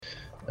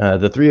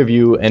The three of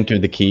you enter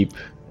the keep,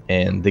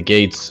 and the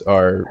gates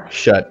are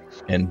shut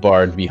and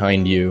barred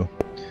behind you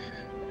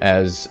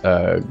as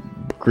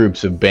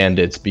groups of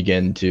bandits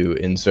begin to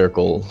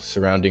encircle,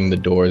 surrounding the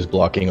doors,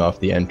 blocking off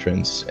the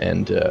entrance,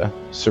 and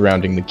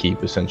surrounding the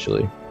keep,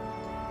 essentially.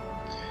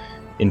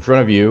 In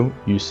front of you,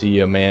 you see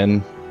a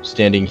man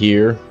standing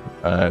here,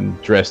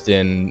 dressed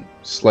in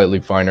slightly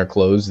finer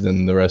clothes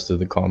than the rest of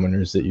the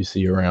commoners that you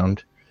see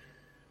around.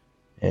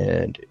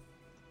 And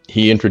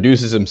he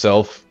introduces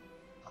himself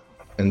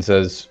and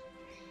says,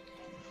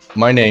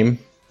 "My name,"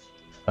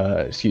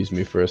 excuse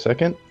me for a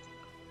second.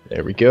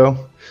 There we go.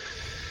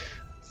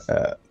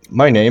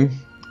 "My name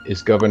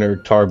is Governor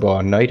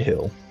Tarbaugh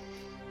Nighthill.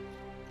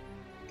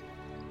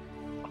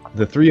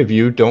 The three of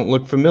you don't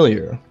look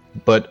familiar,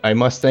 but I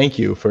must thank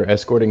you for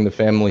escorting the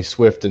family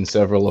Swift and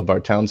several of our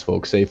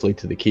townsfolk safely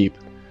to the keep.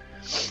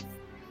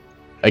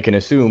 I can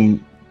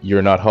assume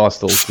you're not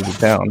hostile to the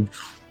town."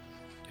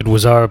 It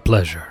was our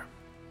pleasure.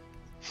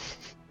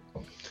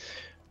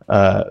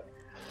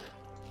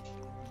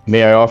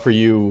 May I offer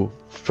you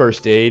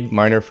first aid,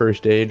 minor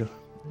first aid,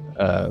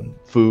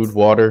 food,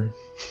 water?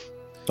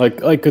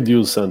 I could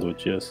use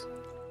sandwich, yes.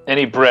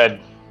 Any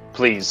bread,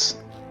 please.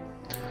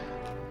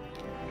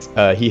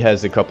 He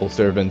has a couple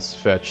servants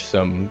fetch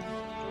some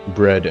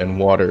bread and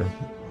water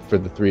for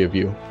the three of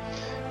you.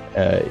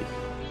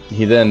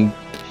 He then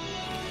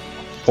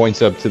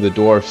points up to the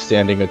dwarf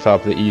standing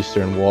atop the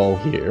eastern wall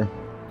here.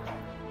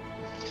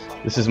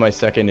 "This is my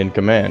second in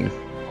command,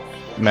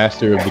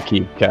 Master of the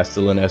Keep,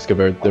 Castellan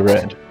Escovert the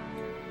Red."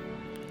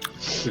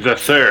 The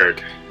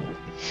third.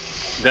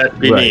 That'd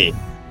be Right. me.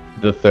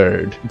 The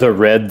third. The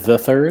Red the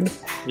Third?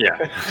 Yeah.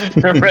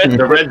 the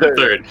red the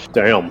third.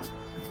 Damn.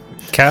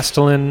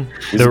 Castellan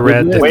He's the a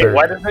Red good the name. Wait, Third.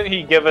 why doesn't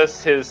he give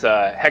us his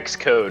hex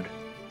code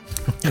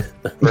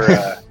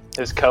for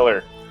his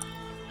color?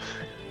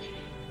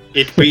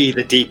 It be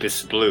the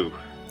deepest blue.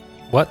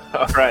 What?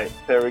 All right,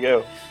 there we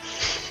go.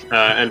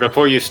 And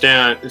before you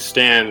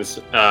stands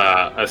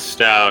a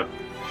stout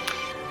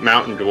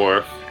mountain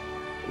dwarf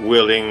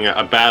wielding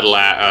a battle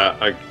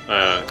a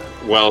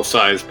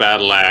well-sized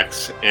battle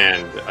axe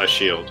and a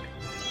shield.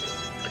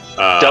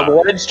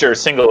 Double-edged or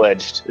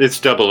single-edged? It's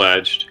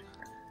double-edged.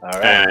 All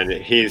right. And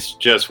he's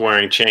just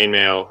wearing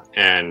chainmail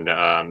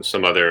and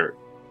some other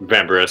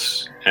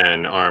vambrace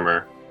and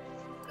armor.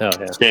 Hell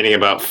yeah. Standing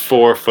about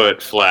 4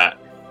 foot flat.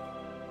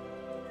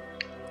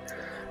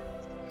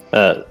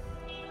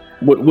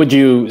 Would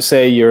you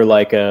say you're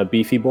like a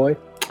beefy boy?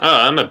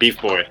 Oh, I'm a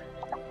beef boy.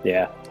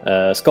 Yeah.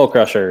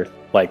 Skullcrusher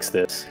likes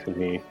this.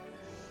 He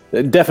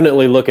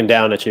definitely looking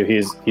down at you.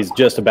 He's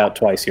just about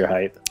twice your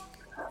height.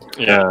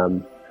 Yeah.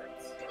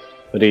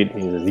 But he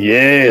says,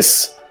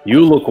 "Yes,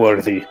 you look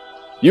worthy.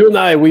 You and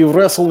I, we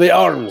wrestle the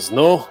arms,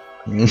 no?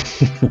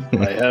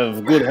 I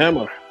have good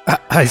hammer."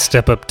 I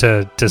step up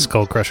to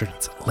Skullcrusher.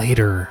 It's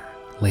later.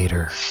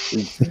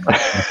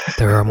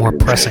 There are more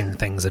pressing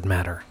things that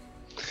matter.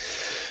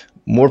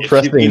 More If you be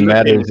pressing looking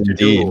matters to indeed.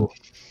 duel,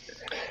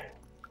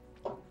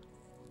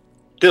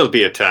 there'll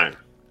be a time.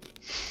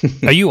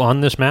 Are you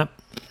on this map?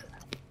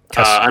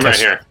 I'm right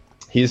here.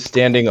 He's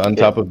standing on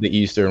top of the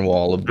eastern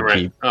wall of the I'm right.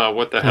 keep. Oh,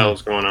 what the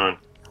hell's going on?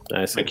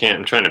 I see. I can't.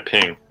 I'm trying to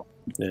ping.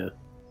 Yeah.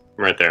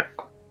 I'm right there.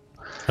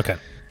 Okay.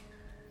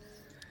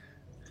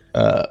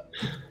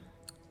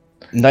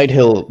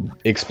 Nighthill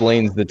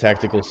explains the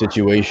tactical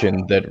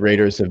situation that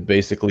raiders have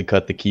basically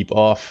cut the keep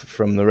off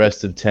from the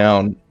rest of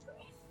town,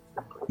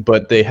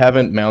 but they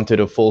haven't mounted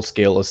a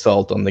full-scale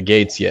assault on the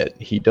gates yet.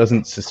 He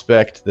doesn't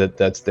suspect that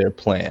that's their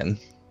plan.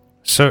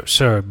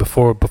 Sir,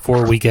 before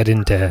we get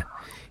into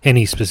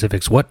any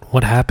specifics,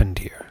 what happened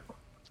here?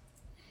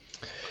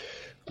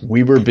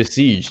 We were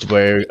besieged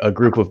by a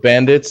group of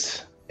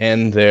bandits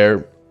and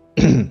their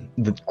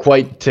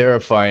quite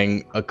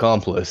terrifying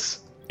accomplice.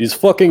 He's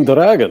fucking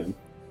dragon.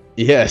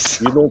 Yes.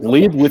 You don't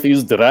lead with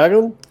his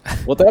dragon?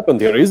 What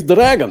happened here? He's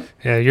dragon.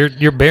 Yeah,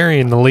 you're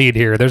burying the lead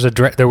here.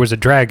 There was a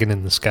dragon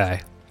in the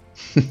sky.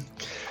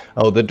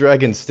 Oh, the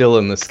dragon's still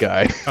in the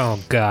sky, Oh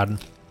God.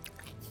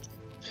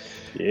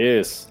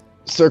 Yes.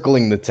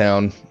 circling the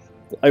town.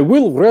 I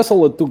will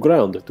wrestle it to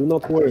ground. Do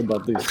not worry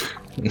about this.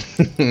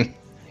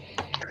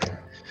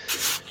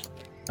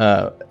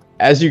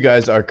 As you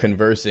guys are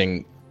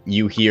conversing,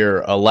 you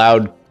hear a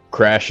loud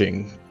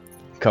crashing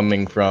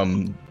coming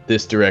from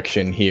this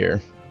direction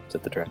here. Is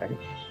it the dragon?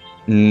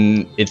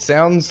 It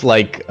sounds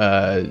like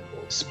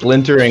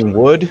splintering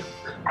wood,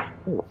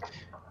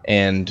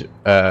 and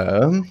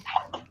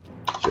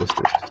just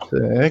a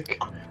sec.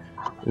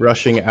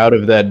 Rushing out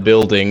of that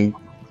building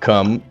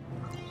come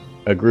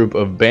a group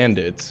of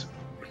bandits.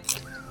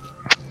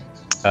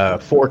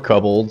 4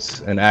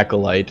 kobolds, an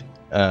acolyte,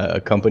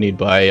 accompanied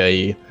by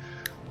a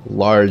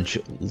large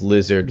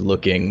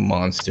lizard-looking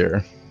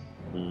monster.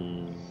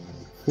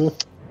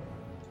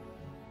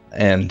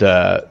 And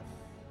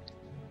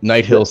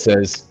Nighthill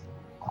says,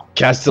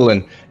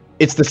 "Castellan,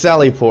 it's the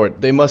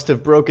Sallyport. They must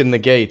have broken the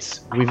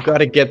gates. We've got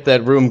to get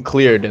that room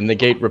cleared and the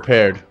gate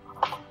repaired."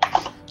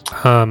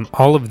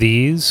 All of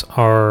these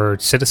are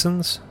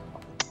citizens?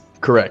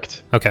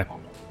 Correct. Okay.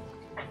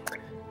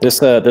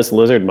 This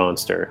lizard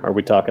monster, are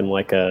we talking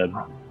like a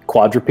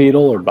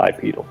quadrupedal or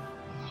bipedal?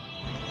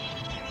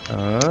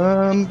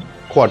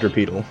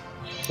 Quadrupedal.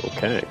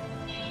 Okay.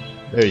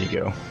 There you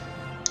go.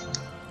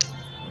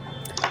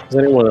 Is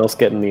anyone else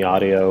getting the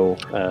audio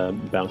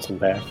bouncing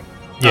back?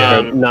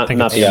 Yeah, Not think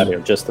the it's- audio,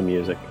 just the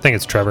music. I think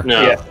it's Trevor.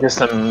 No, Yeah, just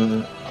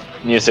some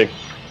music.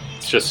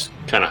 it's just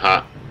kind of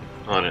hot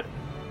on it.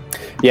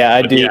 Yeah,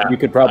 I But do. yeah, you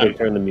could probably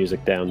turn the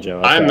music down,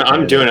 Joe.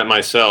 I'm doing it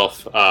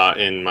myself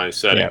in my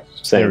settings.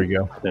 Same. There we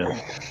go.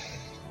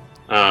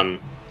 Yeah.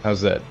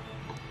 How's that?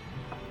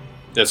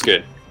 That's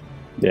good.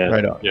 Yeah.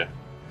 Right on. Yeah.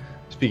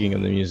 Speaking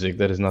of the music,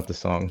 that is not the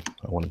song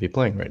I want to be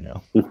playing right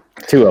now.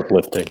 Too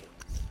uplifting.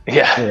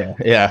 Yeah.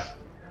 Yeah.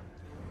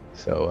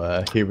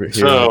 So here.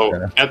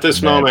 So at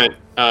this moment,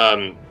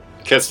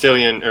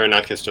 Castellan or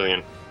not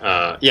Castellan?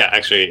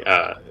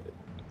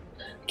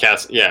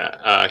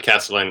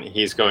 Castellan.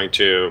 He's going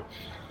to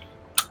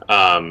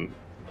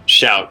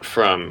shout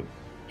from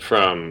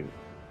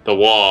the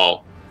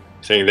wall,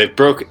 saying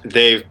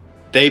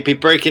they be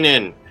breaking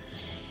in.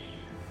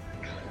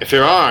 If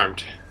they're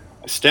armed,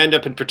 stand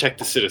up and protect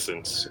the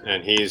citizens.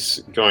 And he's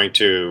going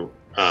to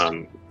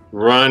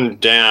run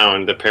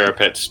down the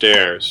parapet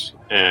stairs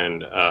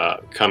and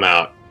come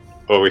out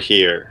over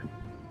here.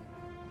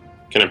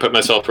 Can I put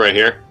myself right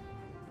here?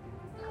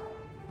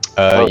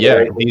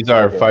 Yeah, these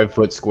are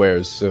 5-foot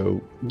squares. So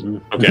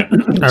Okay.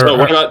 So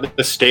what about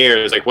the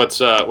stairs? Like, what's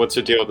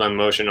the deal with my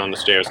motion on the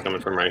stairs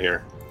coming from right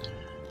here?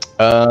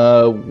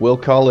 we'll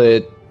call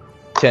it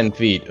 10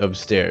 feet of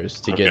stairs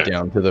to get Okay.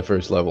 down to the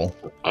first level.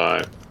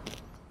 5,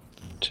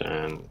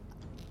 10,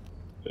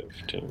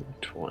 15,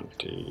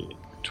 20,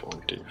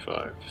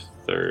 25,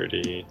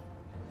 30.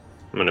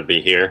 I'm going to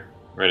be here,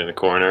 right in the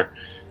corner.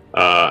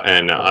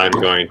 And I'm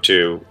going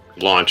to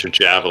launch a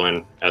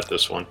javelin at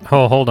this one.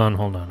 Oh, hold on.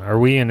 Are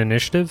we in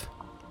initiative?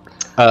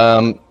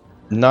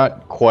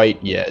 Not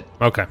quite yet.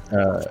 Okay.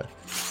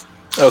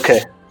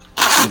 Okay.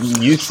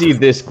 You see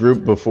this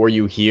group before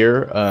you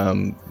here,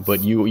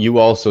 but you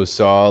also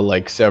saw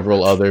like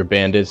several other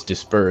bandits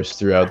dispersed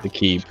throughout the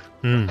keep.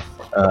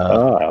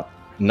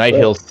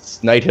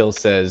 Nighthill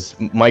says,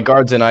 "My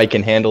guards and I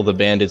can handle the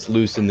bandits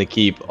loose in the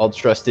keep. I'll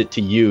trust it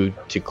to you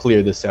to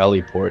clear the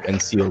sally port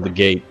and seal the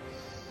gate."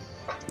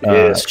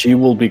 Yes, she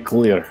will be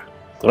clear.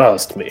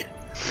 Trust me.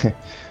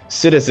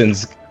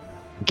 Citizens,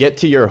 get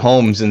to your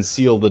homes and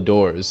seal the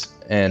doors.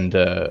 And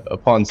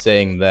upon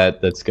saying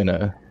that, that's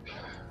gonna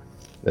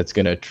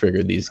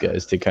trigger these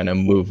guys to kind of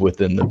move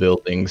within the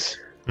buildings.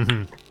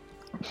 Mm-hmm.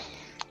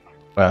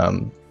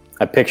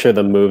 I picture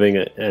them moving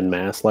en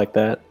masse like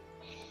that.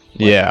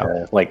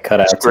 Yeah. Like cutouts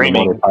in the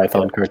Screaming. Monty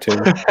Python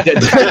cartoon.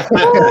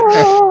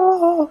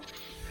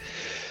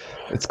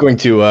 It's going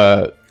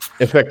to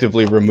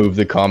effectively remove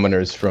the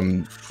commoners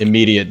from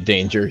immediate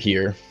danger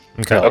here.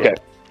 Okay. Okay.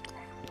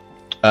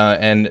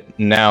 And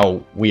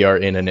now we are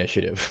in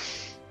initiative.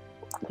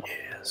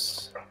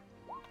 Yes.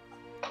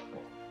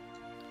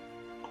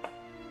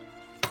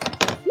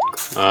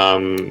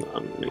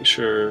 Make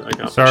sure I got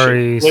my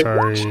Sorry.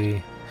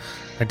 shit.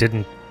 I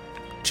didn't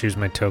choose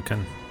my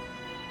token.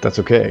 That's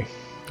okay.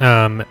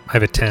 I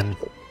have a 10.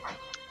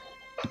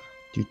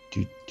 Give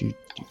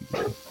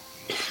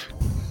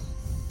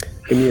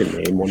me your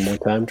name one more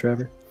time,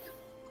 Trevor.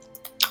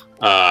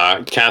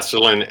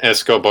 Castellan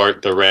Escobar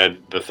the Red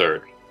the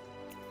Third.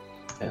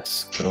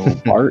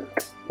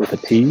 Escobart with a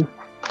T.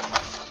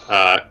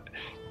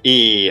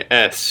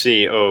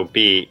 Escobert.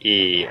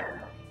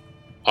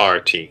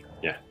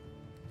 Yeah.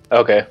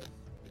 Okay.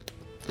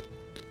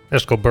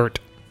 Escobert.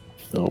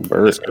 Oh,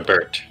 Bert.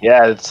 Escobert.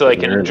 Yeah, it's like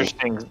an Very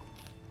interesting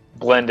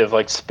blend of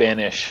like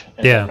Spanish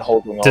and Yeah. then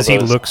holding all Does he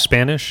those. look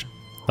Spanish?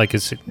 Like,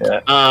 has he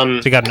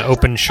got an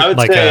open I shirt? would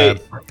Like say-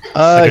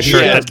 a a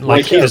shirt Yeah, that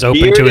like his is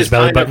open beard to his is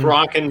belly kind button? of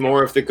rocking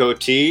more of the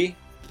goatee,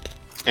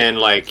 and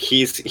like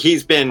he's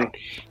been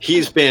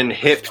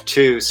hip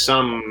to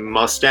some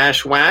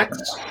mustache wax,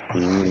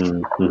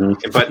 Mm-hmm.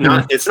 but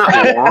it's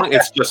not long.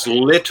 It's just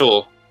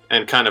little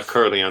and kind of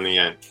curly on the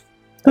end.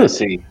 Let's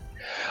see.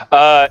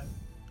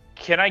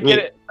 Can I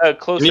get a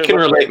closer And you can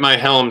look relate at- my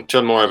helm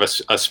to more of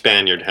a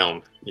Spaniard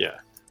helm. Yeah.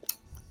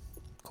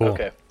 Cool.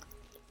 Okay.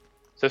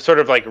 So sort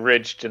of like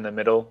ridged in the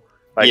middle.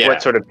 Like Yeah.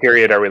 what sort of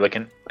period are we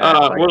looking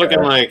at? We're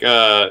looking like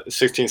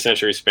 16th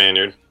century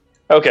Spaniard.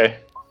 Okay.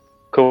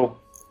 Cool.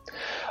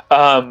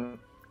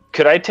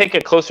 Could I take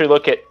a closer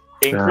look at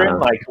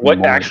Ingrid? Like what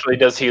more. actually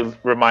does he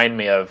remind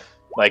me of?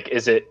 Like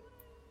is it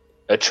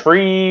a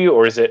tree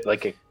or is it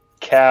like a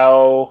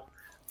cow?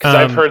 Because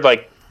I've heard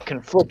like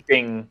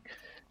conflicting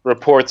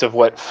reports of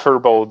what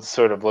furbolgs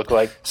sort of look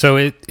like. So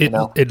it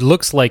know? it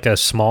looks like a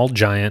small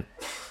giant,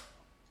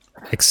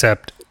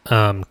 except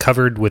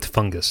covered with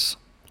fungus.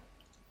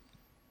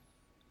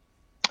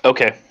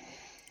 Okay.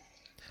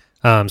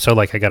 So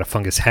like I got a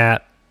fungus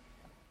hat.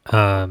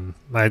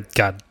 I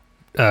got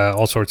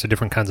all sorts of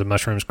different kinds of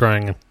mushrooms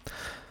growing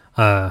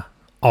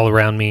all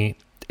around me,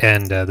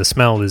 and the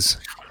smell is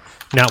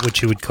not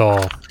what you would call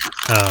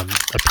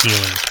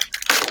appealing.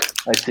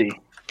 I see.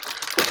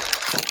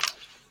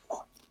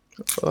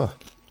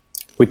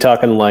 We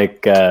talking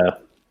like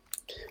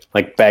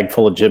like bag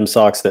full of gym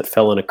socks that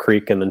fell in a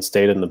creek and then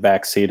stayed in the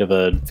back seat of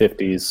a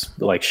 50s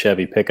like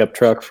Chevy pickup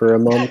truck for a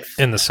month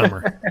in the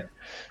summer.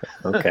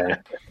 Okay.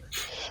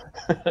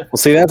 Well,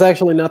 see, that's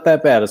actually not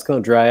that bad. It's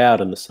going to dry out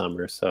in the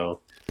summer,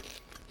 so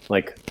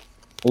like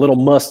a little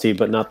musty,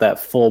 but not that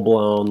full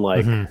blown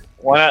like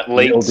why not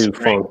late mildew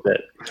spring? funk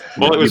that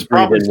Well, it was you breathe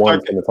probably in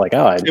once and it's like,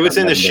 oh, it was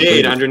in the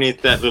shade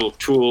underneath that little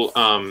tool,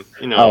 Oh,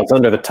 it's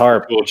under the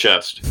tarp. tool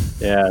chest.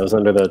 Yeah, it was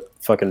under the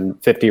fucking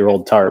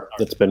 50-year-old tarp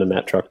that's been in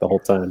that truck the whole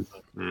time.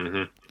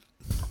 Mm-hmm.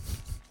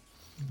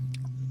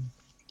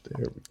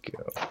 There we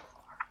go.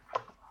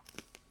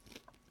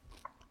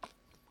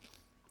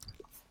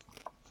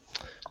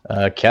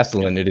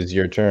 Castellan, it is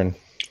your turn.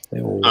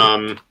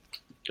 I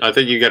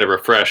think you got to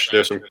refresh.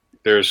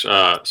 There's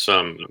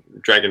some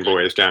Dragon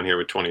Boys down here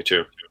with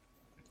 22.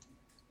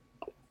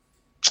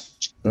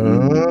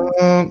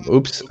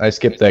 Oops, I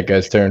skipped that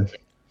guy's turn.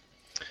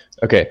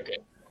 Okay.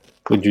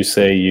 Would you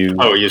say you...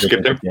 Oh, you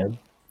skipped him? Again?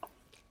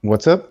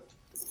 What's up?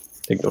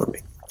 Ignore me.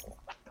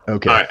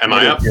 Okay. All right, am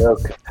I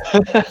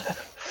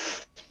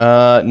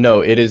up?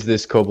 No, it is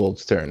this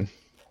kobold's turn.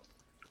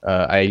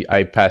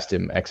 I passed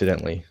him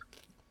accidentally.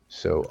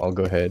 So I'll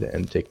go ahead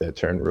and take that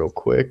turn real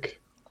quick.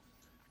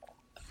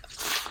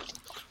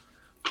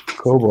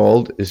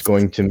 Kobold is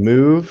going to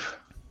move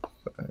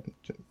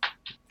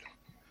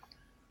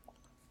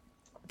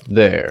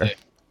there,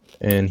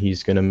 and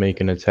he's going to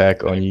make an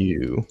attack on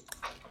you.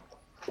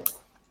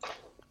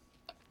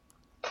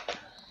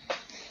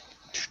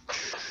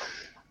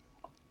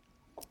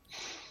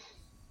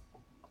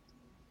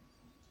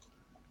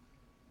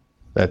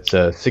 That's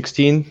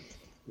 16.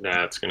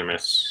 That's going to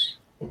miss.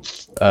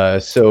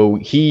 So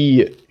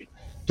he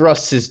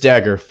thrusts his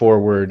dagger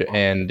forward,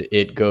 and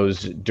it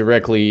goes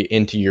directly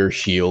into your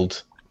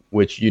shield,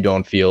 which you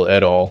don't feel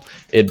at all.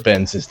 It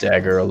bends his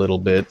dagger a little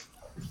bit.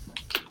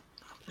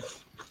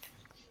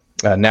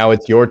 Now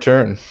it's your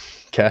turn,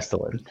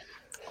 Castellan.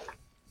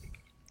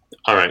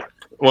 All right.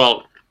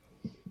 Well,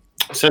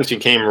 since he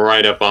came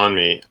right up on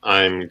me,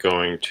 I'm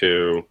going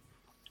to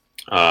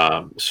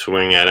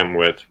swing at him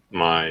with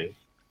my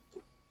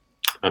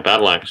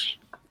battle axe.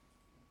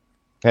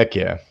 Heck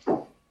yeah.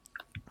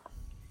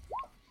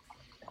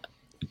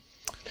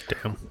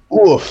 Damn.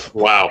 Oof.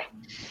 Wow.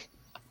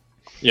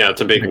 Yeah, it's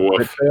a big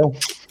woof. Fail.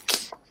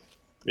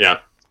 Yeah.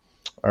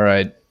 All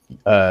right.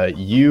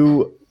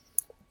 You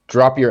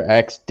drop your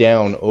axe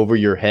down over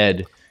your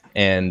head,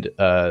 and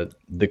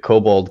the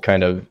kobold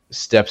kind of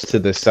steps to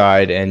the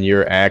side, and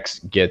your axe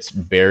gets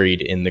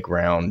buried in the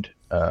ground.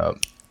 I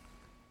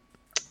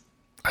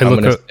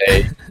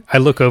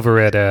look over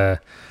at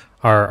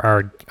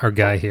our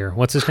guy here.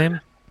 What's his name?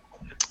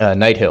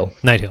 Nighthill.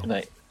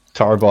 Nighthill.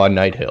 Tarbon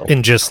Nighthill.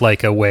 In just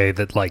like a way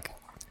that, like,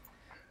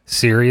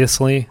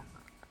 seriously?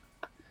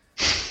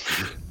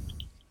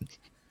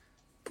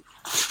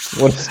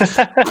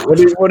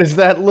 What is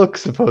that look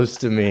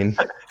supposed to mean?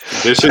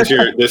 This is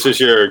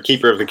your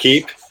keeper of the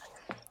keep.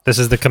 This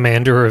is the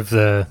commander of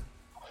the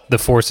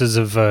forces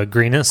of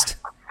Greenest.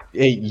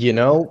 Hey,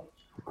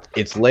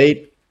 it's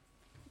late.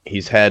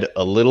 He's had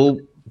a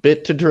little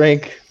bit to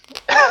drink.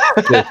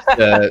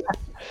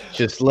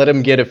 Just let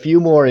him get a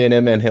few more in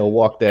him, and he'll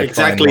walk that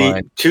exactly fine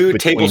line 2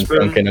 between tablespoons.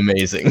 drunk and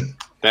amazing.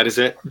 That is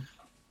it.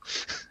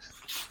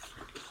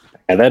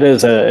 Yeah, that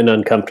is an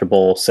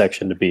uncomfortable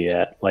section to be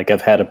at. Like,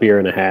 I've had a beer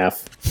and a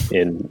half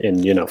in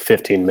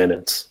 15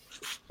 minutes.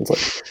 It's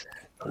like,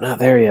 I'm not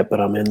there yet, but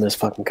I'm in this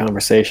fucking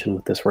conversation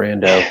with this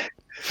rando.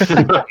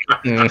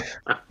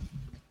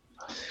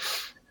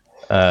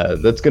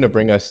 That's going to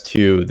bring us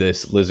to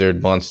this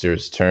lizard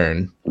monster's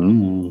turn.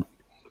 Mm.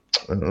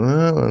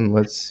 And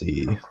let's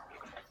see.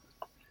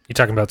 You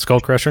talking about Skull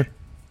Crusher?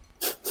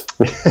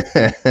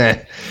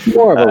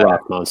 More of a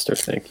rock monster,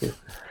 thank you.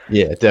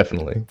 Yeah,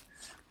 definitely.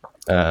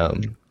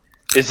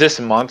 Is this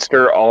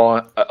monster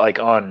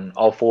on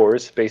all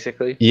fours,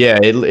 basically? Yeah,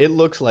 it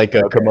looks like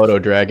a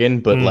Komodo dragon,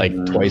 but like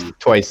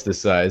twice the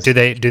size. Do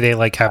they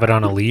like have it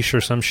on a leash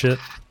or some shit?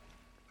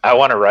 I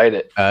want to ride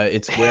it.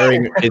 It's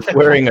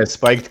wearing a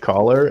spiked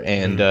collar,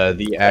 and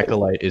the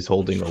acolyte is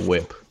holding a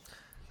whip.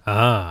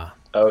 Ah.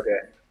 Okay.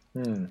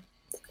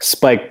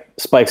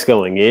 Spikes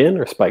going in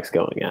or spikes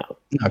going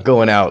out? Not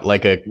going out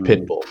like a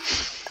pit bull.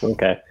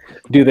 Okay.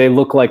 Do they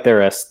look like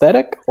they're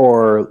aesthetic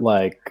or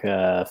like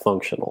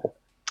functional?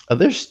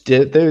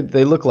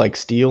 They look like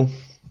steel.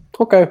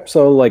 Okay,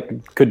 so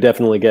like could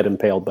definitely get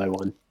impaled by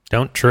one.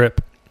 Don't trip.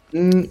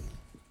 I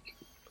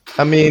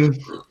mean,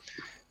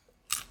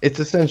 it's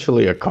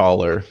essentially a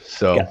collar,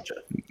 so Gotcha.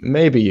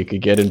 maybe you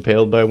could get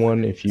impaled by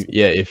one if you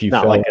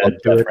Not fell like a onto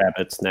Death it.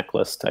 Rabbit's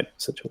necklace type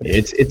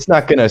situation. It's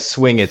not gonna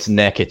swing its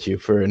neck at you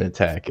for an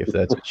attack if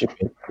that's what you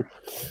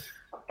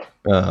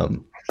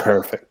mean.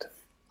 Perfect.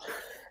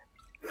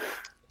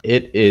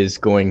 It is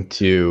going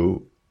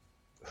to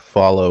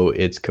follow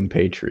its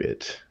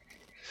compatriot.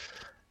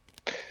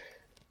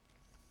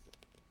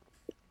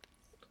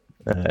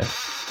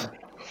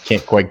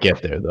 Can't quite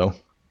get there though.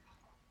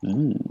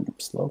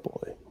 Slow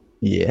boy.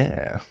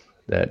 Yeah,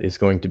 that is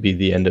going to be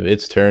the end of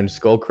its turn.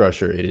 Skull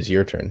Crusher, it is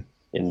your turn.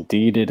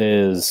 Indeed it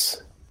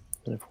is.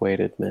 I've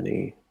waited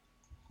many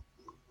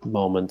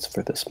moments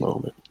for this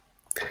moment.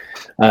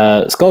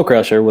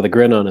 Skullcrusher, with a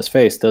grin on his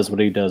face, does what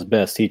he does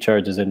best. He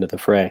charges into the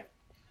fray.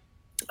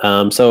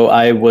 So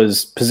I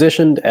was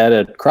positioned at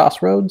a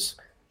crossroads.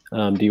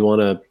 Do you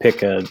want to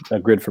pick a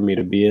grid for me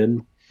to be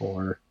in,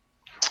 or?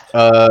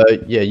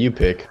 Yeah, you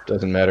pick.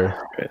 Doesn't matter.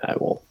 Okay, I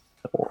will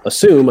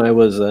assume I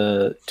was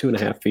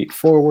 2.5 feet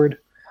forward.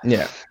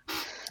 Yeah.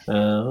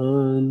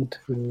 1,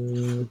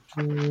 2,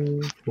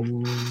 3,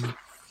 4.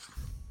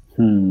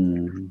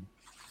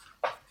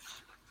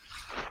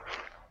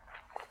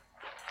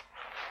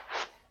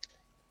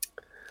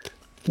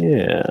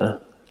 Yeah,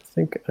 I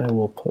think I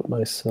will put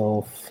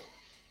myself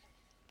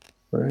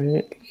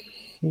right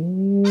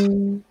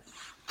here.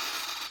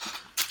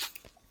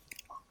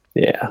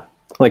 Yeah,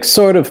 like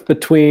sort of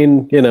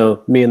between,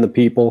 me and the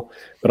people,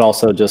 but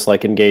also just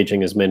like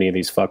engaging as many of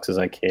these fucks as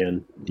I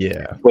can.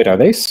 Yeah. Wait, are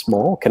they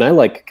small? Can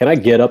I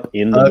get up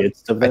in the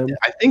midst of them?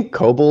 I think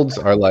kobolds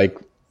are like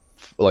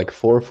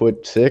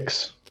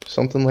 4'6",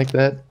 something like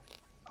that.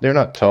 They're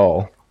not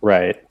tall.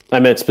 Right. I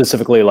meant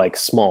specifically like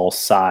small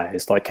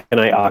size. Like, can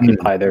I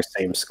occupy their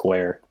same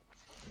square?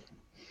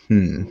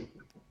 It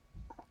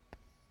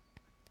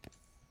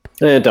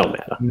don't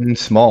matter.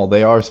 Small.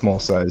 They are small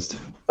sized.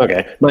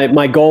 Okay.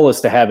 My goal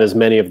is to have as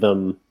many of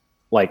them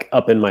like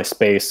up in my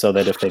space so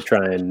that if they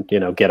try and,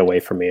 get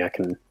away from me, I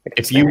can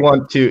If you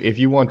want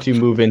to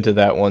move into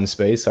that one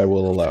space, I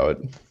will allow it.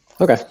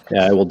 Okay.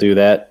 Yeah, I will do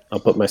that. I'll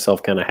put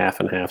myself kind of half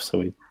and half so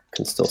we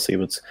can still see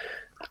what's.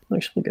 I'll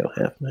actually go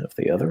half and half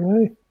the other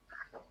way.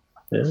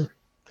 Yeah.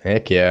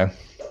 Heck yeah.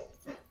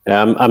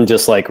 I'm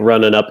just like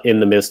running up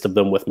in the midst of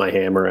them with my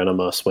hammer, and I'm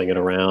gonna swing it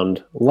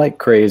around like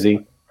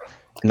crazy.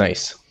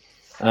 Nice.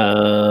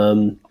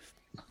 So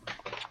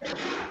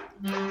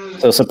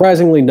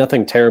surprisingly,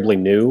 nothing terribly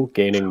new.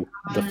 Gaining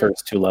the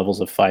first 2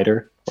 levels of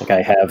fighter. Like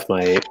I have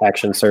my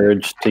action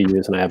surge to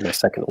use, and I have my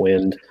second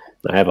wind.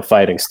 And I have a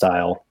fighting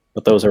style,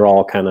 but those are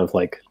all kind of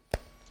like,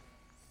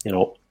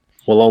 will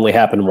only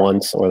happen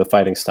once, or the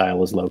fighting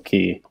style is low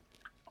key.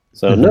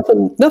 So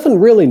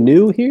nothing really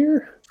new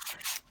here.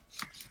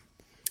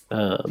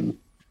 But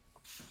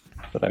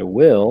I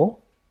will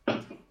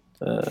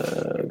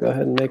go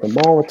ahead and make a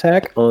maul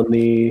attack on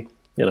the,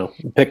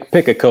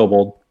 pick a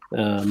kobold.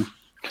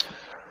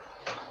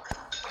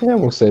 Yeah,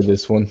 we'll say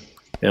this one.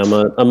 Yeah, I'm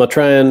gonna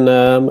try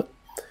and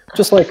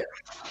just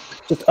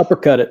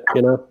uppercut it,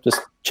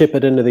 just chip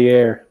it into the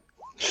air.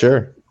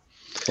 Sure.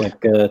 Like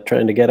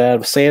trying to get out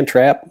of a sand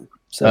trap.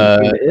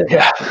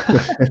 Yeah.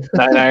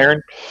 9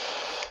 iron.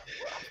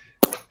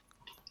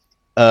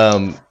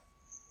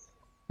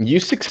 You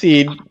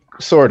succeed,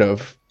 sort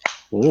of.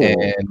 Ooh.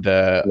 And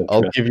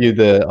I'll give you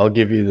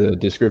the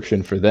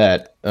description for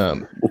that.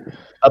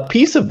 A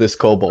piece of this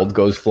kobold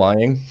goes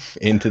flying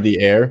into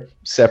the air,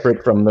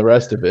 separate from the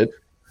rest of it.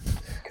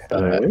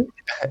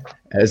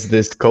 As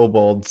this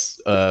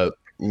kobold's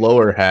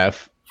lower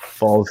half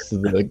falls to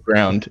the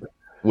ground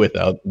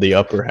without the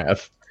upper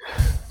half.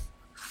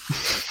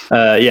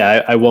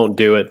 Yeah, I won't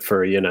do it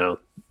for,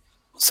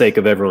 sake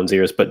of everyone's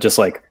ears, but just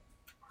like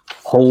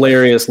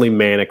hilariously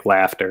manic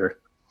laughter.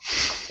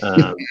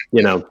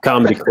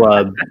 Comedy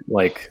club,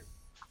 like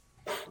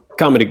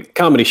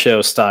comedy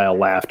show style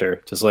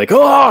laughter, just like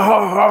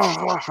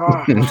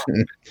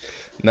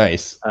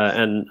Nice.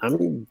 And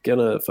I'm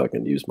gonna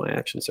fucking use my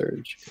action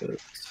surge.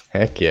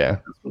 Heck yeah.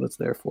 That's what it's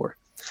there for.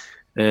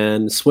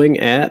 And swing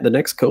at the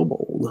next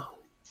kobold.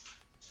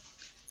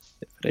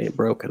 If it ain't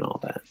broken, all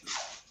that.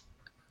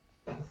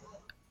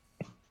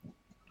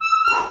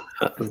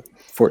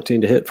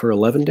 14 to hit for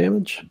 11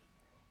 damage.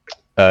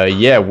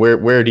 Yeah.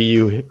 Where do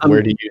you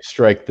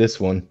strike this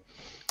one?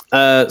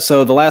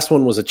 So the last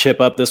one was a chip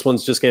up. This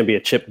one's just going to be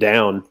a chip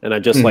down, and I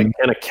just like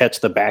kind of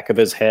catch the back of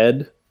his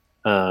head,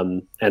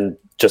 and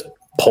just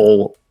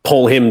pull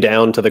him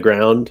down to the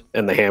ground,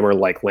 and the hammer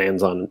like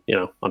lands on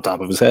on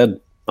top of his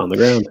head on the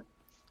ground.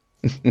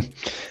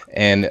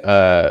 And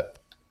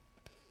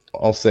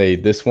I'll say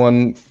this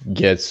one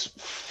gets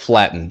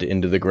flattened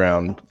into the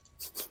ground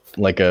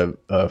like a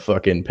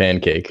fucking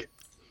pancake.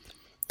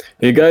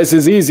 Hey guys,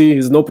 it's easy.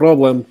 It's no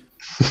problem.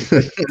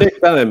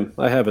 Take time.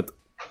 I have it.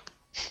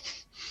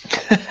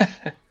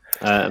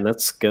 And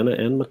that's gonna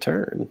end my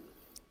turn.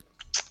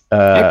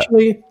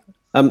 Actually,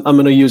 I'm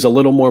gonna use a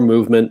little more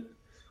movement.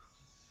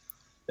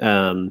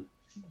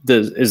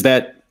 Is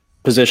that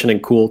positioning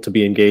cool to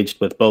be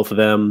engaged with both of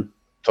them?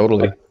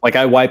 Totally. Like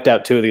I wiped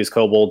out 2 of these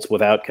kobolds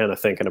without kind of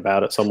thinking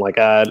about it. So I'm like,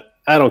 I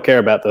don't care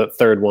about the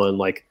third one.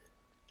 Like,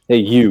 hey,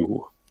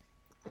 you.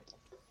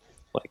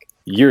 Like,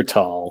 you're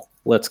tall.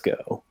 Let's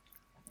go.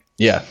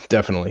 Yeah,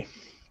 definitely.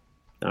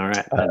 All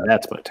right,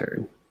 that's my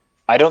turn.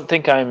 I don't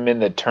think I'm in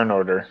the turn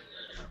order.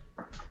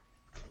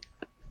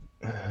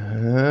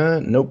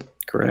 Nope.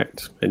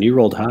 Correct. And you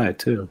rolled high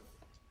too.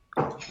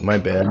 My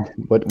bad.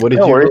 What did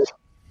No you worries. roll?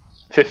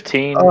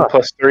 15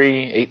 plus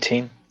 3,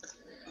 18.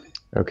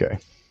 Okay.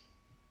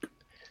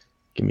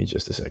 Give me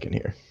just a second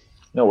here.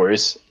 No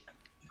worries.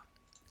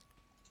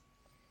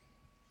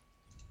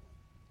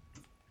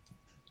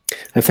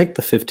 I think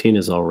the 15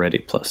 is already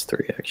plus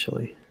 3,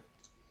 actually.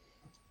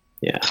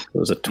 Yeah, it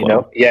was a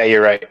 12. Yeah,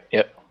 you're right.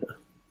 Yep.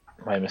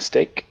 My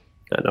mistake.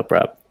 No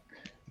problem.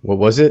 What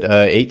was it?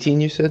 18,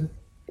 you said?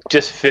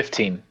 Just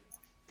 15.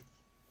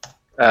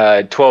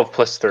 12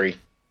 plus 3.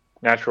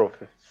 Natural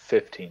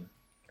 15.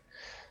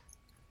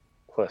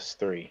 Plus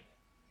 3.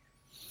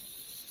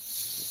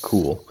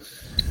 Cool.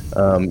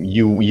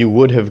 You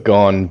would have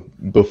gone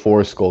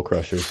before Skull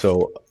Crusher,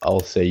 so I'll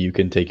say you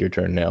can take your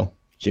turn now,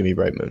 Jimmy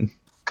Brightmoon.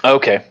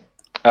 Okay.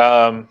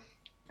 Well,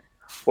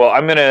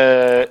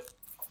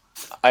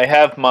 I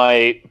have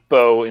my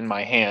bow in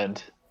my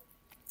hand,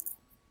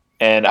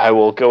 and I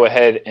will go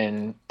ahead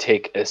and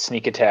take a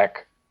sneak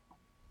attack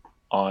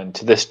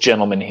onto this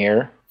gentleman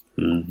here.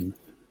 Mm-hmm.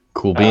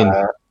 Cool bean.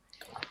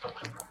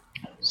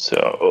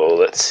 So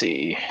let's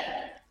see.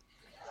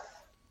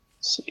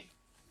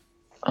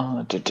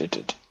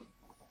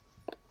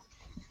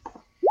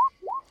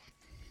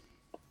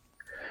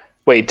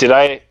 Wait, did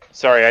I?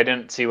 Sorry, I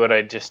didn't see what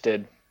I just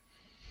did.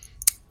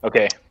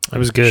 Okay. That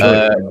was good.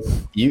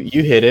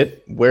 You hit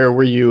it. Where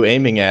were you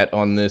aiming at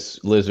on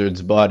this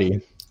lizard's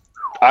body?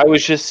 I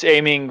was just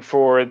aiming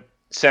for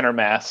center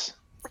mass.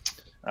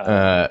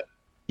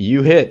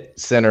 You hit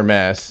center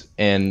mass,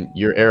 and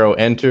your arrow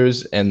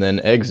enters and then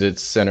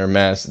exits center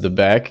mass, the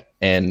back,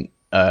 and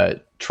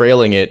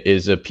trailing it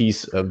is a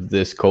piece of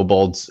this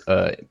kobold's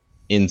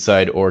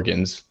inside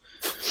organs.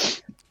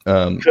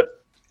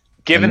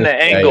 Given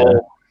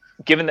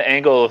the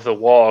angle of the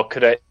wall,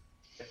 could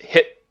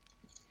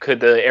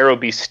the arrow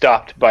be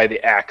stopped by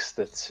the axe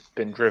that's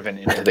been driven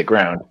into the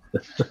ground?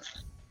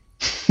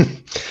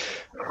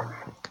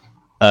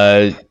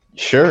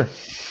 Sure.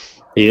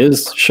 He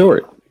is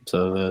short,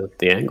 so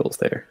the angle's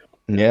there.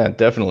 Yeah,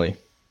 definitely.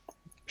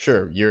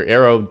 Sure. Your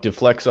arrow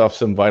deflects off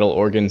some vital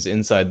organs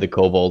inside the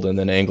kobold and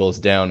then angles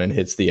down and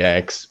hits the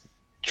axe,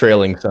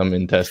 trailing some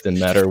intestine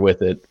matter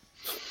with it.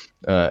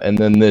 And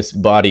then this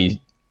body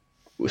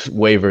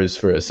wavers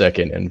for a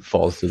second and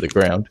falls to the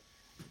ground.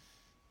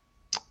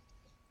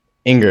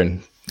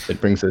 Ingrid, it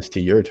brings us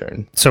to your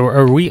turn. So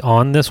are we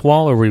on this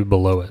wall or are we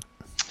below it?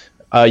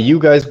 You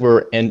guys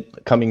were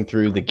coming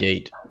through the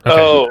gate. Okay.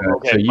 Oh,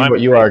 okay. So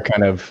you are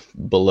kind of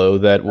below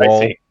that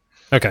wall. I see.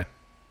 Okay.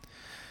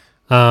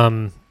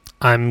 I'm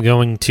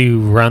going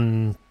to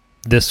run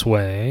this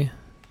way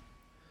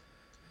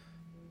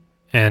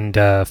and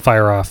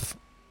fire off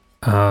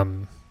a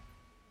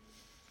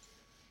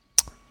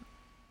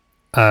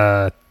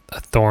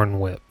thorn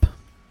whip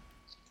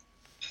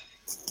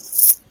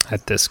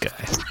at this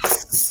guy.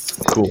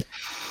 Cool.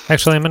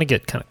 Actually, I'm going to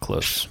get kind of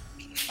close.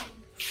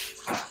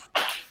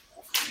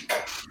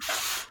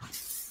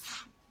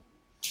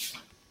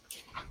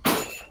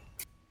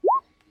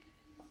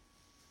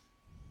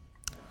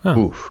 Oh,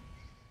 Oof.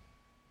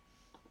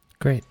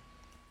 great.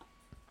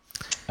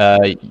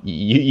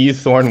 You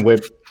thorn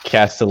whip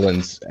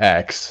Castellan's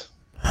axe.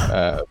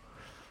 And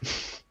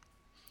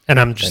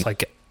I'm just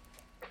like,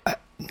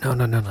 no.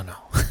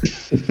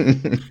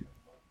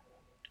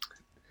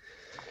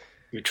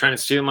 You're trying to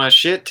steal my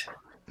shit?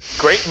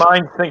 Great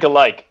minds think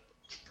alike.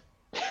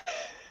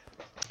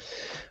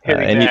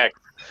 Hitting the axe.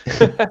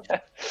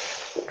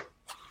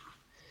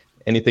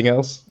 Anything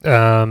else?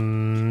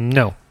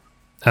 No.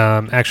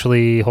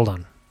 Actually, hold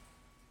on.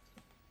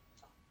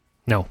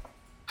 No.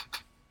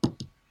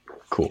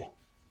 Cool.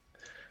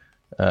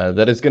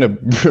 That is going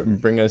to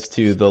bring us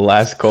to the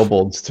last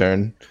kobold's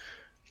turn,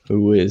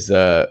 who is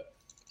a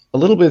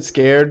little bit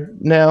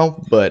scared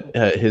now, but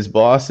his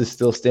boss is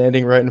still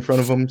standing right in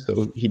front of him,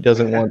 so he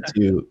doesn't want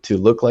to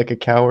look like a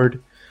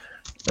coward.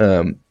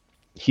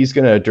 He's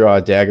going to draw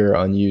a dagger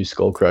on you,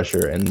 Skull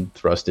Crusher, and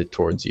thrust it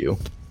towards you.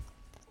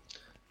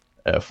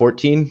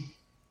 14?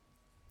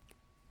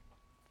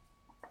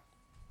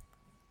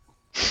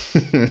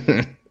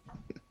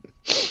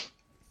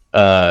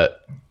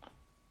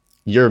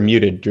 You're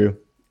muted, Drew.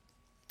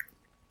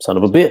 Son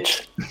of a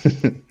bitch.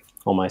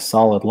 All my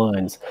solid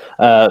lines.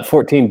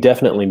 14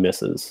 definitely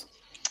misses.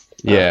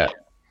 Yeah.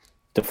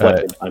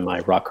 Deflected by my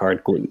rock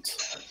hard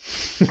glutes.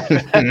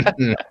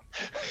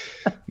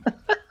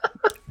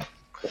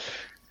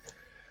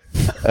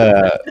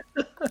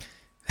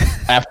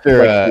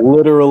 After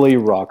literally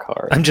rock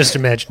hard. I'm just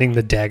imagining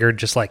the dagger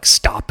just like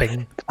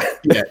stopping.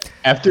 Yeah,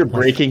 after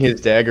breaking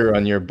his dagger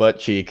on your butt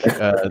cheek,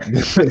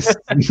 this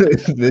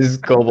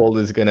kobold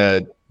is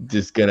gonna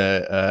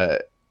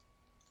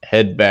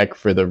head back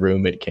for the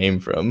room it came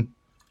from.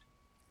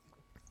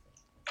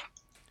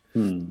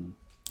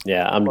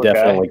 Yeah, I'm Poor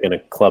definitely going to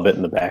club it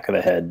in the back of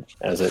the head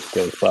as it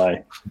goes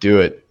by. Do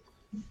it.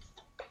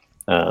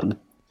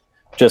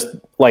 Just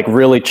like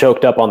really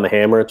choked up on the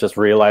hammer, just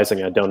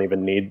realizing I don't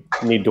even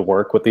need to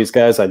work with these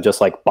guys. I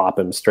just like bop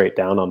him straight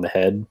down on the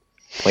head,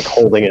 like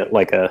holding it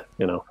like a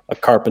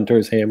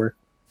carpenter's hammer.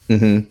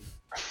 Mm-hmm.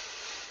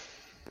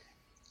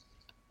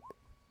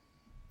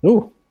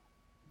 Ooh,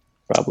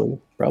 probably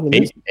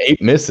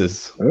eight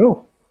misses.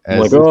 Oh,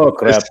 I'm As like, oh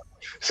crap!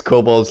 This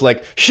kobold's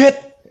like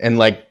shit, and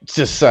like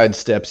just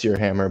sidesteps your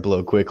hammer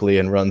blow quickly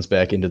and runs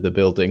back into the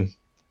building.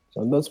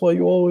 And that's why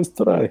you always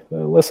try.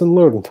 Lesson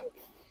learned.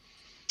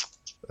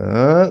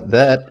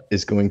 That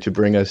is going to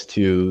bring us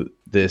to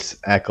this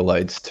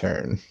acolyte's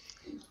turn.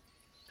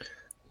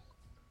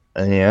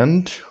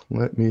 And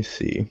let me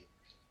see.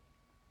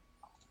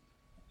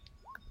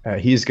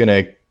 He is going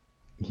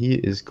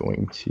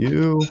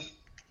to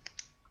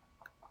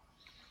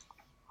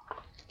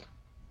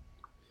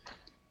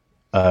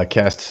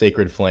cast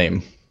Sacred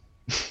Flame.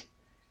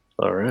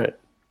 All right.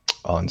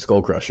 On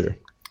Skullcrusher.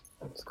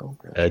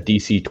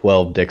 DC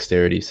 12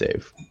 Dexterity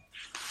save.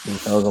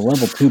 If I was a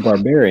level 2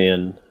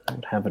 barbarian, I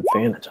would have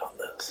advantage on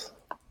this.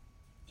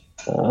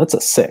 That's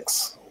a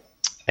 6.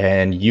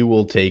 And you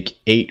will take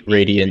 8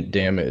 radiant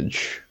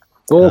damage.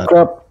 Oh,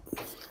 crap.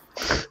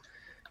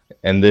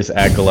 And this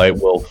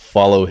acolyte will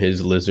follow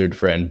his lizard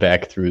friend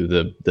back through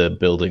the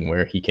building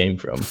where he came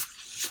from.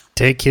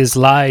 Take his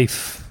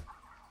life.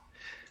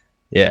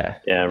 Yeah,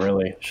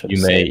 really.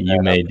 You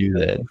may do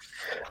that.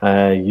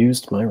 I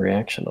used my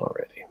reaction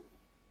already.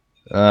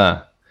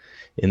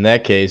 In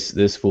that case,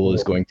 this fool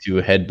is going to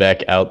head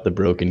back out the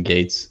broken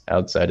gates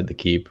outside of the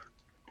keep.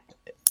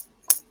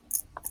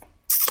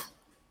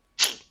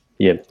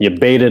 You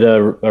baited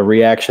a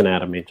reaction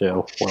out of me,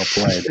 Joe. Well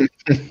played.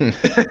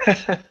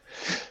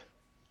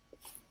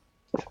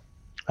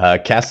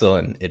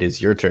 Castellan, it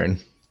is your turn.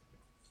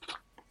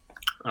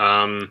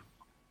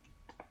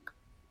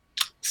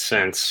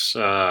 Since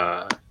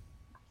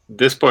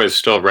this boy is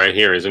still right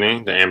here, isn't he?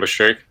 The ambush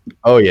drake.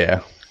 Oh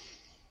yeah.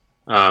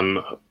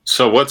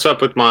 So what's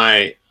up with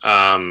my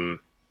my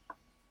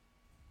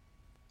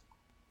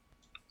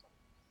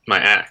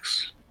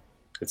axe?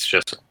 It's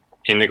just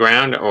in the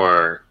ground,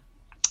 or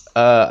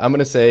I'm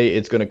gonna say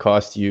it's gonna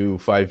cost you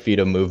 5 feet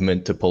of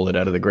movement to pull it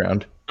out of the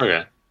ground.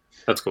 Okay,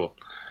 that's cool.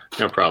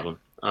 No problem.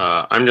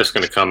 I'm just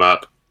gonna come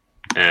up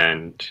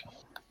and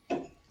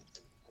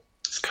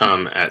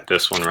come at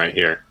this one right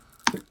here.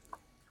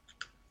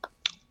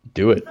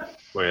 Do it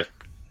with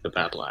the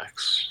battle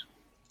axe.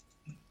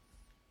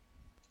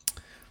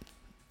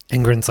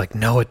 Ingrin's like,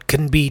 no, it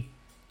couldn't be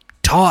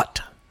taught.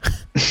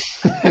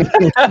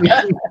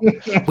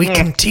 We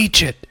can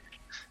teach it.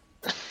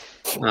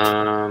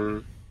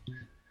 Let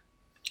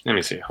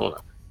me see. Hold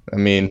up. I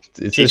mean,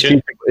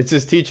 it's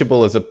as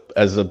teachable as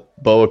a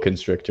boa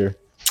constrictor.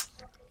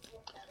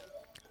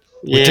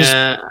 Which is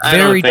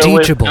very I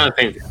teachable. don't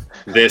think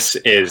this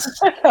is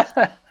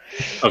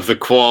of the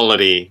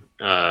quality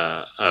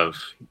of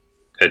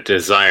that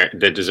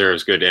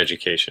deserves good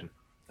education.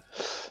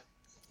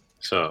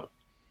 So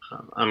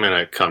I'm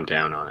gonna come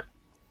down on it.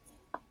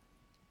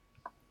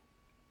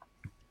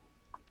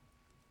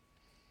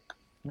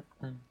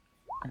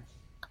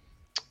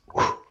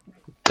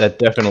 That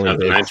definitely is.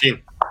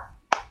 19.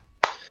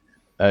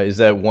 Is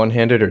that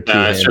one-handed or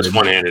two-handed? It's just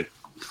one-handed.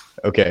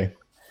 Okay.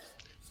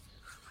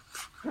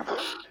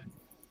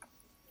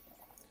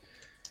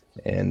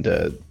 And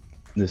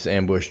this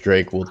ambush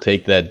drake will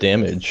take that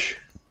damage.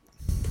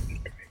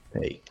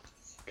 Hey,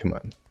 come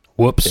on.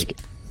 Whoops. Take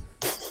it.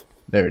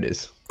 There it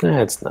is.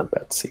 It's not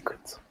bad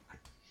sequence.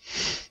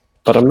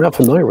 But I'm not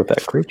familiar with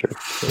that creature.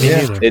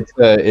 Yeah,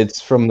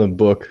 it's from the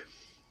book.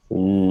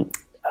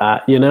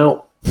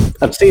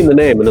 I've seen the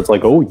name, and it's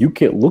like, oh, you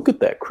can't look at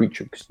that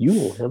creature because you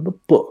don't have the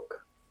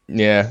book.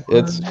 Yeah,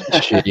 it's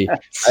shitty.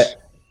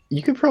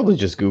 You could probably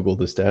just Google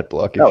the stat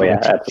block.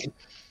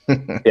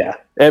 Yeah,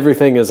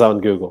 everything is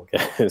on Google,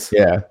 guys.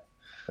 Yeah.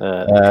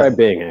 Try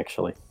Bing,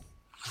 actually.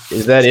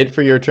 Is that it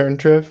for your turn,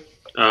 Trev?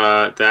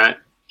 That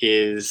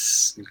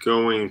is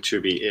going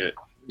to be it.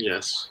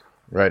 Yes.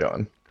 Right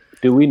on.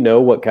 Do we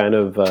know what kind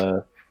of,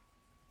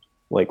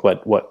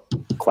 what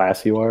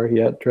class you are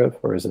yet, Trev,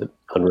 or is it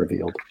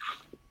unrevealed?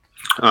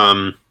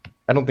 I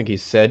don't think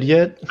he's said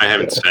yet. I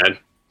haven't said.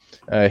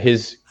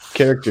 His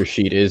character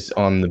sheet is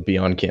on the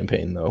Beyond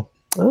campaign, though.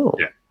 Oh.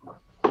 Yeah.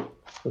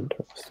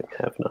 Interesting.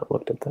 I have not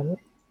looked at that.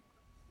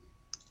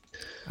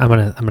 I'm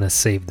gonna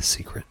save the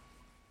secret.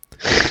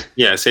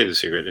 Yeah, save the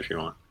secret if you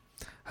want.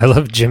 I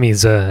love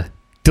Jimmy's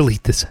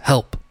delete this.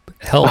 Help.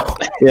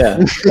 Yeah,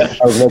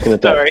 I was looking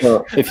at that.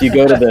 So if you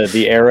go to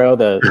the arrow,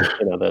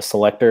 the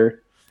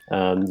selector,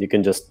 you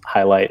can just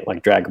highlight,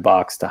 drag a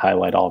box to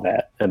highlight all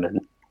that, and then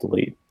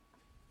delete.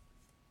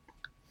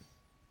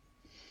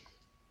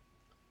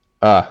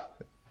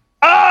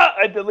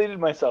 I deleted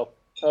myself.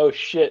 Oh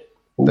shit.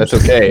 That's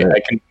okay.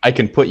 I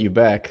can put you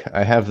back.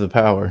 I have the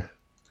power.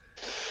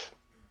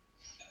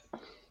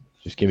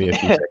 Just give me a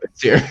few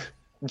seconds here.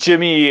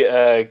 Jimmy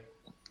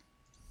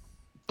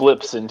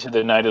blips into the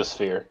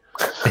nightosphere.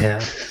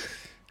 Yeah.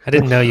 I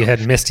didn't know you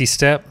had Misty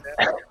Step.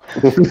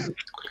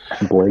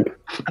 Blink.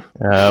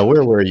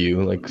 Where were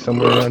you?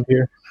 Somewhere around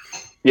here?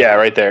 Yeah,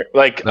 right there.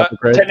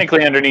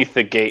 Technically underneath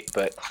the gate,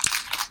 but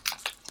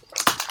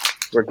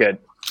we're good.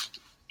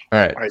 All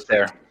right. Right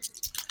there.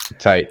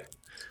 Tight.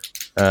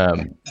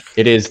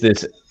 It is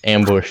this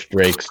ambush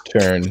drake's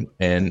turn,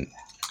 and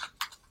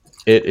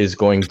it is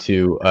going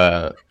to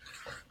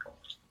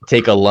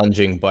take a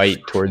lunging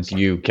bite towards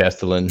you,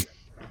 Castellan.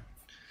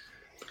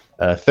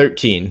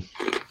 13.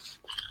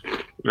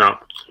 No.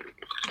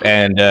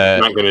 And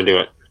I'm not going to do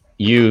it.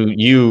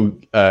 You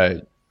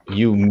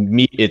you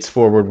meet its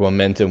forward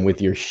momentum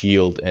with your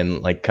shield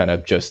and like kind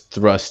of just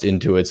thrust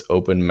into its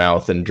open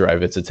mouth and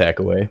drive its attack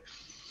away.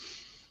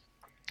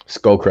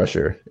 Skull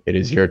Crusher, it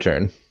is your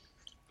turn.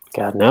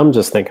 God, now I'm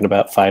just thinking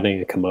about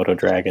fighting a Komodo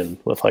dragon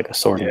with like a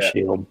sword and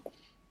shield.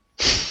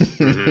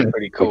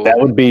 Pretty cool. Like, that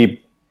would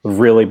be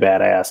really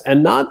badass,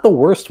 and not the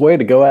worst way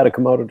to go at a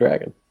Komodo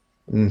dragon.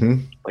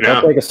 Like,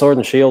 I'll take a sword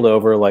and shield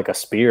over like a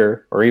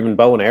spear or even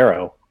bow and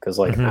arrow, because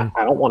like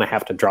I don't want to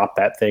have to drop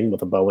that thing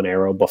with a bow and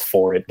arrow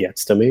before it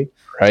gets to me.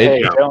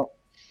 Right? Hey,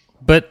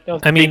 But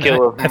Don't I mean, think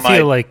it I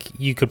feel like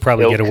you could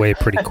probably get away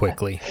pretty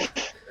quickly.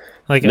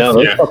 Like No,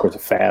 those fuckers are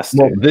fast.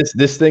 Well, dude.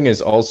 this thing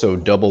is also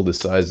double the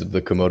size of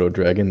the Komodo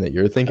dragon that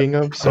you're thinking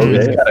of, so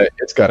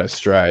it's got a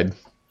stride.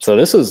 So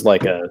this is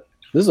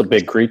a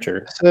big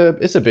creature.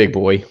 It's a big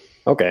boy.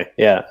 Okay,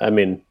 yeah. I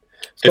mean,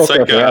 It's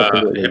like Skullcrusher a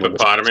absolutely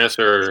hippopotamus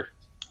or...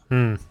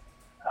 Oh,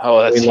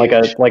 I that's mean,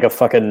 huge. like a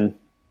fucking.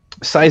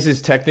 Size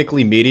is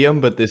technically medium,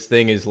 but this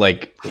thing is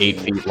like 8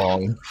 feet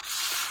long.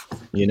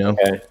 You know?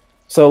 Okay.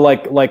 So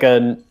like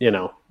a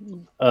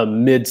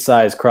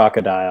mid-sized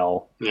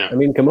crocodile. Yeah. I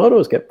mean,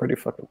 Komodos get pretty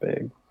fucking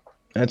big.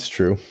 That's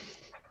true.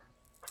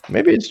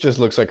 Maybe it just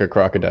looks like a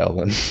crocodile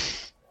then.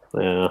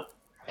 Yeah.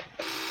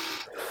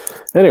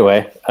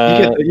 Anyway,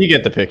 You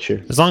get the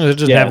picture. as long as it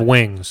doesn't have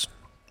wings,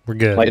 we're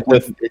good. Like-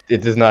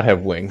 It does not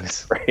have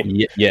wings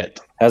Right. yet.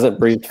 hasn't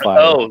breathed fire.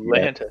 Oh,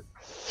 yet.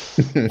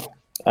 Lanta.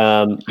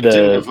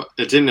 The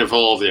It didn't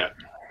evolve yet.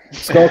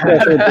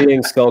 Skullcrusher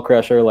being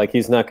Skullcrusher, like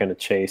he's not going to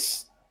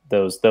chase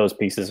those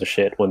pieces of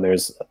shit when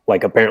there's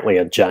like apparently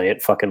a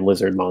giant fucking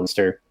lizard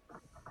monster.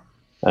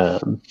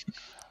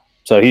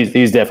 So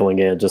he's definitely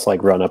going to just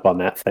like run up on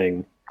that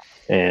thing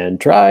and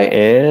try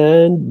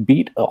and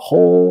beat a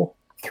hole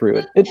through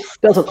it. It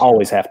doesn't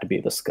always have to be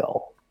the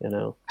skull, you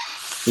know.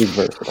 He's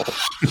versatile.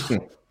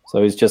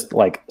 So he's just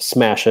like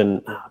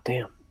smashing. Oh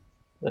damn,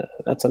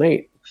 that's an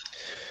 8.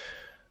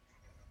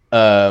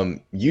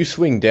 You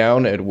swing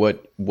down at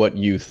what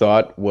you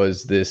thought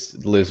was this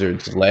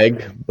lizard's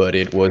leg, but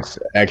it was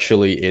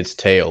actually its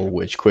tail,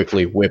 which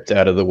quickly whipped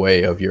out of the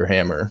way of your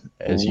hammer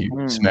as you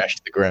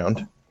smashed the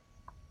ground.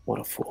 What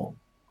a fool.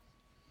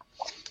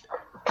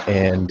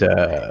 And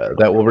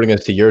that will bring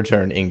us to your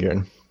turn,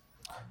 Ingrid.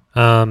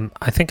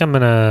 I think I'm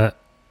gonna.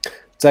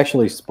 It's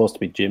actually supposed to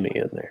be Jimmy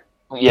in there.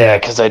 Yeah,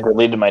 because I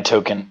deleted my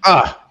token.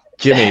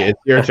 Jimmy, it's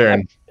your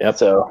turn. Yep.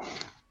 So,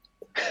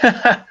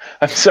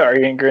 I'm sorry,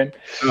 Ingrid.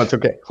 No, it's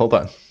okay. Hold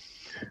on.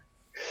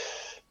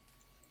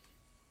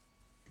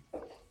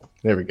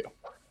 There we go.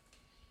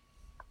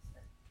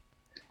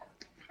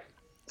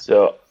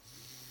 So,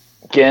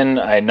 again,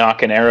 I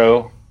knock an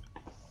arrow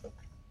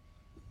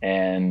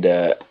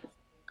and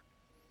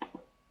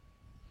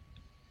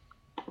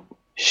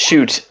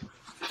shoot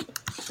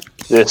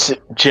this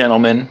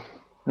gentleman.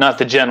 Not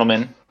the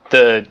gentleman,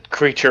 the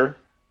creature.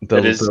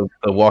 The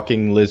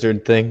walking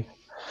lizard thing.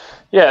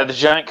 Yeah, the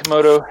giant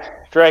Komodo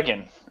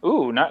dragon.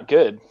 Ooh, not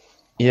good.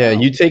 Yeah,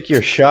 you take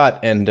your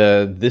shot, and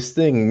this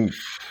thing,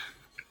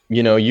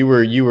 you know, you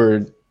were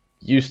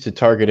used to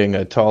targeting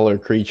a taller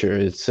creature.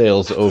 It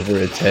sails over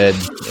its head.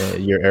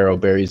 Your arrow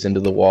buries into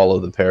the wall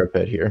of the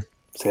parapet here.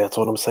 See, that's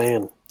what I'm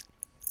saying.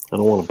 I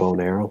don't want a bow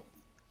and arrow.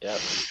 Yep.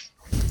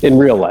 In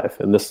real life,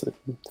 in this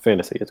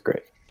fantasy, it's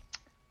great.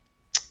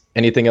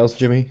 Anything else,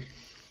 Jimmy?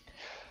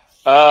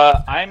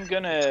 I'm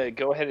gonna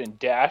go ahead and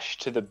dash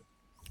to the.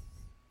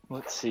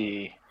 Let's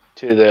see.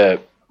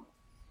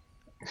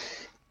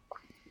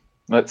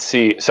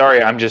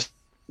 Sorry, I'm just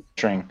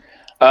string.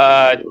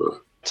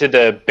 To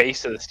the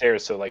base of the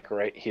stairs, so like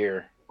right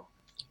here.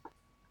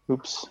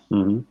 Oops.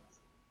 Mm-hmm.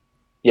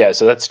 Yeah,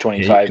 so that's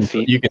 25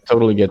 feet. You can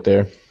totally get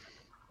there.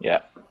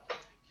 Yeah.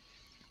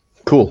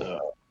 Cool.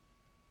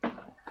 I'm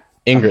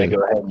gonna Ingrid.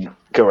 go ahead and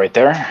go right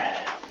there.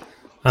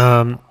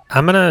 I'm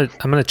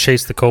gonna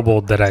chase the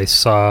kobold that I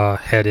saw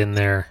head in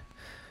there,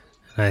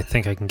 and I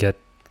think I can get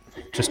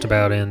just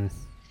about in.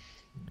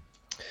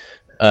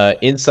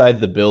 Inside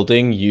the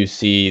building, you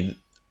see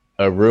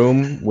a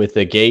room with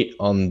a gate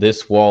on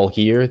this wall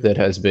here that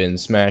has been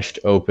smashed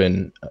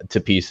open to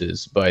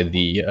pieces by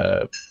the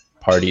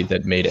party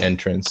that made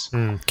entrance.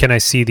 Can I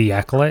see the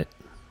acolyte?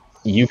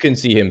 You can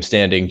see him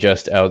standing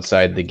just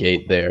outside the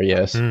gate there,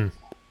 yes.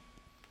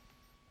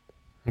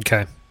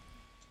 Okay.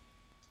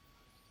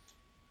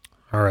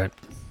 All right.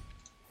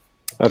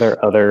 Are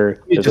there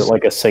other? Is it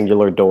like a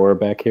singular door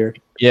back here?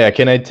 Yeah,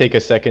 can I take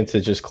a second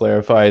to just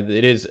clarify?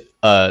 It is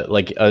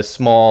like a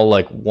small,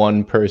 like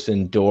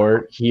one-person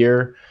door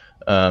here.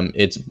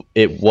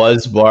 It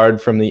was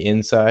barred from the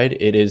inside.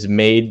 It is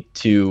made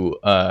to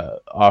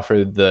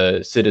offer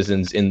the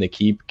citizens in the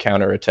keep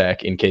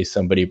counterattack in case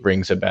somebody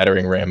brings a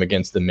battering ram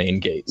against the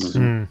main gates.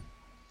 Good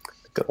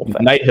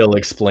old-fashioned. Nighthill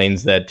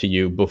explains that to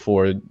you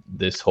before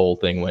this whole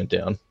thing went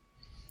down.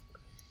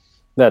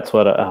 That's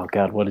what. Oh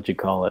God, what did you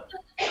call it?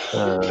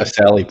 A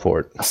sally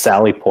port. A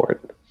sally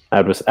port.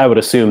 I would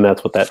assume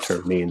that's what that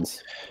term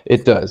means.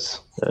 It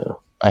does. Yeah.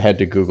 I had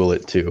to Google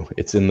it too.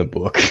 It's in the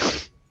book.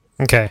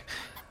 Okay.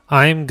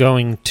 I'm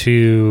going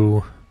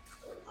to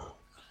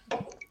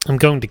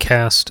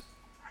cast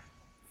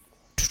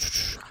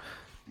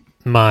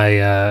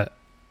my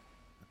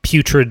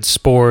putrid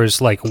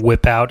spores like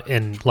whip out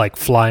and like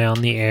fly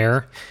on the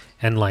air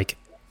and like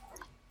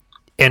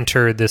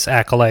enter this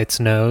acolyte's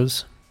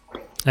nose,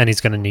 and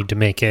he's going to need to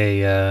make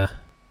a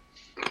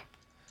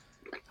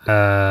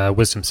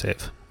wisdom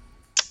save.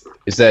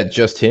 Is that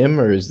just him,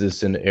 or is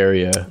this an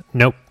area?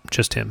 Nope,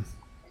 just him.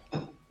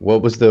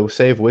 What was the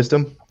save?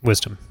 Wisdom?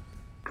 Wisdom.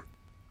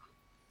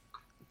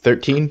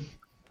 13?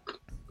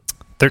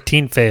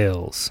 13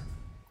 fails.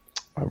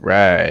 All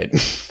right.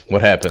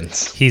 What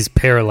happens? He's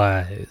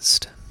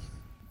paralyzed.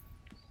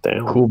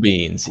 Damn. Cool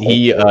beans.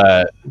 He,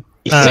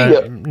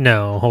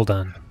 no, hold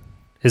on.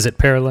 Is it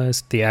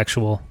paralyzed? The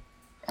actual...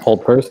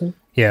 Hold person?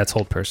 Yeah, it's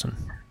hold person.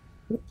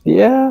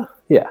 Yeah.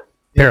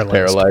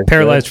 Paralyzed.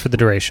 Paralyzed for the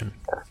duration.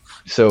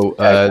 So,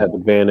 have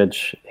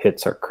advantage,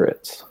 hits or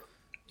crits.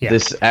 Yeah.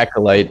 This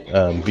acolyte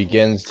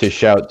begins to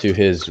shout to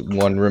his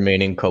one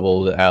remaining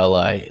kobold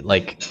ally,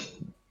 like,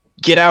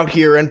 "Get out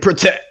here and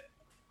protect!"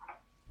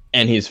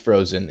 And he's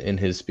frozen in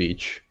his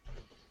speech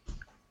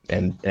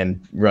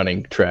and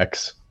running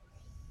tracks.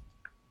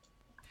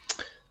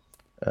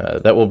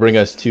 That will bring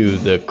us to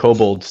the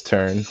kobold's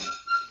turn,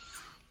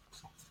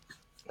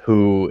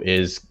 who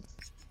is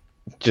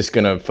just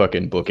gonna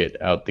fucking book it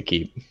out the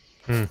keep.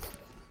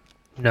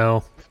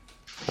 No.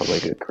 Probably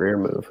a good career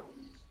move.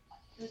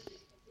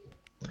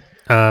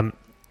 I'm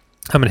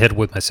gonna hit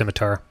with my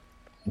scimitar.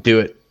 Do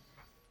it.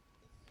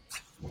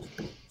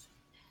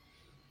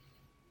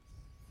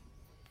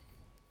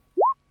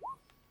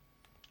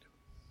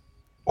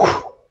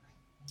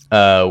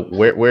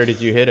 Where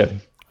did you hit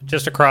him?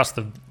 Just across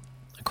the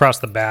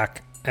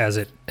back as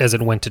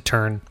it went to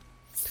turn.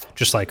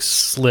 Just like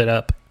slit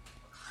up.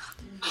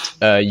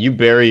 You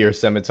bury your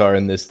scimitar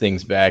in this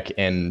thing's back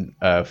and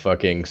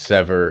fucking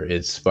sever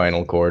its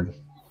spinal cord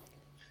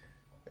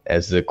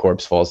as the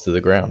corpse falls to the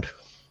ground.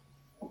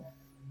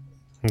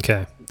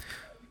 Okay.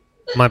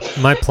 My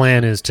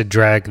plan is to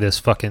drag this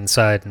fuck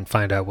inside and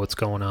find out what's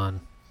going on.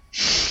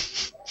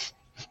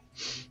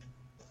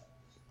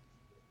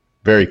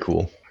 Very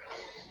cool.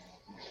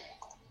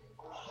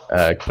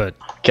 But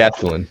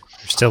Castellan.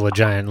 there's still a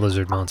giant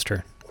lizard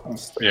monster.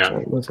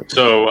 Yeah.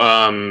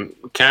 So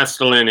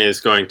Castellan is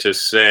going to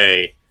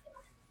say,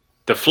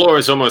 "The floor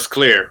is almost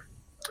clear.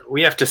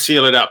 We have to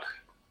seal it up.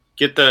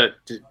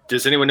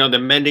 Does anyone know the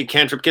mending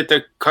cantrip? Get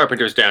the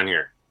carpenters down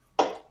here."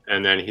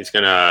 And then he's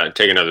going to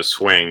take another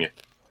swing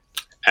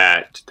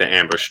at the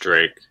ambush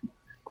drake.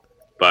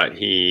 But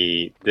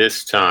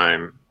this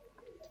time,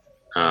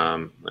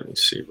 let me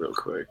see real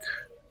quick.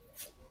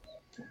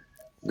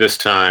 This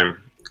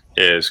time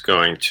is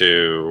going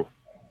to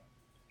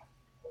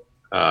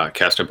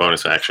cast a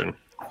bonus action.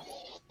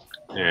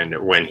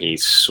 And when he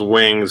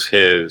swings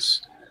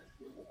his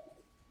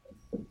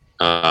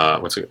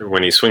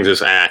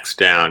axe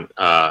down,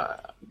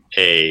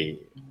 a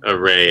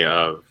array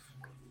of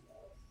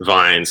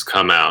vines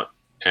come out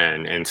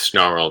and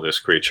snarl this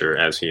creature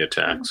as he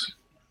attacks.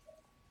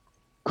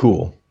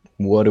 Cool.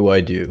 What do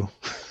I do?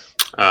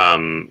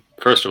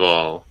 First of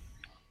all,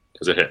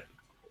 does it hit?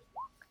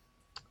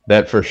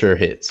 That for sure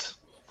hits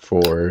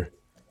for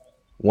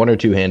one or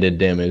two-handed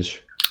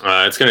damage.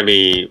 It's going to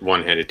be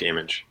one-handed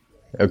damage.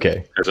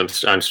 Okay.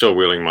 Because I'm still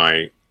wielding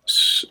my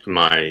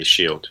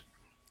shield.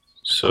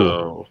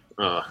 So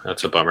cool.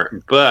 That's a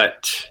bummer.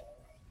 But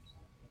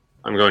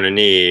I'm going to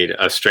need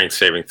a strength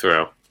saving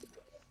throw.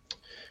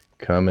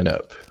 Coming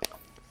up.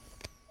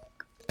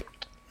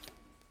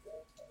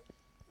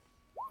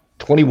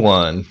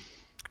 21.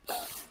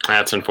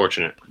 That's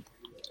unfortunate.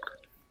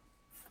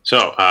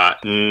 So,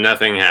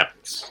 nothing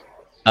happens.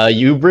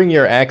 You bring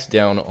your axe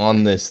down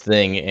on this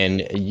thing,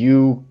 and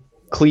you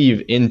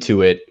cleave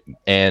into it,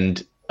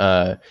 and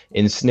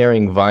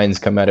ensnaring vines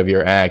come out of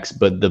your axe,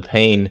 but the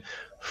pain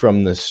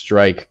from the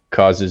strike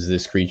causes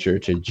this creature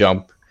to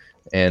jump,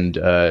 and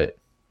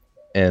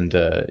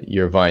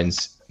your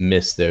vines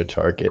miss their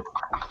target.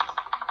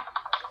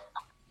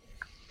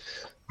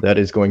 That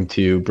is going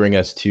to bring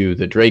us to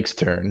the Drake's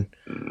turn,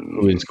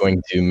 who is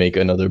going to make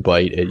another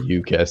bite at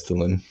you,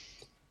 Castellan.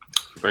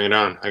 Bring it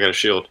on. I got a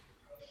shield.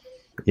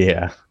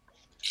 Yeah.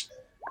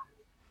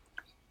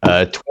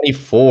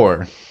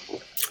 24.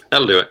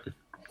 That'll do it.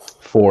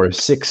 For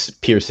 6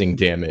 piercing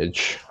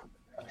damage.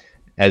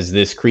 As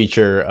this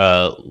creature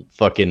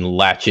fucking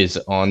latches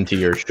onto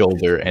your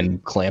shoulder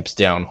and clamps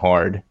down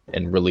hard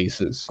and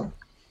releases.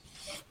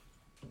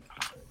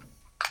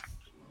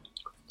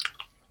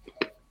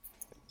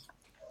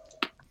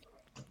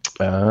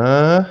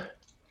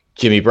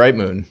 Jimmy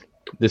Brightmoon,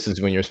 this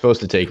is when you're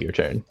supposed to take your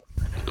turn.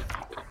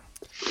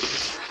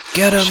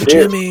 Get him,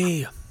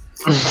 Jimmy!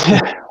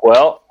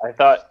 Well, I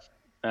thought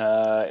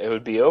it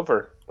would be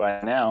over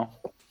by now.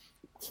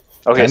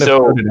 Okay, Kind of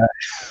so did I.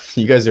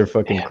 You guys are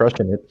fucking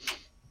crushing it.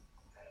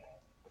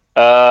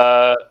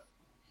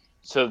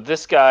 so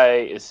this guy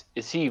is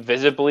he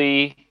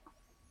visibly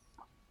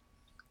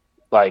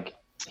like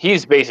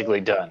he's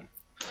basically done?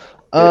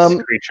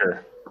 This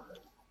creature.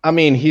 I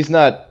mean, he's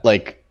not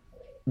like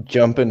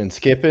jumping and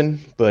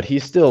skipping, but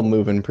he's still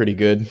moving pretty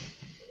good.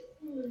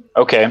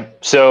 Okay,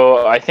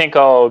 so I think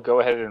I'll go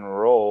ahead and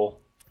roll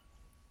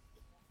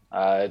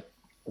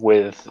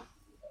with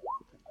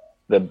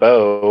the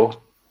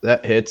bow.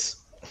 That hits.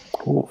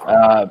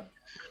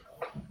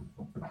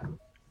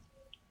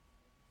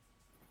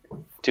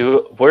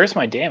 Where's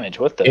my damage?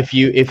 What the? If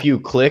you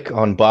click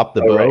on Bop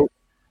the bow,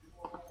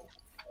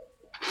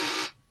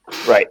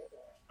 right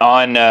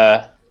on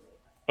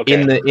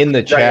okay. in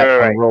the chat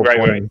on roll right.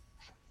 20.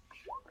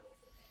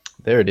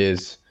 There it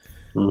is.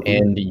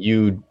 And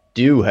you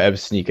do have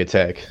sneak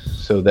attack,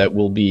 so that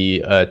will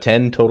be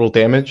 10 total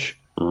damage.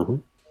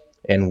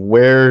 And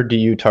where do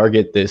you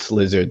target this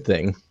lizard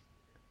thing?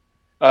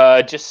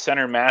 Just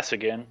center mass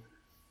again.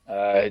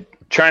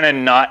 Trying to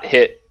not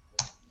hit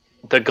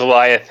the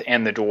Goliath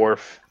and the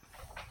dwarf.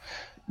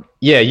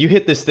 Yeah, you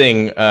hit this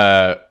thing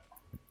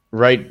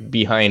right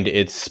behind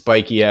its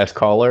spiky ass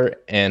collar,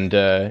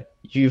 and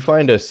you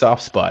find a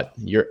soft spot.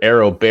 Your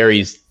arrow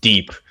buries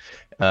deep,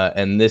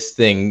 and this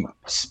thing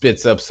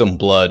spits up some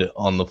blood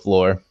on the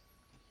floor.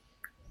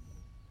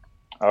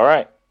 All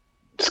right,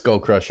 Skull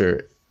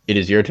Crusher, it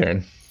is your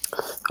turn.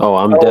 Oh,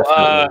 I'm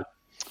definitely.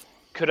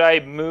 Could I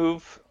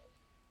move?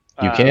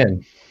 You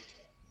can.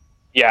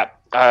 Yeah,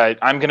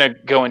 I'm gonna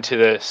go into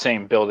the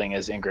same building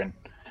as Ingrid,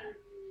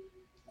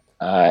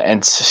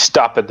 and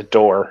stop at the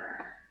door.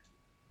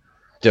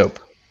 Dope.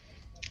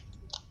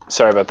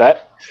 Sorry about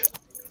that.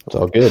 It's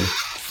all good.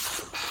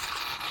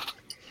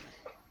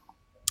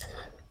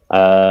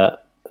 I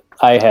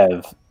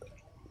have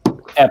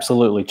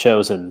absolutely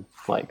chosen,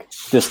 like,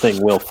 this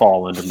thing will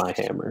fall under my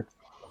hammer.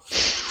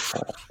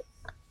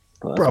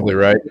 Probably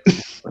right.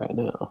 Right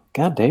now.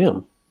 God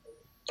damn.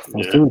 I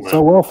was doing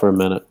so well for a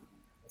minute.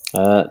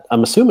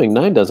 I'm assuming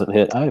 9 doesn't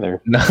hit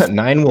either.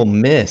 9 will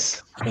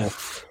miss. Yeah.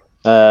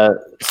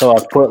 So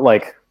I've put,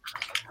 like,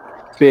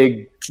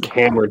 big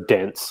hammer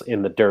dents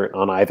in the dirt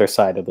on either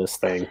side of this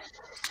thing.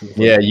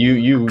 Yeah,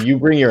 you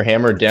bring your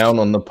hammer down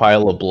on the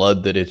pile of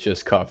blood that it's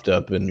just coughed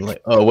up, and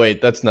like, oh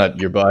wait, that's not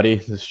your body.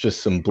 It's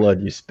just some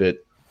blood you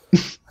spit.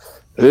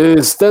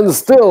 Stand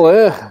still,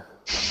 eh?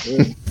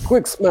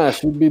 Quick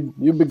smash, you'd be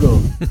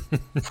gone.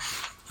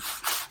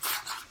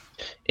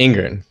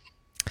 Ingrid.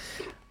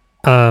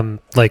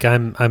 Like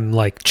I'm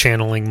like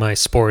channeling my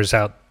spores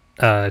out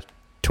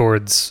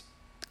towards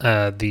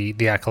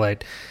the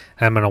acolyte.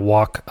 I'm gonna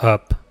walk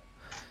up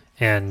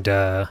and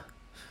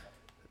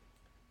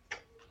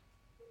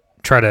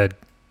try to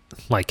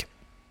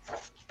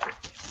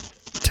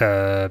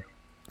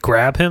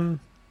grab him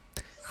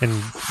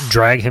and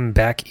drag him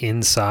back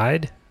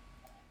inside.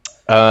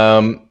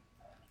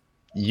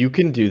 You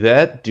can do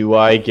that. Do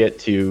I get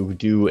to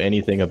do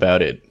anything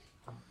about it?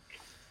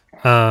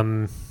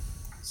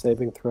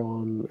 Saving throw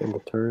on in the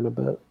turn a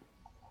bit.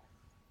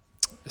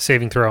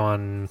 Saving throw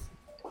on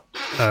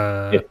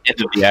End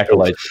of the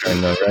acolyte's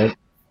turn though, right?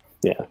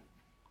 Yeah.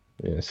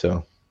 Yeah,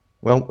 so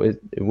well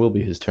it will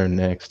be his turn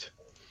next.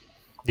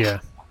 Yeah.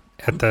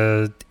 At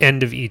the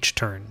end of each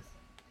turn.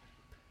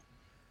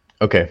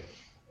 Okay.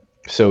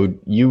 So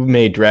you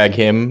may drag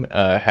him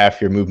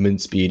half your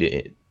movement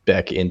speed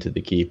back into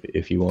the keep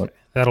if you want.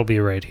 That'll be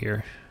right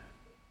here.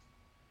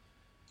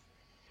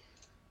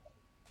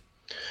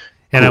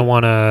 And cool. I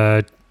want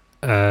to...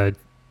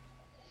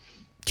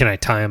 can I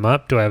tie him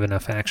up? Do I have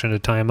enough action to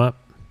tie him up?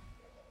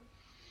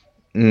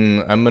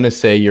 I'm going to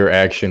say your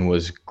action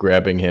was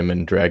grabbing him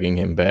and dragging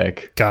him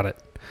back. Got it.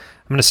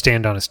 I'm going to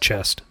stand on his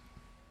chest.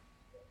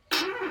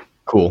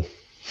 Cool.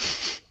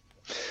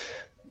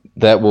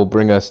 That will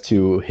bring us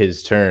to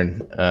his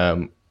turn.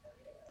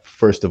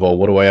 First of all,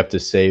 what do I have to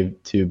save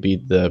to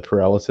beat the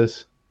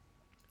paralysis?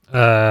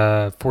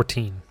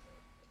 14.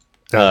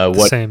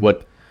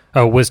 What?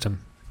 Oh, wisdom.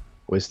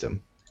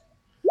 Wisdom.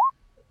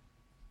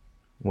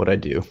 What'd I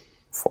do?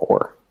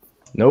 4.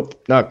 Nope,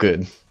 not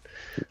good.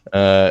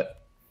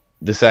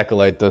 This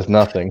acolyte does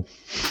nothing.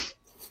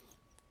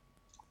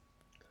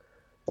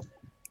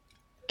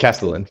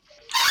 Castellan.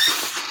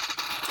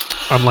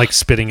 I'm like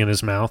spitting in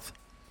his mouth.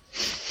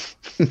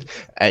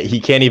 He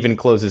can't even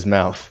close his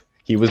mouth.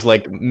 He was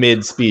like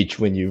mid-speech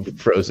when you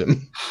froze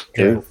him.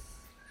 Yeah.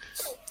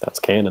 That's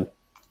canon.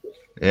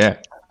 Yeah.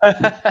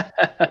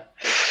 I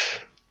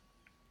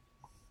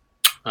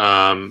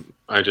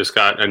just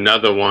got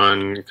another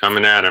one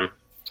coming at him.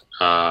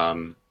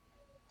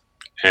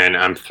 And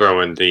I'm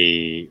throwing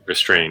the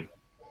restraint.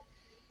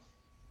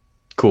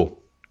 Cool.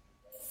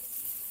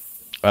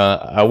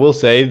 I will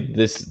say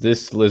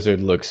this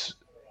lizard looks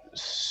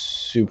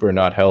super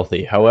not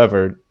healthy.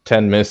 However,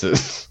 10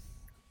 misses.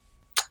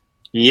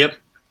 Yep.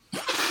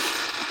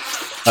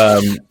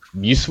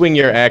 You swing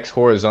your axe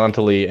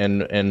horizontally,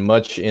 and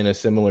much in a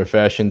similar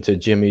fashion to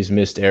Jimmy's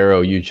missed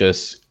arrow, you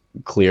just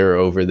clear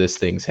over this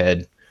thing's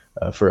head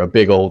for a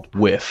big old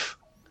whiff.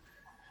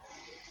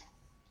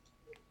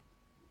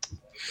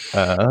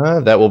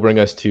 That will bring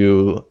us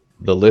to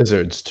the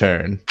lizard's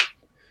turn.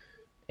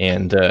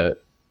 And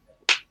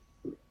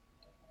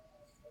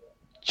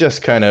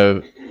just kind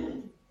of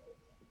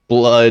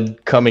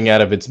blood coming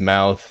out of its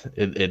mouth.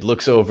 It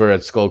looks over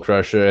at Skull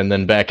Crusher and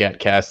then back at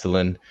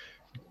Castellan.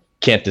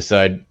 Can't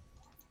decide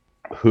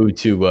who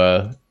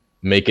to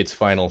make its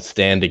final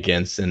stand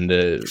against,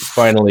 and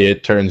finally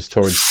it turns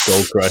towards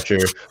Skull Crusher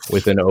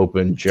with an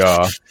open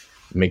jaw.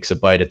 Makes a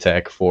bite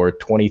attack for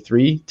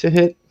 23 to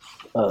hit.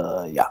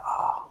 Yeah.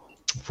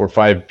 For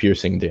 5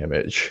 piercing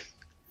damage.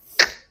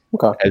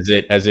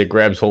 Okay. As it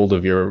grabs hold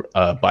of your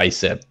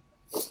bicep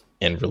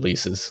and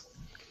releases.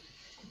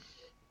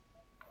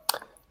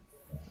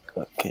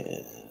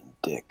 Fucking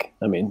dick.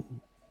 I mean,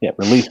 yeah,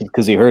 releases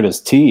because he hurt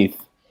his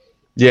teeth.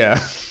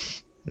 Yeah.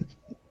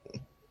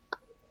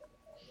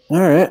 All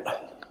right.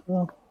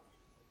 Well,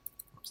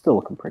 still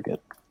looking pretty good.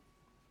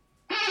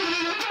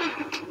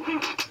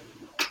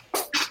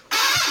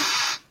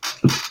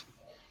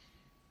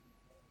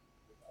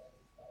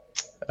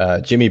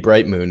 Jimmy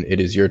Brightmoon, it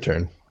is your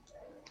turn.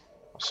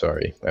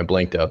 Sorry, I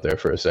blanked out there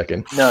for a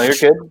second. No, you're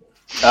good.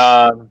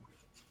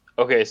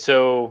 Okay,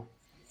 so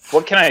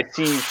what can I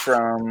see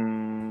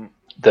from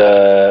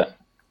the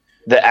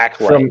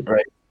acolyte,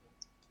 right?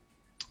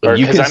 Or,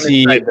 you can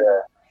see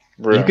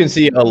room. You can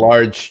see a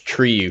large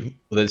tree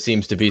that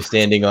seems to be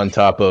standing on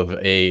top of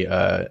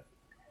a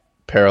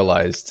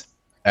paralyzed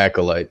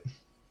acolyte.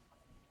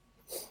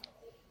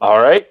 All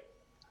right.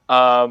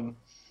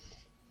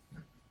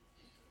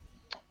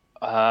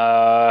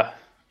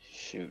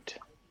 Shoot.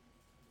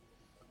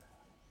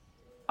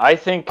 I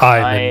think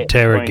I'm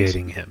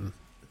interrogating him.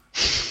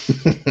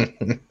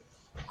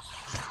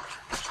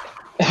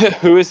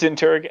 Who is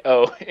interrogating?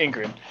 Oh,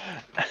 Ingrid.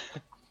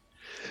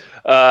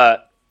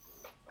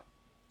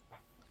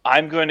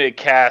 I'm going to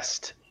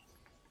cast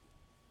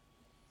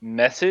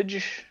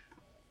message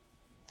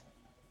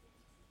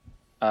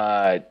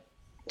to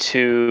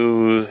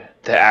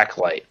the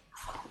acolyte.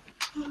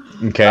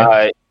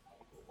 Okay.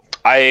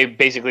 I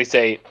basically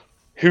say,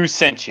 "Who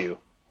sent you?"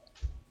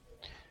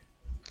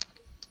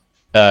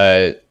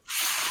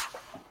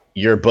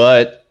 Your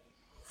butt.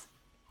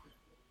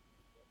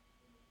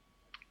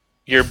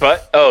 Your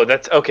butt? Oh,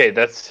 that's okay.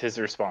 That's his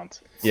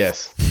response.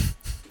 Yes.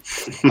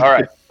 All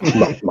right.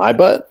 My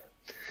butt?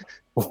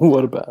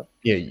 What about?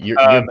 Yeah,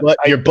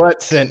 your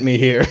butt sent me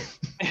here.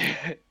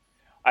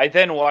 I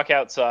then walk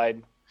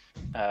outside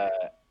to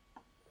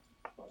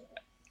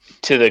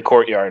the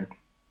courtyard.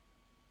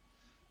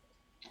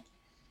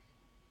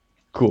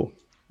 Cool.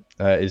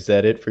 Is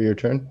that it for your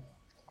turn?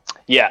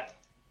 Yeah.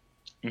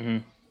 Mm-hmm.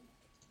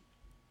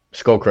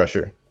 Skull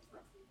Crusher.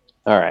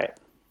 All right.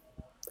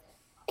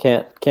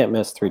 Can't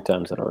miss 3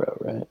 times in a row,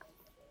 right?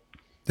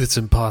 It's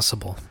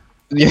impossible.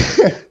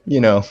 Yeah,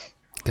 you know.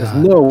 There's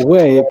no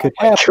way it could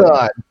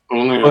happen.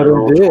 But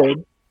it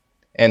did.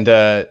 And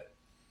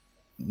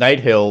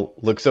Nighthill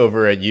looks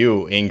over at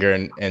you,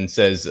 Inger, and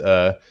says,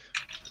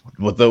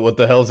 "What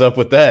the hell's up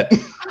with that?"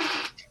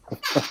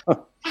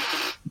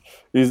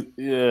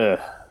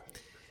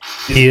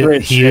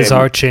 He is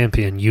our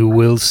champion. You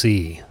will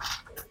see.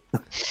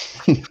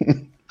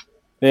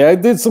 Yeah, I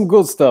did some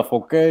good stuff.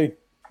 Okay.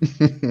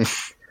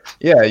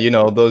 Yeah, you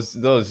know,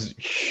 those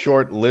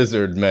short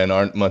lizard men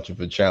aren't much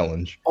of a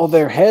challenge. Oh,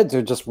 their heads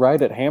are just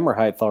right at hammer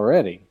height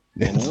already.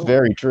 It's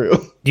very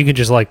true. You can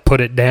just like put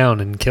it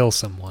down and kill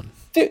someone.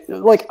 Dude,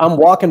 like I'm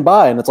walking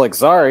by and it's like,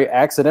 sorry,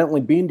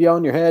 accidentally beamed you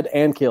on your head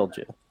and killed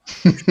you.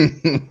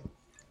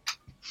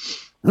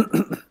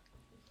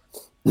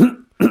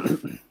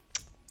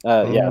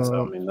 Yeah,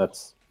 so I mean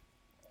that's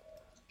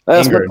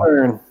Ingrid, my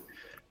turn.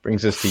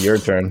 Brings us to your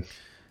turn.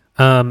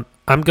 I'm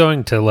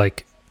going to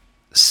like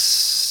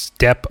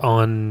step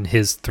on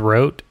his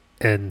throat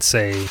and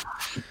say,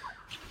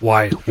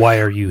 why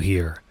are you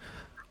here?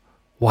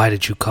 Why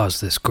did you cause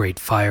this great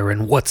fire,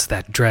 and what's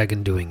that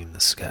dragon doing in the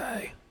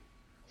sky?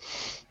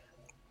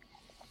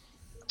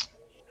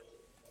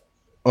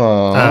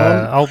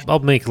 I'll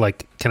make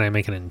like, can I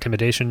make an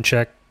intimidation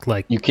check?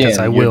 Like, you can.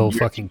 I will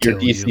fucking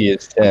kill you. Your DC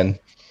is 10.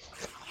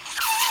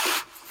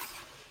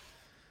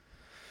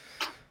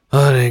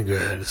 That ain't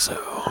good. So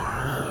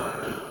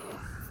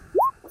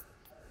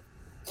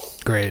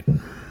great.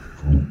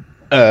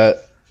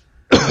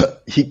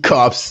 He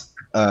coughs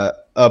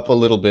up a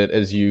little bit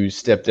as you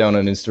step down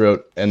on his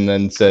throat, and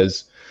then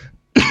says,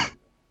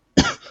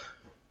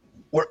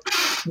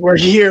 "We're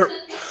here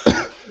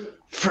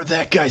for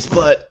that guy's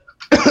butt."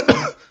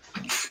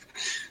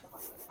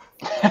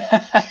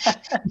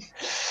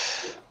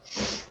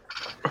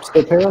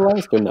 Still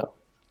paralyzed or no?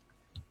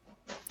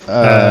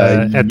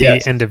 At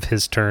yes. the end of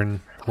his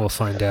turn, we'll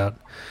find out.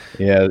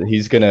 Yeah,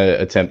 he's gonna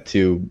attempt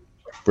to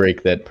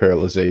break that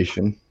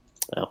paralyzation.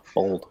 Oh,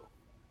 bold.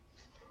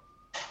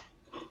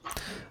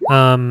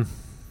 I'm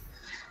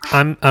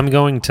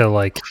going to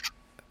I'm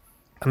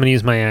gonna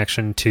use my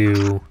action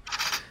to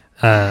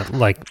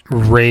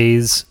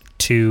raise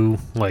 2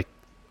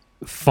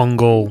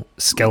 fungal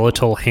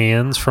skeletal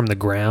hands from the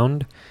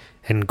ground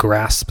and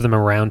grasp them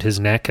around his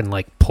neck and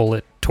pull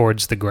it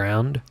towards the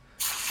ground.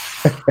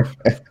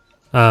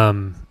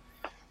 And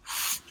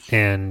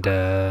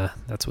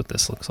that's what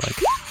this looks like.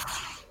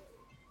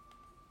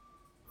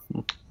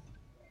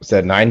 Is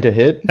that 9 to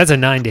hit? That's a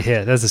 9 to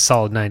hit. That's a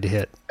solid 9 to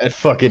hit.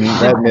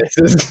 That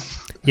misses.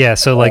 Yeah,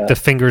 so the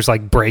fingers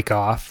break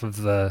off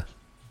of the.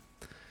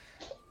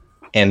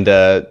 And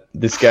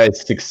this guy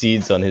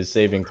succeeds on his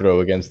saving throw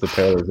against the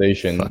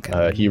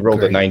paralyzation. He rolled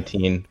great. a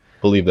 19.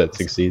 Believe that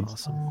succeeds.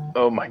 Awesome.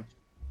 Oh my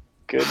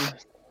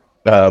goodness.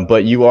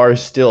 But you are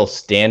still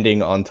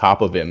standing on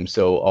top of him,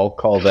 so I'll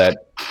call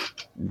that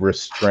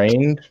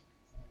restrained.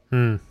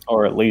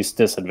 Or at least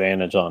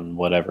disadvantage on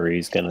whatever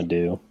he's going to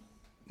do.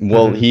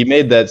 Well, he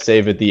made that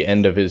save at the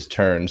end of his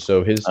turn,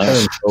 so his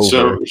turn's over.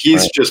 So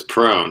he's just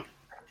prone.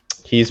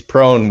 He's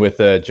prone with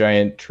a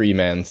giant tree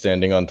man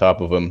standing on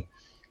top of him,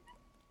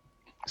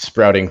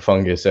 sprouting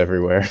fungus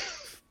everywhere.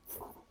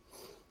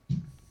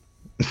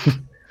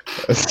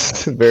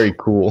 It's very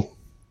cool.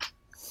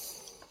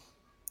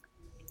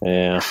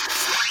 Yeah.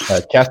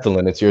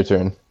 Castellan, it's your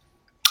turn.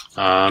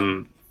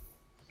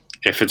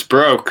 If it's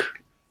broke,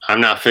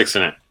 I'm not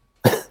fixing it.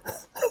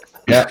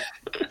 Yeah.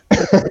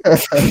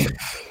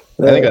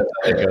 I think that's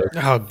how it goes.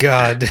 Oh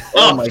God!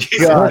 Oh my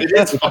Jesus, God. it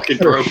is fucking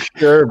broke.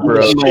 Sure, bro.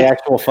 This is my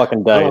actual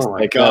fucking dice. Oh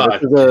my God.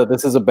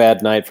 This is a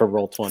bad night for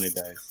Roll20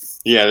 dice.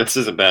 Yeah, this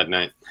is a bad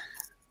night.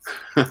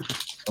 Oh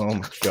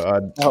my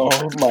God. Oh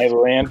my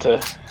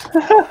Lanta.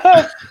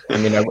 I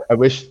mean, I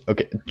wish.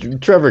 Okay,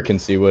 Trevor can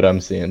see what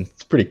I'm seeing.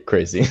 It's pretty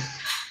crazy.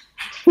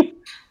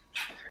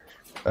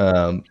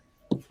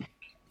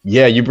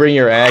 Yeah, you bring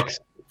your axe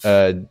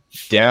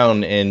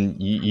down,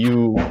 and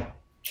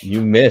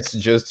you miss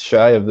just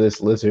shy of this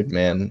lizard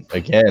man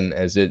again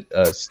as it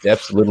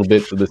steps a little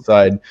bit to the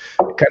side. It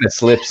kind of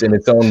slips in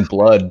its own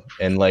blood,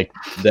 and like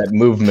that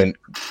movement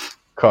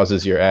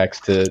causes your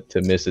axe to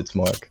miss its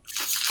mark.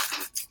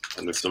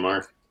 I missed the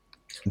mark.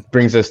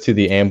 Brings us to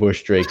the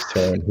ambush Drake's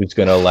turn, who's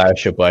going to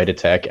lash a bite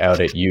attack out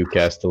at you,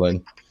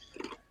 Castellan.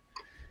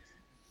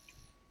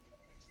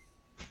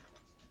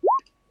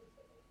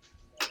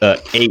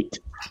 Eight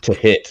to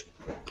hit.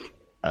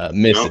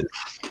 Misses.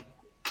 Nope.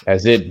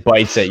 As it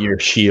bites at your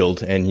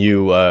shield, and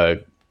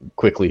you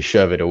quickly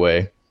shove it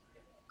away.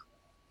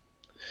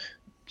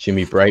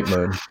 Jimmy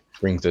Brightmoon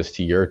brings us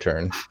to your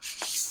turn.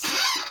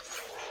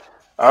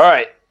 All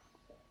right.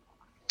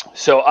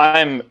 So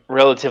I'm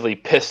relatively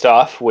pissed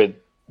off with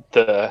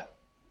the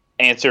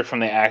answer from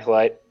the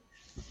acolyte.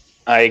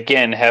 I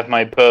again have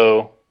my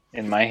bow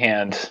in my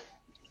hand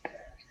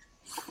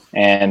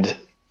and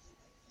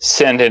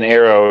send an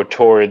arrow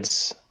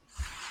towards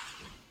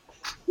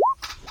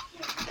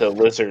the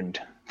lizard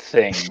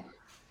thing.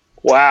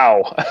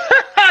 Wow.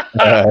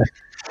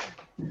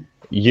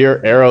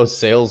 Your arrow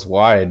sails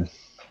wide.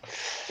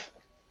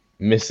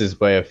 Misses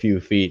by a few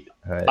feet.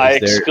 I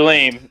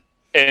exclaim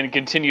and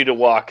continue to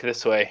walk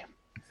this way.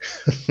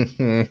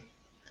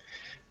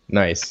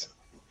 Nice.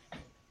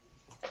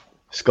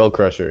 Skull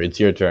Crusher, it's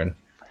your turn.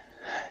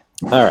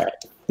 All right.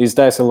 These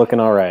dice are looking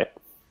all right.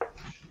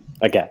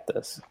 I got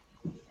this.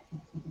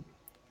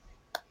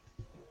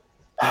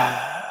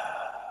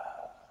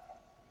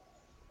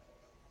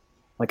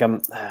 Like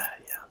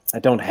I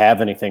don't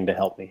have anything to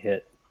help me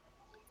hit.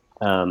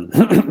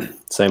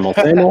 Same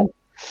old.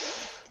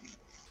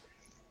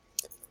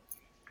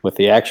 With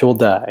the actual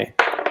die.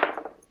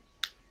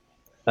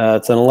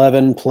 It's an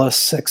 11 plus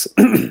 6.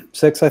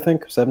 6, I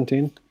think.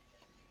 17.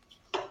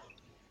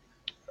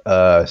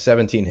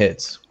 17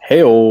 hits.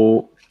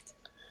 Hey-o.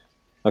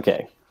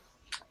 Okay.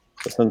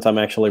 So since I'm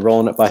actually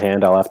rolling it by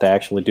hand, I'll have to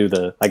actually do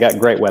the... I got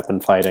great weapon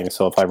fighting,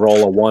 so if I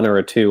roll a 1 or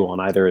a 2 on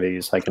either of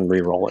these, I can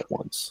re-roll it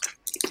once.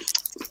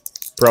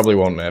 Probably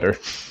won't matter.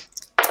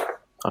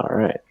 All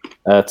right.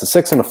 It's a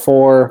 6 and a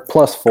 4,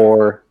 plus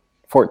 4,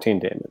 14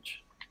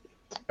 damage.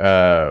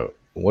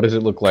 What does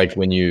it look like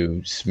when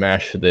you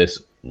smash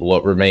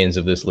what remains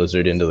of this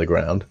lizard into the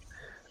ground?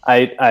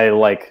 I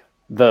like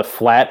the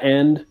flat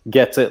end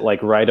gets it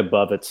like right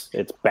above its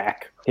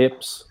back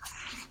hips,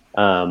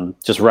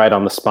 just right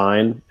on the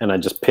spine, and I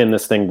just pin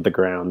this thing to the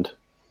ground.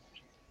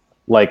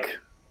 Like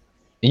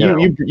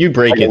you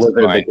break like its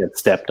spine. that gets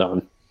stepped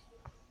on.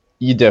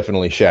 You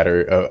definitely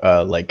shatter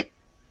like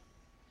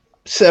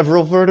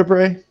several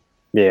vertebrae.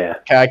 Yeah.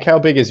 Like how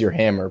big is your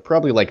hammer?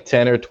 Probably like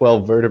 10 or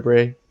 12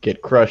 vertebrae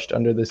get crushed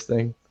under this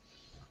thing.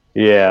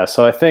 Yeah,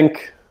 so I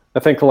think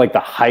like the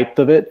height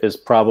of it is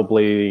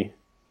probably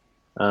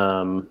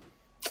foot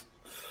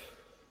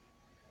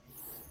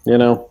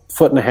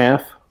and a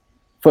half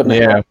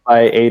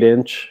by 8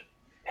 inch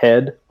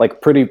head,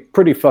 like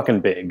pretty fucking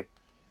big.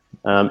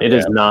 It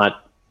is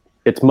not.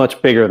 It's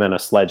much bigger than a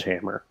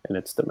sledgehammer in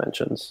its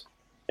dimensions,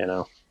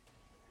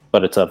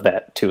 but it's of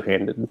that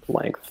 2-handed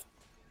length.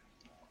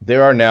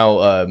 There are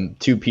now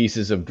 2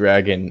 pieces of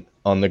dragon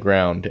on the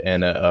ground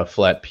and a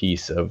flat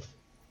piece of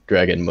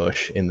dragon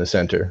mush in the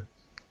center.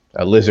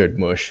 Lizard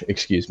mush,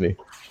 excuse me.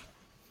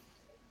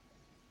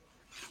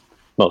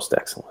 Most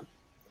excellent.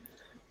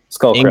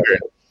 Skull Crusher.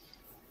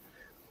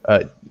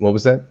 What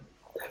was that?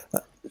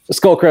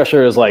 Skull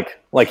Crusher is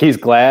like he's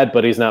glad,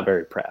 but he's not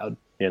very proud.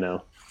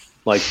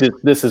 Like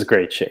this is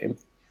great shame.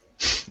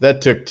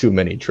 That took too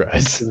many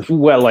tries.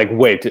 Well, like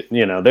wait,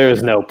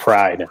 there's no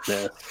pride in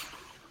this.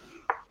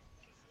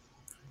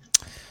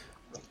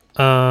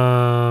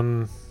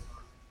 I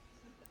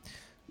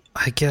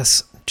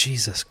guess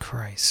Jesus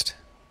Christ.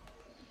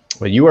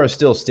 But you are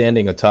still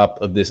standing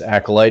atop of this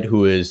acolyte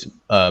who is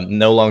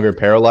no longer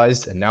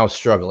paralyzed and now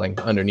struggling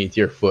underneath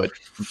your foot.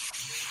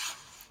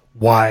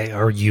 Why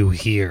are you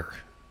here?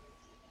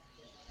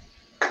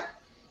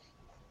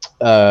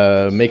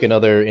 Make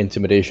another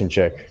intimidation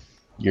check.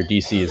 Your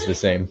DC is the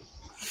same.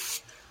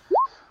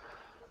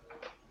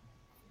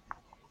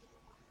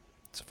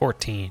 It's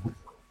 14.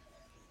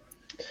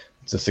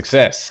 It's a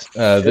success.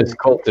 This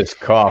cultist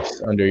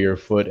coughs under your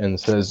foot and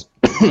says,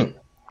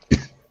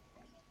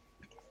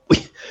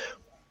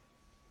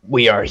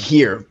 we are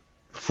here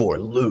for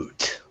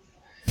loot.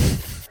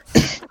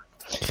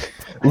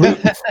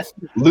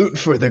 Loot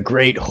for the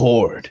great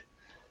horde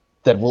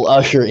that will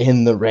usher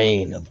in the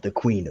reign of the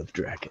Queen of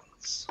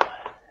Dragons.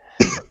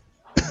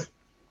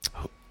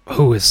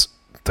 Who is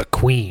the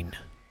queen?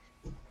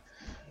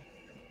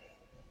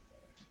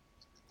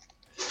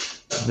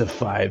 The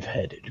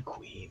five-headed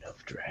Queen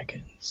of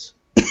Dragons.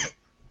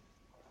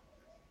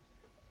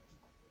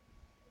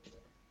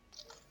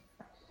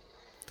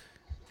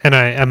 And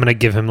I'm going to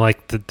give him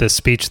like the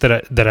speech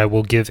that I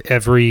will give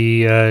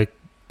every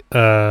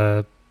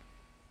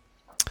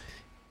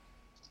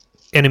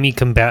enemy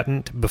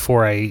combatant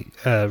before I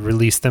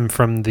release them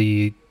from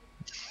the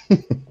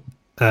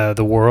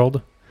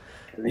world.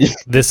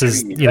 This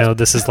is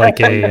this is like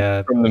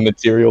a from the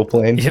material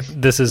plane. Yeah,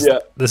 this is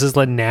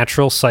like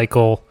natural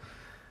cycle.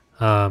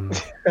 Like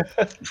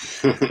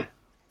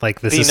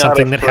this Be is not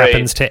something that afraid.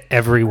 happens to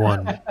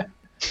everyone.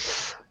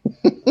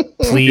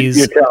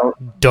 Please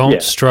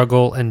don't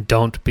struggle and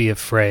don't be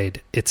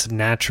afraid. It's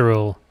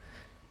natural.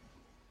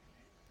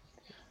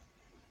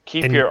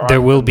 Keep And your arms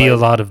there will and be a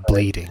legs. lot of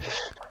bleeding.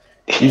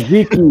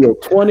 Ezekiel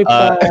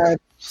 25.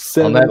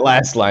 On that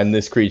last line,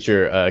 this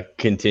creature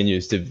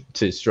continues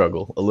to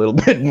struggle a little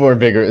bit more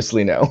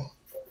vigorously now.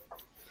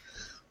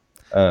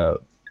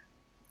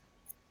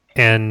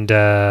 And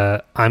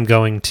I'm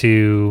going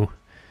to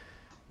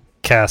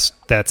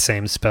cast that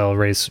same spell,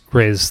 raise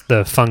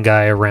the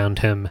fungi around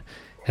him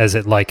as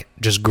it like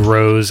just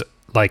grows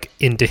like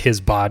into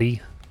his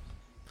body.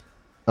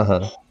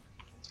 Uh-huh.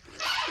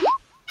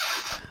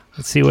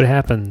 Let's see what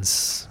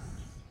happens.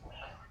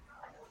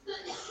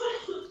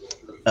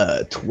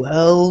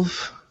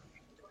 12.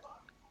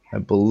 I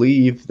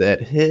believe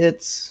that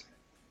hits.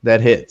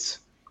 That hits.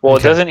 Well,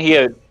 Okay. doesn't he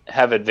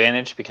have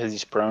advantage because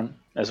he's prone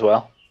as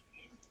well?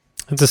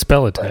 It's a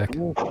spell attack.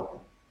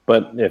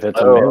 But if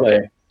it's a Oh, melee,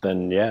 okay.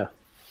 then yeah.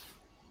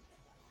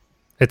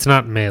 It's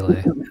not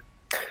melee.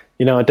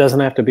 It doesn't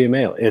have to be a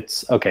melee.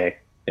 It's okay.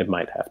 It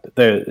might have to.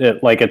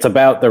 It's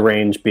about the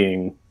range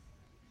being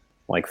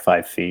like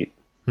 5 feet.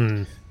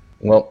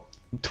 Well,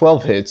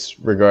 12 hits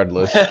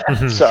regardless.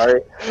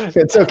 Sorry.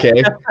 It's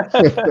okay.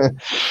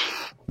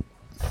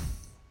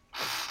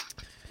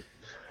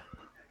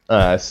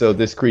 So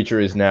this creature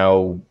is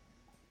now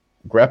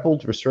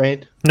grappled,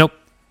 restrained, Nope.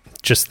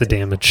 Just the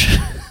damage.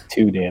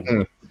 2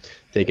 damage.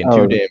 taking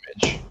Oh. 2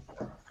 damage.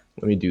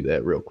 Let me do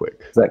that real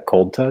quick. Is that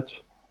cold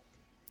touch?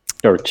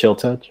 Or chill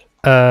touch?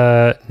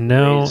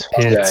 No, Raise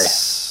fungi.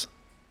 it's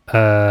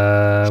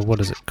what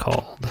is it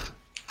called?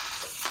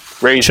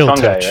 Raise Chill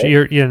fungi, touch.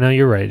 right?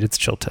 You're right. It's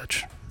chill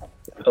touch.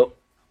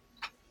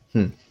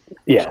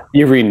 Yeah,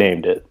 you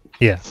renamed it.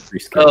 Yeah.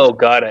 Oh,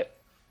 got it.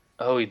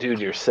 Oh, dude,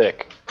 you're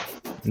sick.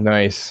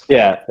 Nice.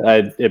 Yeah,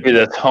 Dude,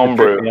 that's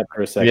homebrew. took me up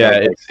for a second. Yeah, I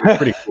was it's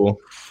pretty cool.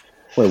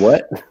 like, wait,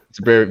 what? It's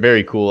very,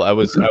 very cool. I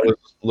was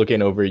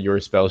looking over your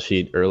spell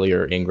sheet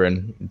earlier,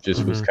 Ingrid.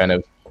 Just was kind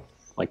of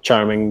Like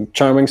charming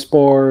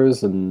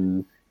spores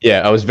and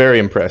I was very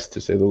impressed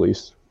to say the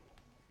least.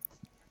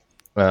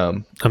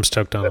 I'm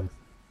stoked on him.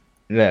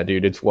 Yeah,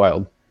 dude, it's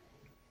wild.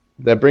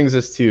 That brings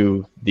us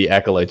to the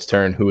Acolyte's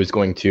turn, who is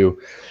going to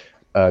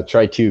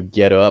try to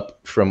get up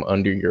from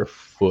under your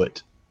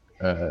foot.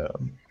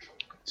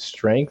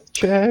 Strength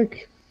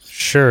check?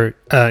 Sure.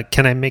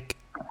 Can I make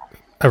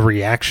a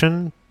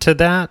reaction to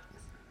that?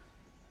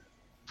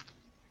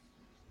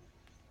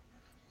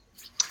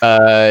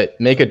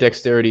 Make a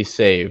dexterity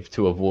save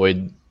to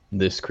avoid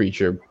this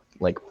creature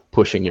like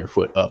pushing your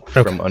foot up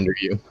from under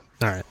you.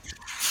 All right.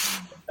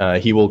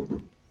 He will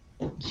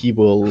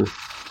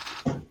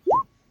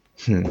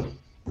 10.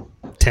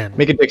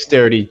 make a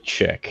dexterity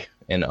check,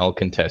 and I'll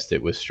contest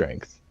it with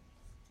strength.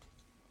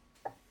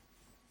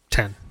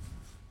 10.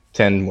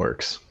 10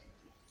 works.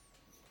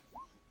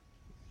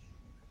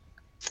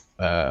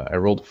 I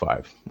rolled a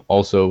 5.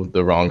 Also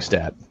the wrong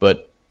stat,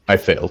 but I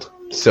failed.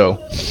 So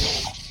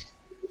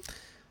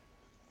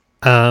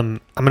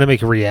I'm gonna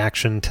make a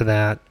reaction to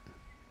that.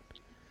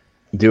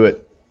 do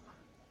it.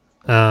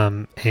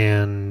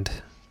 And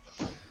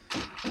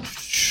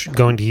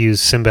going to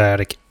use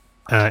symbiotic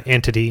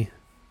entity.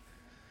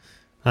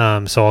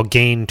 So I'll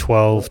gain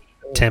 12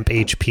 temp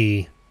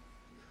HP.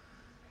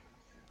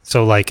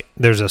 So like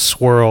there's a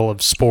swirl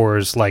of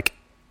spores, like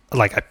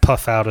I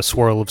puff out a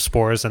swirl of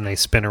spores and they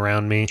spin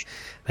around me.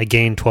 I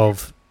gain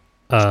 12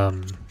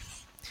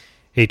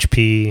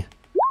 HP,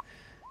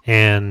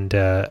 and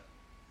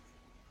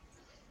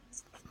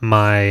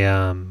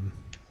my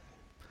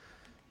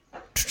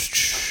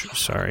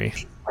sorry.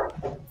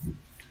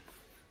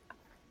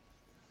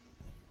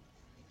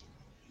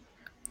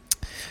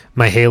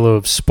 my halo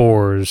of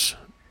spores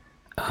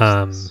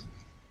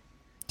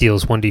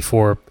deals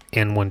 1d4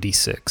 and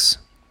 1d6.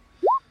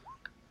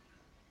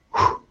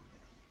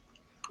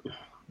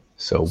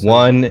 So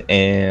 1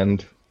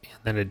 and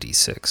then a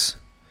d6.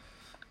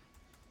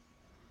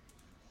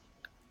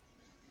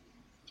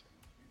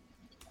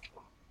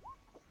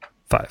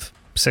 5.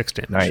 6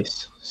 damage.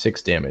 Nice.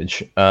 6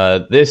 damage.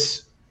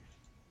 This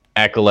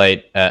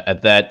acolyte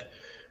at that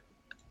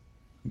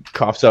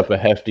coughs up a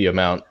hefty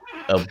amount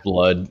of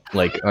blood,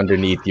 like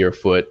underneath your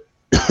foot,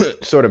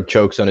 sort of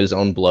chokes on his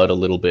own blood a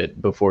little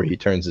bit before he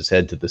turns his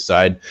head to the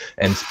side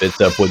and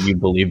spits up what you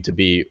believe to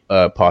be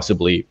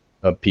possibly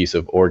a piece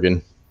of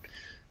organ.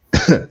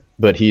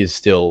 But he is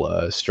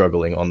still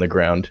struggling on the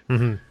ground.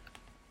 Mm-hmm.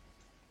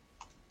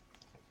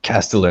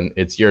 Castellan,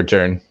 it's your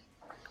turn.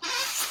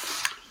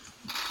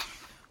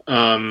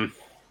 I'm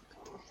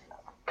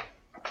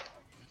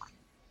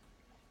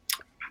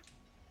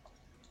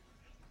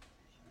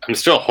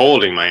still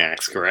holding my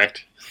axe,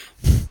 correct?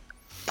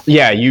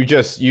 Yeah, you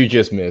just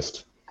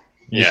missed.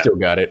 You still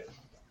got it.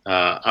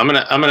 I'm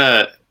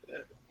gonna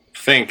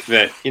think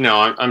that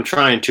I'm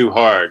trying too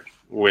hard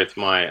with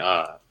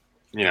my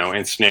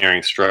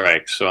ensnaring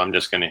strike, so I'm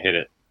just gonna hit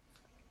it.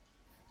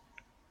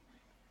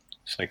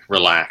 Just like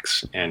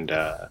relax and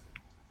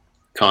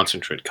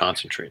concentrate.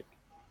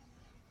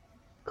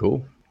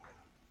 Cool.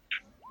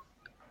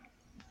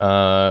 What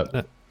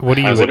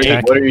are you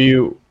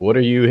attacking? What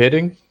are you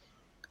hitting?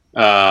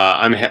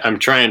 I'm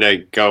trying to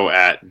go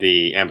at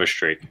the ambush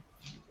streak.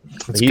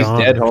 He's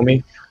dead,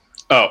 homie.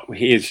 Oh,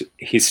 he's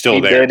still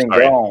He's there. dead and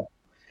Sorry. gone.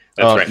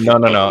 That's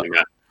right. No.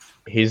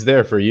 He's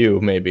there for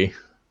you, maybe.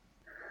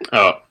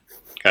 Oh,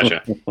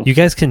 gotcha. You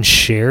guys can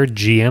share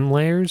GM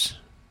layers?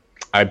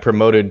 I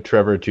promoted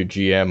Trevor to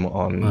GM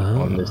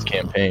on this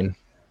campaign.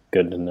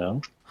 Good to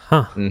know.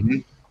 Huh.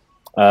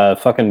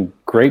 Mm-hmm. Fucking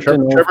great to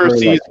know. Trevor for,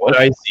 sees like, what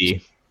I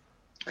see.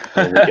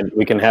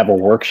 we can have a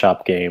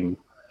workshop game,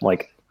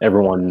 like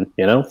everyone,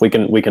 we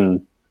can work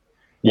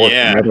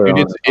Yeah, together Dude,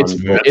 on it's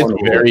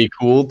very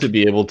cool to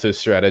be able to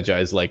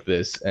strategize like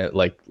this.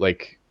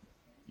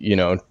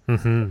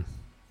 Mm-hmm.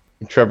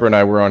 Trevor and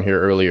I were on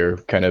here earlier,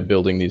 kind of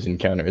building these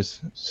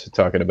encounters,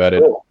 talking about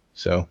it. Cool.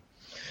 So,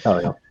 Oh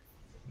yeah.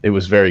 it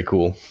was very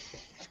cool.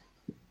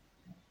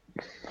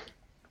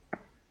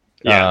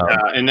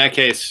 Yeah. In that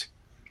case,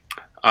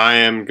 I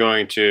am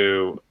going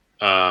to.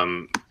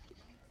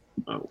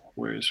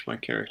 Where's my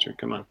character?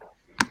 Come on.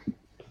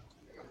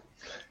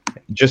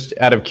 Just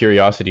out of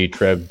curiosity,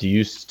 Trev, do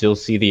you still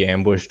see the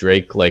ambush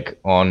Drake like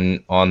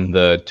on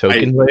the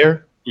token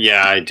layer?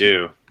 Yeah, I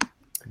do.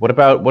 What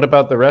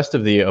about the rest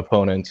of the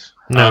opponents?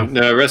 No.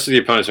 The rest of the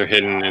opponents are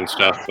hidden and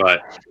stuff,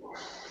 but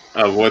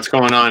what's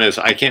going on is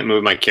I can't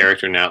move my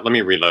character now. Let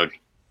me reload.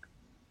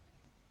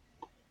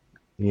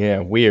 Yeah,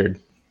 weird.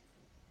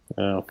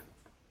 Oh.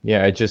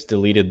 Yeah, I just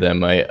deleted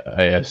them. I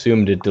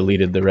assumed it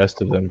deleted the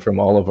rest of them from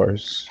all of our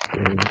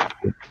screens.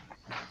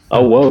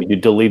 Oh, whoa! You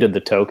deleted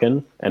the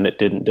token, and it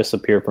didn't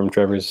disappear from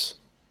Trevor's.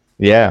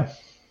 Yeah.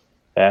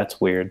 That's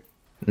weird.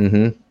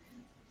 Mm-hmm.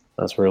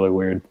 That's really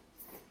weird.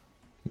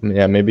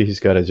 Yeah, maybe he's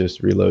got to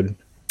just reload.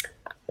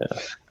 Yeah.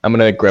 I'm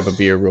gonna grab a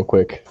beer real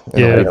quick. and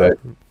Yeah. I'll be back.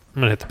 I'm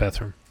going to hit the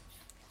bathroom.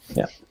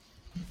 Yeah.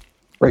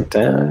 Break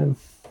time.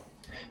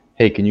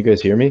 Hey, can you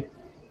guys hear me?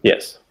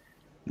 Yes.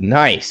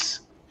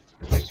 Nice.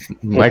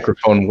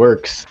 Microphone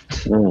works.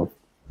 Mm.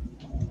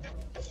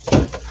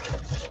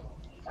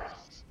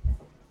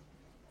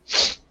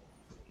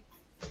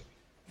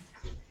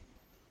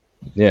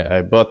 Yeah,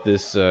 I bought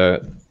this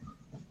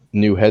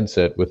new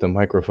headset with a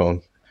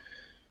microphone.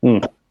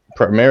 Mm.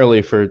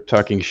 Primarily for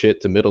talking shit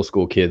to middle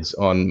school kids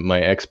on my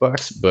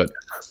Xbox, but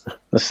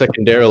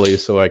secondarily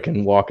so I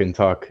can walk and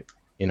talk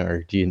in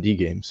our D&D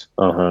games.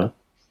 Uh-huh.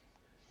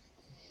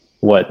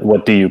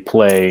 What do you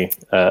play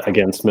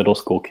against middle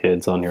school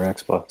kids on your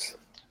Xbox?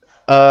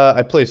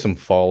 I play some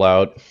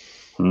Fallout.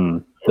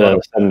 The A lot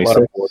of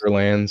 76?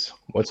 Borderlands.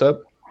 What's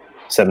up?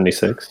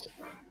 76?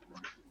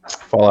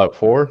 Fallout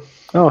 4?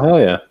 Oh, hell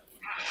yeah.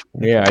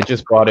 Yeah, I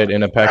just bought it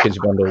in a package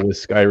bundle with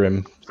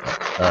Skyrim,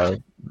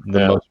 the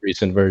Yeah. most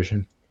recent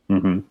version.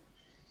 Mm-hmm.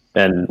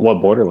 And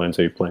what Borderlands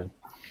are you playing?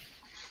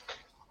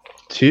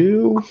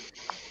 2?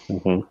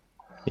 Mm-hmm.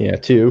 Yeah,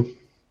 2.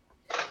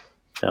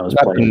 I was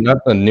playing.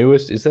 Not the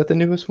newest. Is that the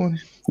newest one?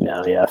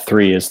 No, yeah,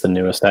 3 is the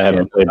newest. I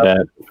haven't Yeah, played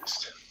that.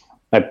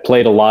 I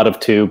played a lot of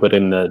 2, but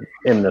in the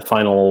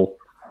final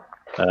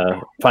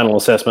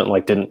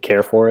assessment, didn't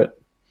care for it.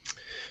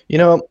 You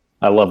know,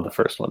 I love the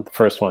first one. The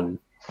first one,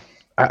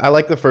 I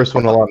like the first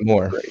one a lot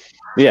more.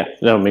 yeah,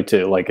 no, me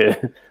too.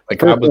 The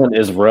first one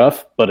is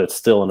rough, but it's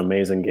still an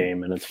amazing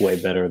game, and it's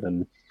way better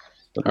than.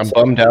 I'm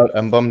bummed out.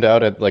 I'm bummed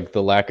out at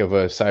the lack of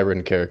a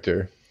Siren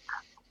character.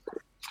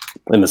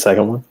 In the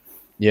second one.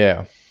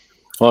 Yeah.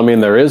 Well, I mean,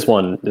 there is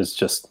one. It's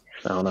just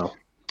I don't know.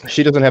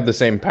 She doesn't have the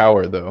same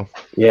power though.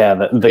 Yeah,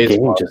 the It's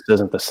game fun. just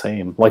isn't the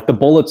same. The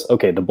bullets.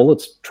 Okay, the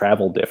bullets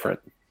travel different.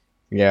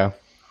 Yeah.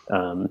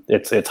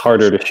 It's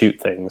harder to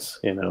shoot things,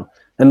 and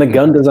the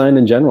gun design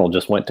in general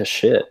just went to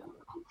shit.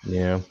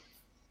 Yeah.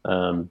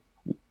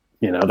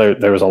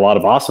 there was a lot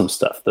of awesome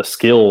stuff. The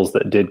skills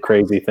that did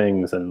crazy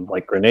things, and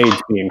like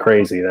grenades being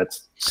crazy.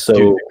 That's so.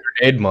 Dude, the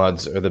grenade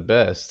mods are the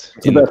best.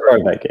 It's the best part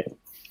of that game.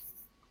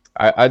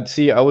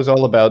 I was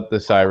all about the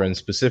siren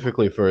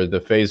specifically for the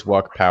phase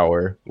walk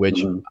power,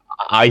 which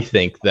I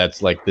think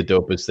that's like the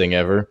dopest thing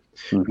ever.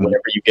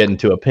 Whenever you get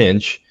into a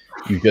pinch,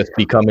 you just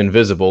become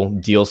invisible,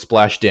 deal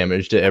splash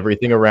damage to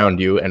everything around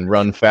you, and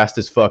run fast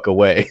as fuck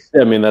away.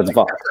 I mean, that's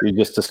Vox. You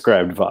just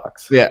described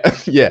Vox. Yeah,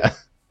 yeah.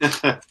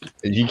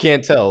 You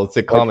can't tell. It's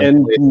a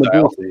common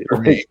style.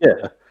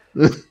 Yeah.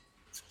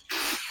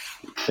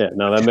 Yeah,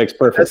 no, that makes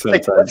perfect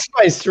sense. That's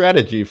my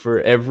strategy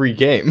for every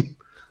game.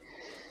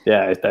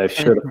 Yeah, I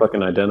should have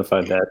fucking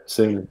identified that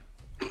sooner.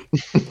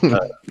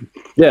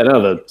 Yeah,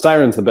 no, the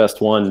Siren's the best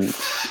one,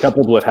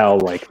 coupled with how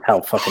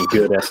fucking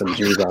good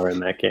SMGs are in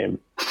that game.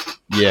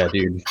 Yeah,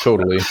 dude,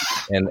 totally.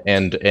 And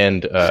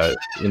in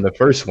the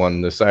first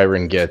one, the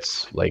Siren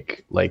gets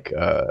like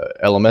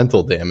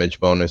elemental damage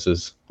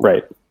bonuses,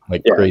 right?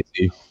 Like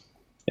crazy.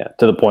 Yeah,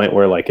 to the point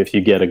where like if you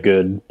get a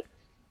good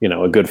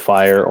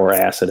fire or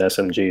acid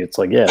SMG, it's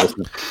like this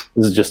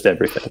is just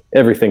everything.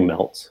 Everything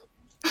melts.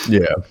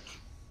 Yeah.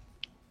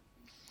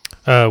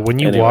 When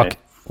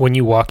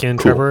you walk in,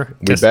 cool. Trevor,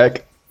 we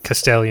back.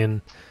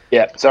 Castellan.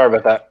 Yeah, sorry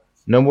about that.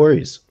 No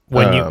worries.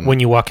 When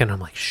you walk in,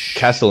 I'm like, shh.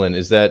 Castellan,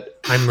 is that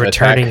I'm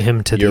returning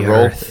him to your the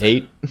roll? earth.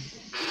 8.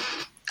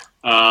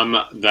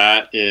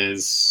 That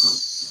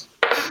is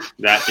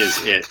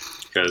it,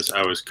 because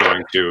I was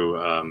going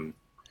to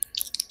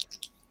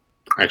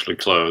actually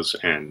close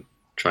and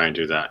try and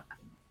do that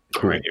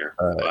right here,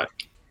 but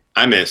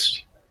I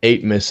missed.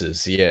 8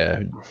 misses.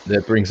 Yeah,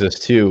 that brings us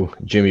to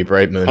Jimmy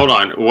Brightman. Hold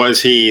on, was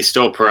he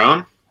still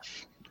prone?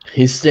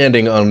 He's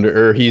standing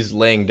under, or he's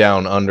laying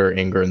down under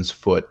Ingran's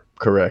foot.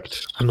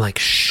 Correct. I'm like,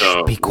 shh,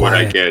 So be would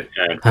quiet. I get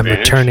advantage? I'm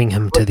returning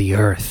him to the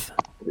earth.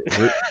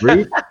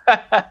 Root?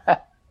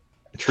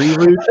 Tree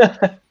root?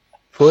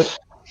 Foot?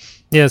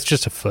 Yeah, it's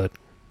just a foot.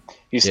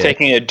 He's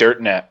taking a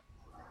dirt nap.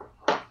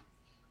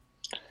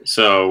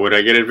 So would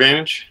I get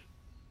advantage?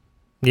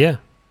 Yeah.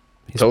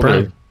 He's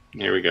Totally. prone.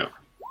 Here we go.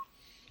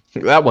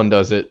 That one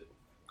does it.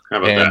 How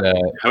about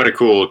that? How about a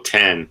cool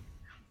 10?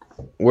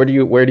 Where do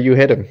you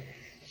hit him?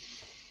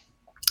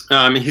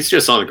 He's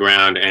just on the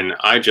ground, and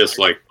I just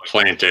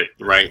plant it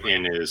right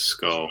in his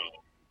skull.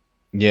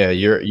 Yeah,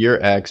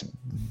 your axe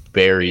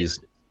buries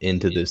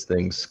into this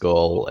thing's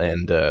skull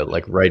and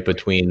right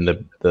between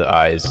the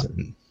eyes,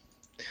 and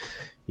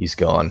he's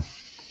gone.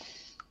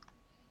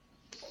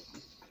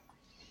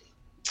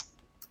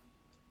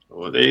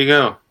 Well, there you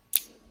go.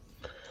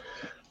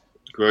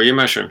 Grow your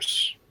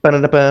mushrooms. I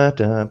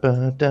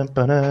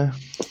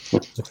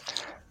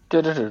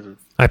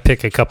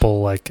pick a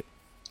couple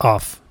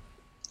off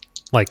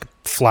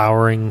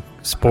flowering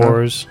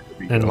spores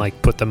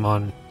and put them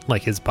on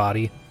his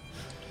body.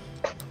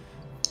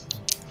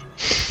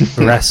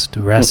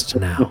 Rest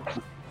now.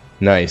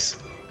 Nice.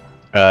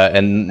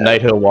 And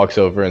Nighthill walks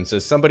over and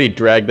says, "Somebody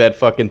drag that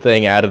fucking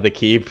thing out of the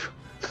keep."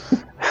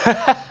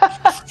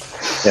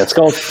 Yeah,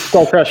 Skull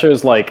Crusher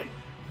is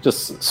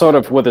just sort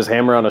of with his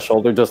hammer on his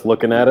shoulder, just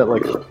looking at it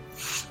like,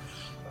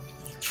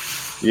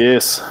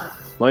 yes,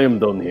 I am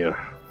done here.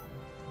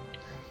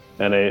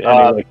 And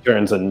he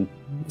turns and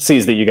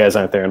sees that you guys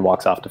aren't there and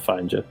walks off to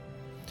find you.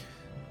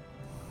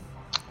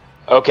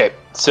 Okay,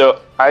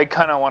 so I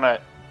kind of want to,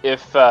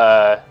 if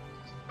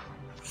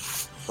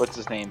what's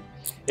his name?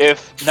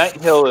 If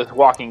Nighthill is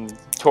walking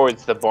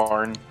towards the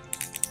barn,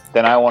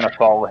 then I want to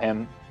follow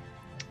him.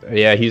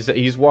 Yeah,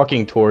 he's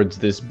walking towards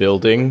this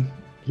building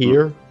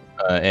here,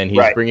 and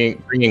he's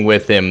bringing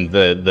with him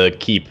the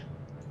keep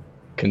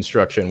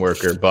construction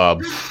worker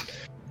Bob.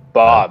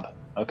 Bob.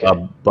 Okay.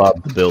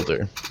 Bob the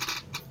builder.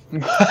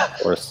 Of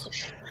course.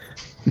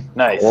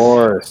 Nice. Of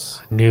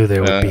course. Knew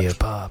there would be a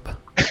Bob.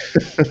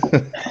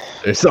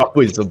 There's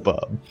always a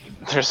Bob.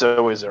 There's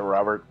always a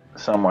Robert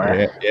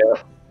somewhere.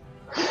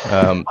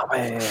 Yeah.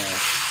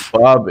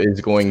 Bob is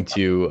going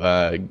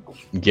to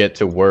get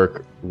to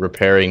work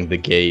repairing the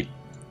gate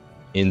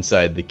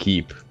inside the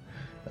keep.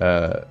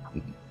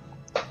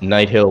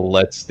 Nighthill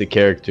lets the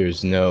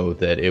characters know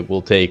that it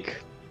will take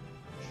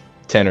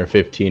 10 or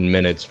 15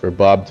 minutes for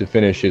Bob to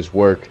finish his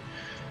work.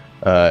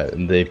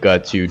 They've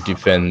got to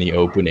defend the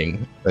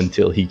opening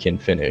until he can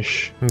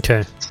finish.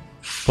 Okay.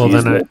 Well,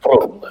 then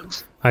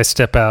I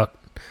step out.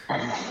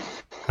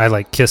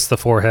 I kiss the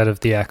forehead of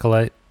the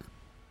acolyte.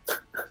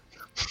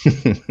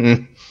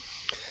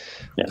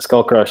 Yeah,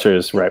 Skull Crusher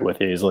is right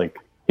with you.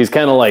 He's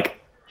kind of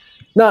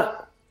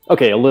not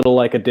a little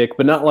like a dick,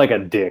 but not like a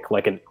dick,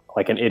 like an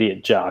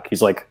idiot jock.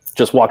 He's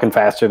just walking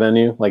faster than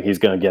you, he's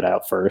gonna get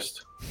out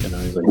first.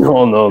 He's like,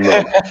 no,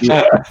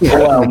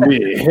 allow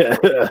me.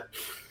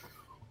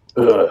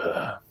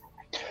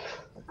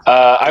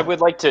 I would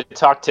like to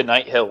talk to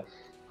Nighthill.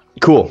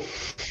 Cool.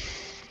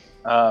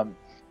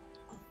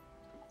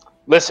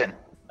 Listen,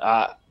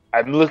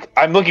 I'm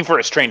looking for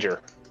a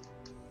stranger.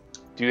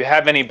 Do you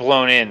have any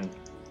blown in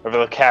over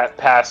the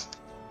past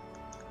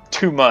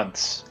 2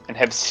 months and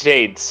have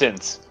stayed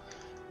since?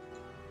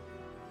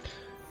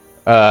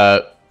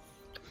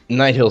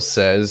 Nighthill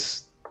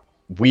says,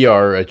 "We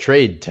are a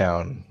trade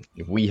town.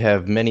 We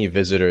have many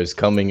visitors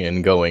coming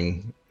and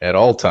going at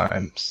all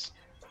times."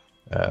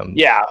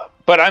 Yeah,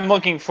 but I'm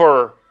looking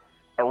for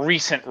a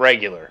recent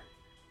regular.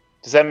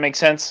 Does that make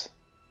sense?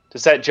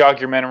 Does that jog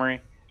your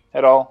memory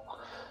at all?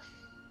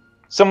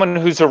 Someone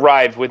who's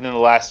arrived within the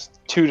last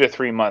 2 to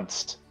 3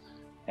 months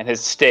and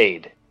has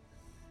stayed.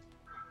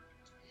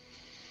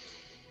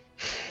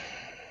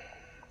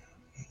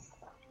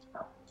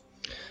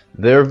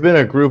 There have been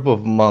a group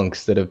of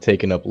monks that have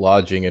taken up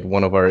lodging at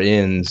one of our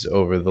inns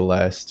over the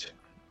last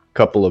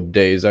couple of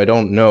days. I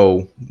don't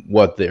know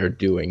what they're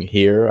doing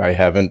here. I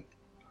haven't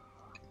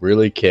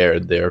really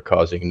cared. They're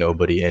causing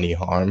nobody any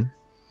harm.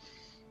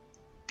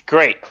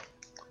 Great.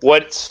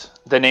 What's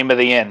the name of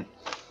the inn?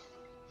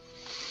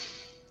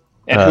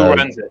 And who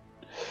runs it?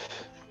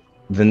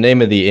 The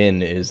name of the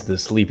inn is the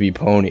Sleepy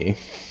Pony.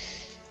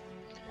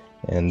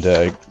 And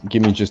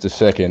give me just a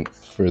second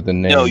for the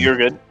name No, you're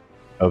good.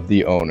 of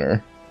the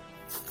owner.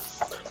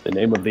 The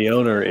name of the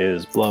owner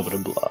is blah, blah,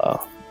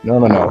 blah.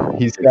 No.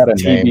 He's got a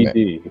name.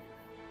 TBD.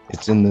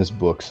 It's in this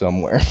book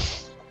somewhere.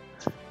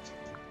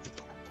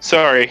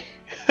 Sorry.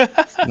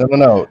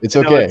 No. It's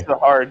No, okay. it's so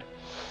hard.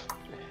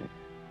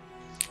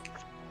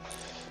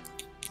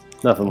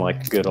 Nothing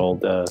like a good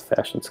old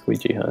fashioned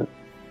squeegee hunt.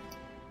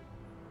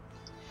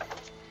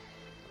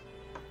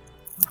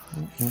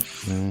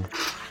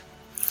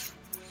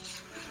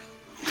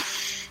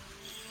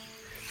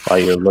 While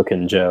you're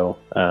looking, Joe,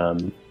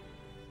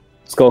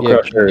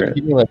 Skullcrusher.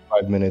 Give me like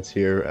 5 minutes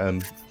here.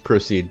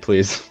 Proceed,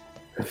 please.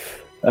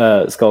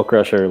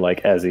 Skullcrusher,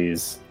 like as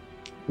he's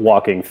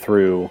walking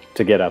through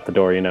to get out the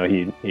door, you know,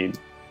 he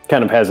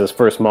kind of has his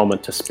first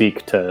moment to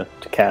speak to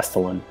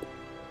Castellan,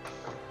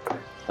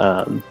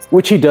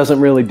 which he doesn't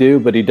really do,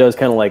 but he does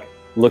kind of like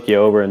look you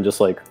over and just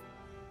like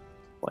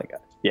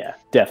yeah,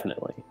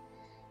 definitely,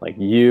 like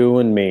you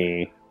and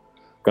me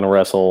gonna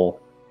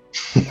wrestle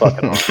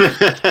fucking awesome.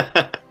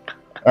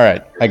 All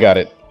right, I got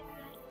it.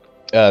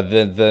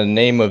 The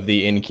name of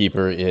the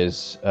innkeeper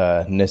is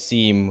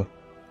Nassim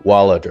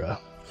Waladra.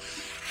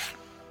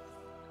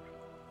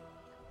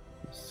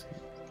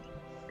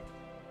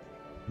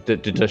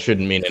 That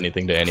shouldn't mean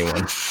anything to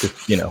anyone.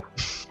 Just, you know.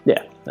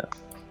 Yeah. No.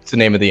 It's the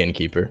name of the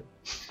innkeeper.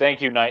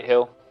 Thank you,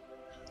 Nighthill.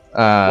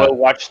 We'll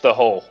watch the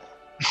hole.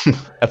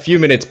 A few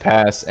minutes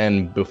pass,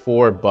 and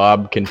before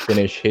Bob can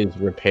finish his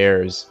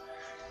repairs,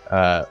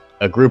 a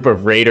group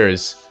of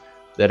raiders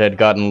that had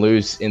gotten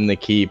loose in the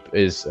keep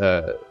is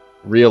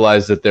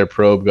realized that their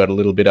probe got a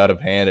little bit out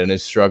of hand and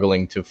is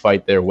struggling to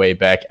fight their way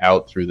back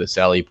out through the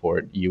sally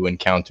port. You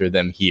encounter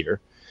them here,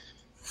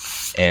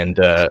 and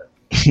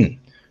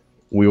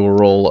we will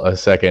roll a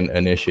second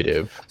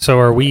initiative. So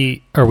are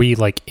we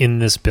like in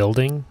this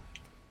building?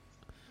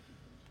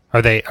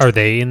 Are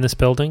they in this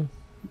building?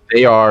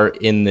 They are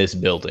in this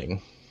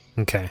building.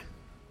 Okay.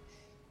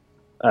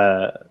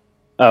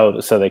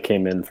 So they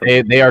came in from...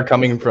 They are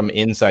coming from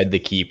inside the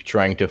keep,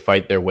 trying to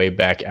fight their way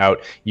back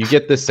out. You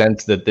get the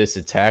sense that this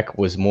attack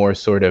was more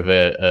sort of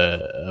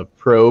a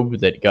probe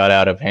that got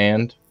out of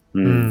hand.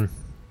 Mm.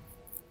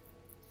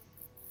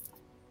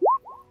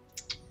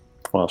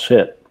 Well,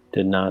 shit.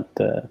 Did not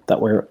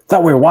thought we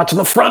were watching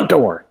the front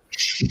door.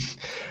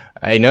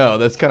 I know,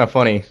 that's kind of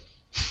funny.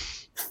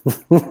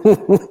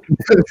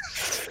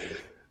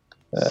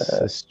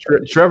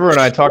 Trevor and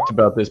I talked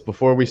about this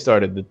before we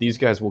started, that these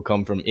guys will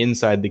come from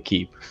inside the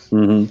keep.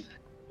 Mm-hmm.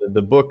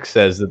 The book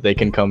says that they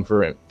can come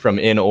from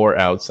in or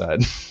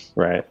outside.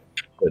 Right.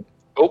 But,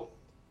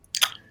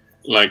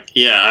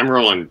 I'm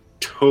rolling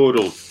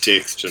total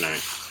dicks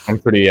tonight. I'm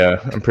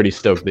pretty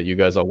stoked that you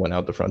guys all went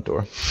out the front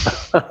door.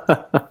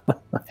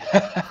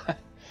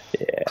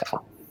 Yeah.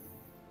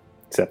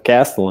 Except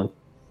Castellan.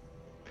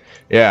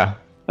 Yeah.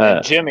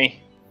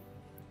 Jimmy.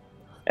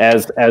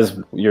 As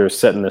you're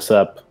setting this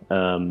up,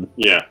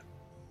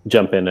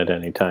 jump in at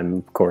any time,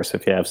 of course,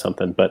 if you have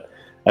something. But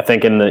I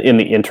think in the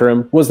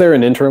interim, was there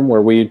an interim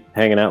where we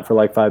hanging out for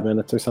like 5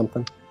 minutes or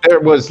something? There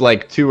was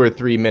like 2 or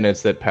 3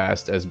 minutes that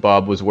passed as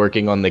Bob was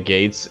working on the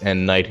gates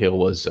and Nighthill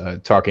was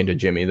talking to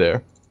Jimmy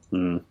there.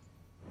 Mm.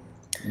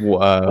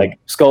 Like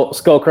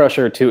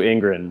Skullcrusher to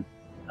Ingrid.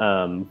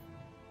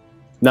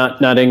 Not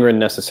Ingrid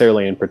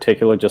necessarily in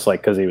particular, just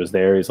like because he was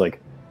there. He's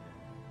like,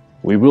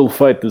 "We will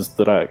fight this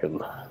dragon.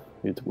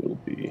 It will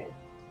be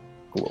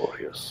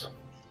glorious."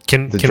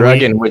 The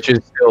dragon, which is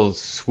still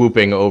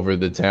swooping over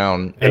the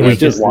town, and we're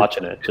just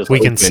watching it. We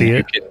can see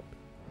it.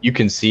 You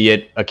can see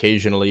it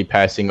occasionally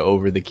passing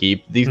over the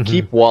keep. These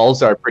keep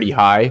walls are pretty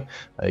high.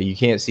 You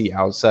can't see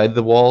outside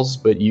the walls,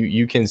 but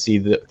you can see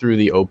through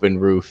the open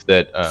roof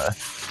that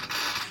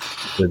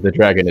the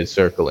dragon is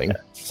circling.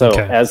 So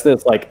as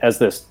this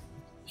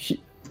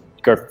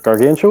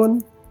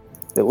gargantuan,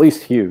 at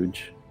least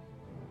huge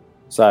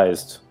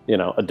sized,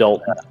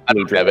 adult. I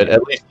don't have it.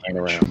 At least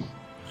around.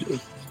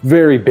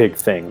 Very big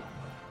thing,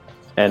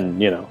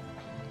 and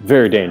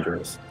very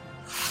dangerous.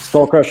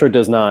 Skullcrusher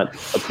does not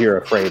appear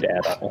afraid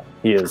at all.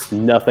 He is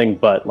nothing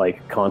but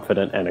like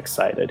confident and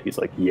excited. He's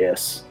like,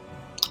 "Yes,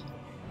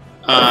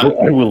 I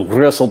will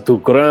wrestle to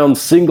ground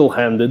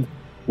single-handed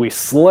we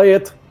slay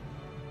it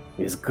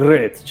is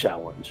great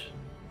challenge.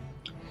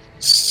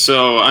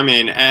 So, I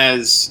mean,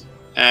 as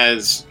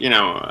you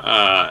know,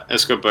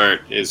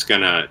 Escobart is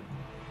gonna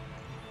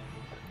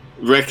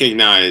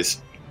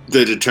recognize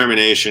the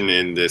determination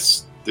in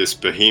this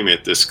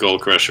behemoth, this skull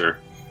crusher.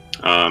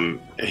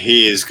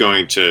 He is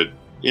going to,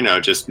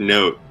 just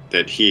note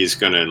that he's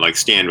gonna like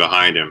stand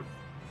behind him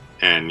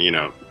and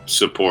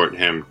support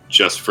him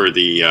just for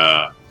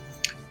the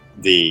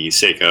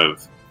sake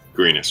of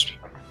Greenest.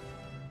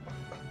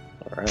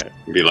 All right.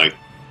 Be like,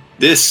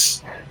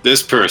 this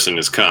person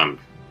has come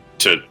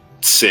to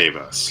save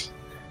us.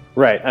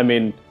 Right. I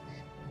mean,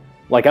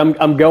 like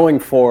I'm going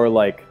for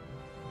like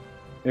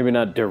maybe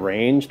not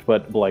deranged,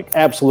 but like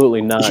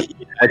absolutely not.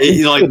 Like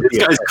this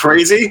guy's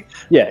crazy.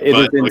 Yeah, it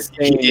is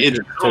insane. It's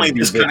only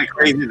this kind of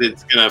crazy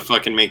that's gonna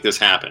fucking make this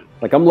happen.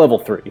 Like I'm level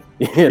 3.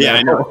 Yeah,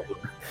 I know.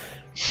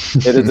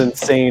 It is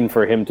insane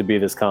for him to be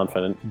this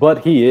confident, but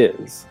he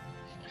is.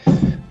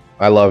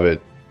 I love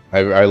it.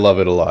 I love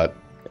it a lot.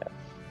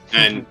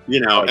 And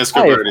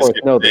Escobar is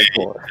know going to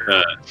say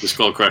the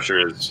Skull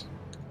Crusher is.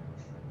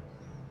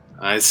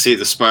 I see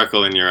the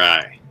sparkle in your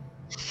eye.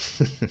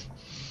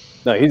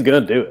 No, he's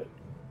gonna do it.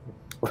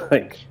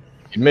 Like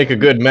You'd make a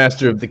good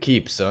master of the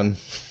keep, son.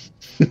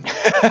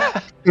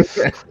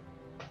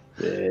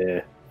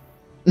 yeah.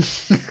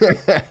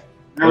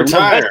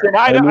 Retire. Listen,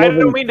 I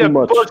don't mean to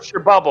burst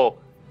your bubble,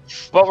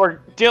 but we're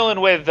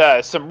dealing with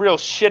some real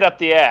shit up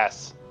the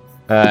ass.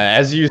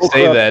 As you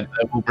say that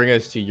will bring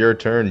us to your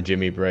turn,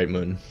 Jimmy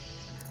Brightmoon.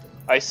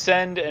 I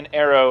send an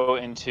arrow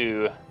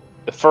into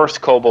the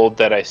first kobold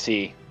that I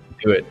see.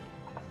 Do it.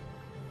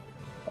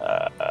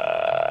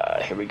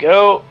 Here we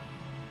go.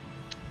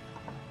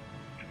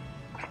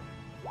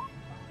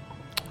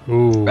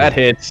 Ooh. That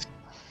hits.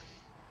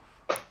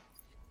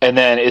 And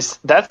then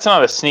that's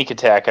not a sneak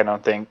attack, I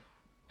don't think,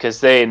 because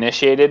they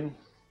initiated,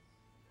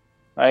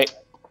 right?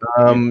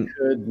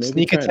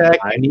 Sneak attack,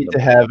 I need to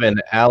have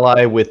an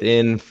ally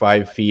within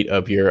 5 feet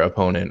of your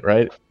opponent,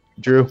 right,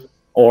 Drew?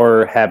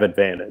 Or have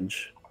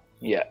advantage.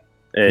 Yeah.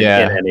 In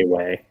any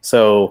way.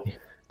 So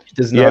He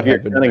does you not have your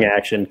have cunning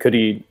action. Could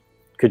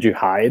you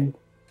hide?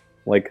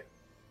 Like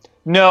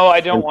No, I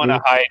don't want to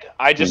hide.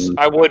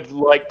 I would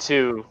like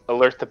to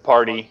alert the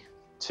party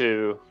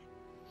to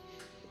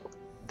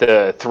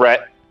the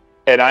threat,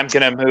 and I'm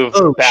gonna move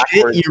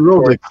backwards. Shit, you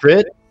rolled a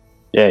crit?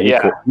 Yeah, he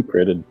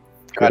critted.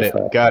 Got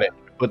it.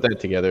 Put that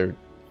together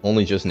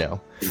only just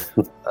now.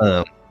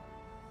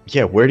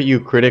 Where do you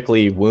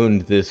critically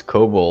wound this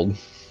kobold?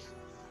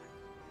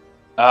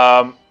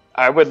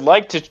 I would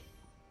like to,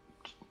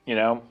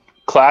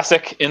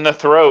 classic in the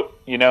throat,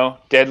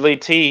 deadly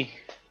T.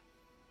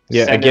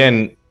 Yeah,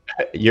 again,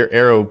 your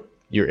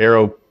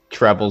arrow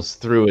travels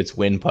through its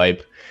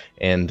windpipe,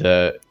 and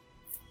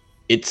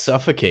it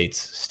suffocates,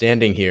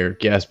 standing here,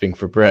 gasping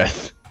for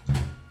breath,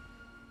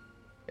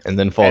 and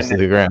then falls to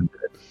the ground.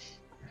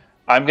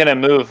 I'm going to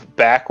move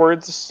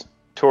backwards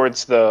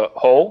towards the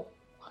hole,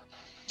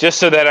 just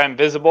so that I'm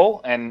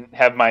visible and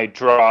have my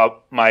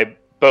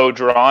bow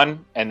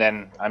drawn, and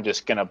then I'm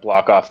just going to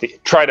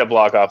try to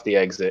block off the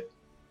exit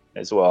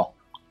as well.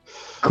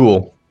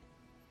 Cool.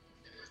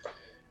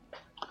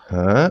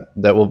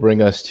 That will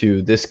bring us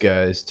to this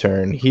guy's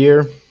turn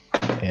here,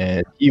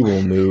 and he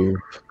will move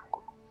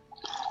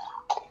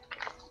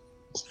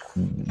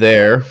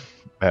there,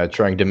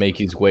 trying to make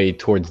his way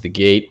towards the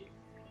gate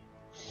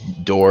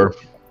door.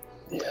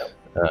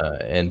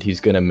 And he's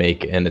going to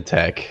make an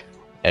attack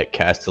at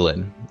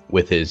Castellan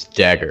with his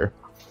dagger,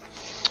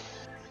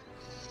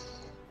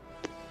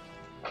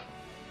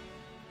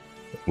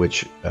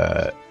 which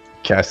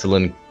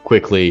Castellan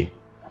quickly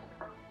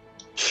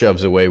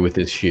shoves away with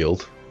his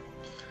shield.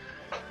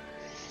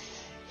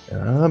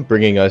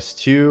 Bringing us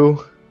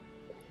to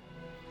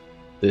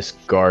this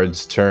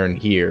guard's turn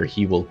here.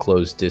 He will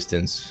close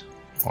distance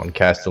on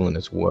Castellan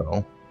as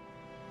well.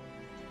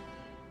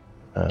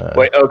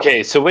 Wait,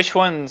 okay, so which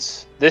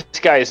one's... This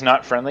guy is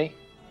not friendly?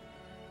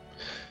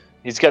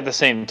 He's got the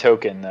same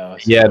token, though.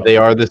 So. Yeah, they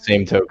are the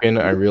same token.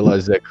 I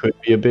realize that could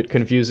be a bit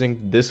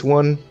confusing. This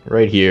one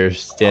right here,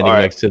 standing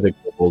next to the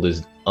kobold,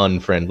 is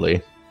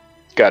unfriendly.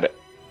 Got it.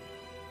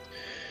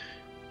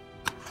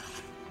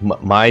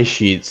 My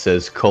sheet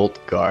says cult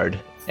guard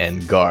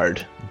and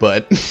guard,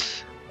 but...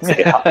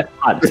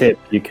 Hot tip,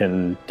 you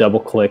can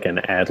double click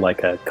and add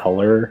like a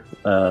color,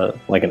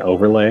 like an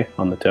overlay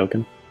on the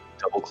token.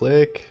 Double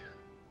click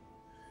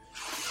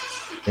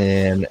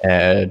and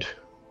add...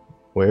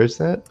 Where's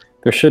that?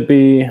 There should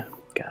be...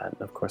 God,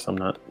 of course I'm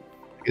not...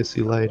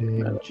 Legacy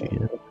lighting,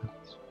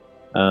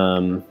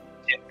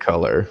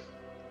 color.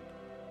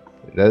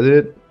 Is that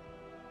it?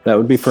 That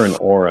would be for an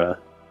aura.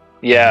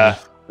 Yeah.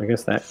 I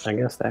guess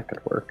that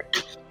could work.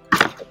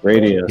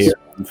 Radius. Here.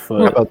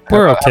 Foot.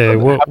 We're okay.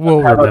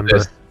 We'll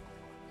remember.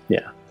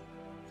 Yeah.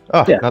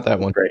 Oh, yeah. Not that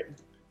one. Great.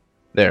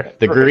 There.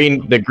 The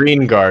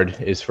green guard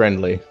is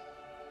friendly.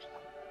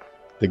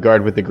 The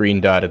guard with the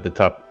green dot at the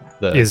top.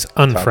 Is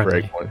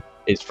unfriendly. Top right one,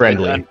 is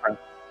friendly.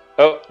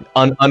 Oh.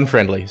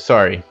 Unfriendly.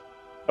 Sorry.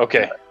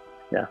 Okay.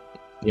 Yeah.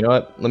 You know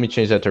what? Let me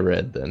change that to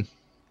red then.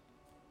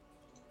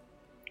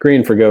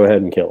 Green for go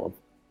ahead and kill him.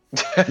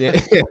 Yeah.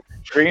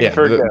 Green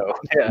for go.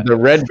 Yeah. The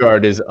red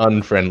guard is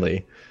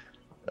unfriendly.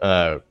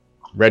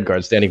 Red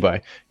guard standing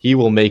by. He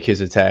will make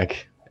his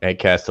attack at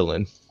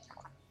Castellan.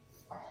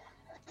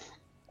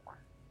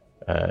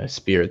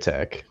 Spear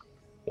attack.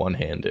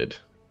 One-handed.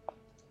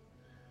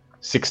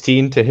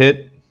 16 to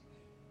hit.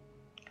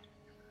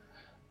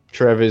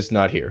 Trev is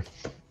not here.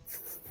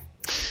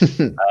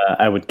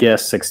 I would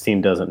guess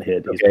 16 doesn't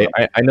hit. Okay,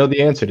 I know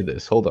the answer to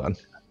this. Hold on.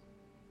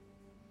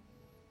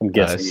 I'm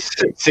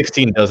guessing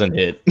 16 doesn't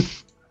hit.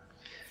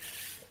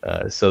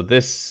 So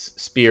this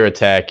spear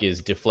attack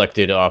is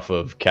deflected off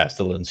of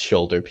Castellan's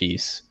shoulder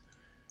piece.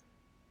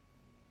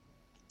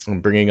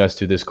 And bringing us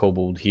to this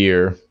kobold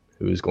here,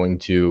 who is going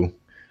to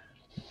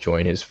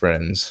join his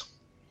friends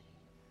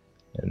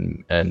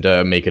and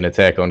make an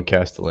attack on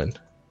Castellan.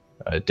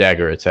 A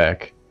dagger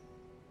attack.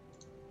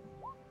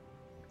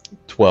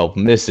 12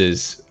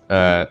 misses.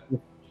 Will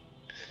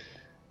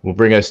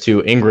bring us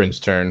to Ingrin's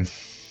turn.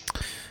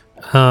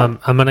 I'm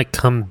gonna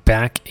come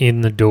back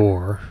in the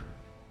door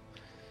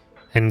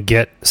and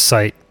get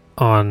sight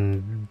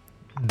on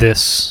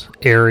this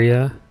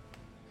area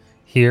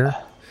here,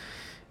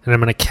 and I'm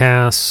gonna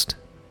cast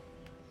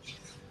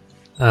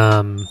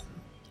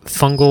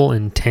fungal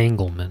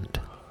entanglement.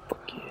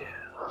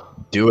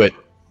 Do it.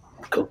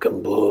 Cook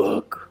and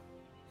book.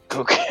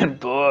 Cooking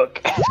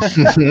book.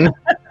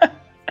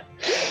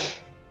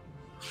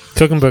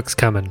 Cooking book's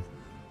coming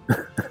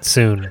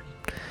soon.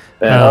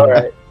 All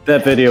right.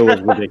 That video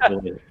was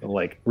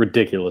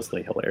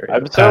ridiculously hilarious.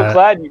 I'm so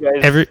glad you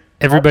guys.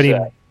 Everybody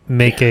that.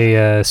 make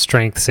a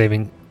strength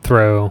saving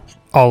throw.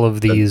 All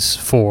of these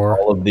four.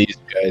 All of these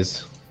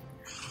guys.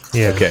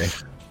 Yeah. Okay.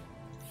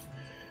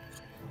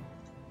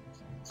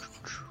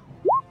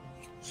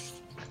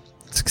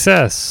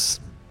 Success.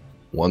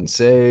 One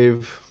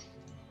save.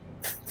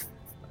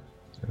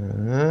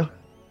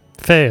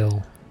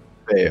 Fail.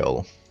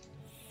 Fail.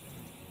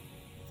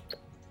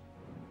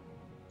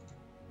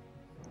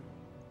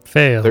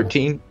 Fail.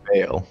 13.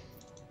 Fail.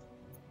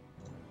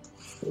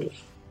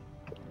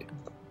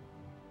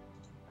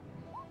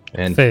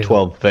 And Fail.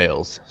 12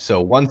 fails. So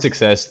 1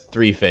 success,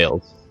 3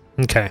 fails.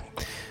 Okay.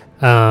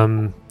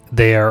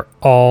 They are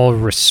all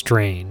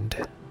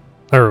restrained.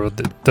 Or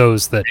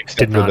those that did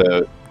Except for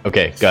not.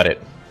 Okay, got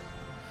it.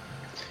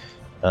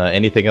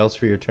 Anything else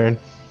for your turn?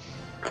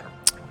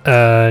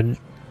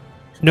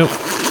 Nope.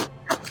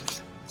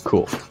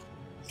 Cool.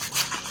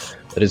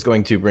 That is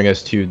going to bring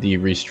us to the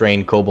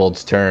restrained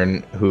kobold's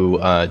turn. Who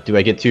do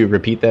I get to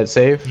repeat that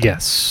save?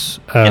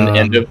 Yes.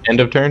 End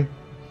of turn.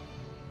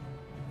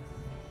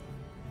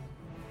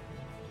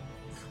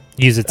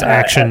 Use its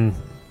action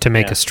to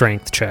make a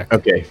strength check.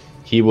 Okay,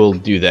 he will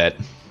do that.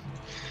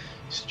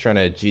 He's trying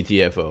to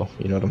GTFO.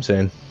 You know what I'm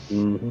saying?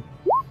 Mm-hmm.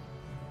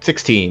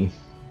 16.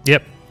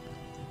 Yep.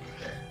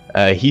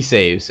 He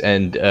saves,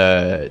 and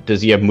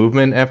does he have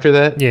movement after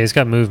that? Yeah, he's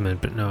got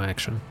movement, but no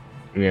action.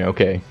 Yeah,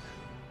 okay.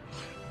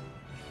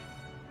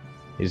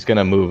 He's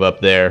gonna move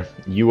up there.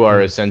 You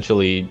are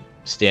essentially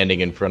standing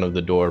in front of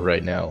the door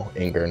right now,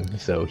 Ingern,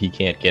 so he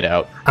can't get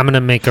out. I'm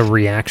gonna make a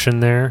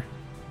reaction there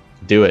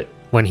Do it.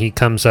 when he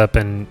comes up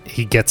and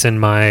he gets in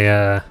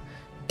my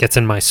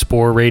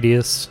spore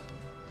radius.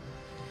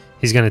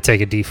 He's gonna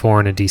take a D4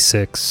 and a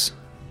D6.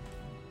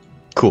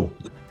 Cool.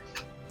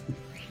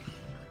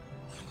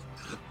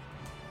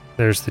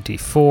 There's the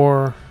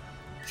D4.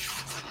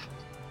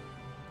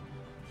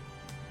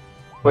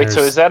 Wait, so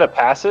There's- is that a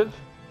passive?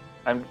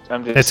 I'm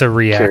just. It's a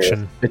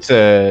reaction. It's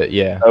a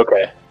yeah.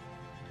 Okay.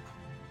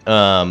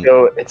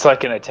 So it's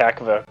like an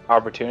attack of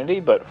opportunity,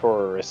 but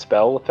for a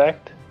spell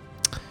effect.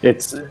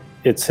 It's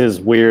his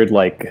weird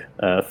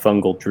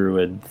fungal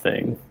druid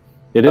thing.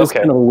 It is Okay.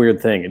 kind of a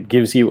weird thing. It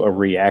gives you a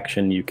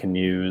reaction you can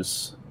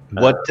use.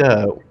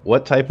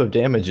 what type of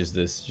damage is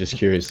this? Just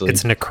curiously.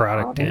 It's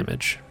necrotic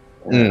damage.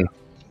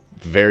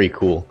 Very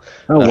cool.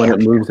 When it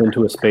moves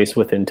into a space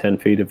within 10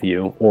 feet of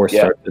you or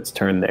starts its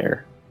turn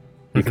there,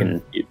 you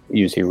can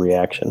use your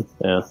reaction.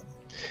 Yeah.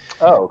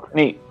 Oh,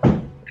 neat.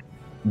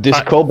 This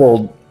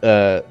kobold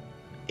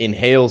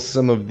inhales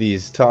some of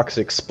these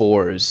toxic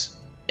spores,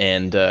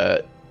 and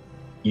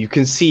you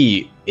can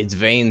see its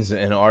veins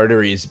and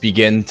arteries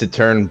begin to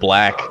turn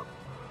black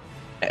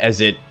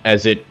as it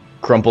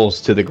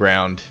crumples to the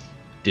ground,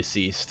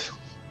 deceased.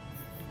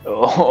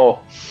 Oh.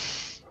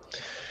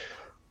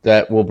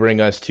 That will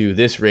bring us to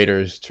this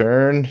raider's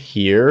turn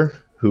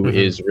here, who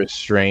is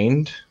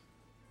restrained.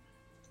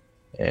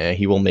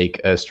 He will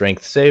make a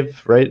strength save,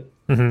 right?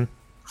 Mm-hmm.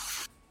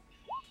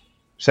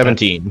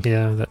 17.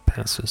 Yeah, that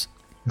passes.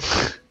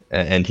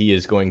 And he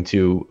is going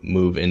to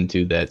move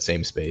into that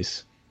same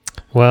space.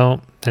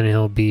 Well, then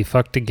he'll be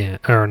fucked again.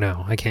 Or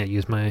no, I can't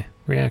use my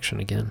reaction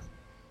again.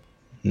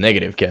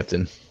 Negative,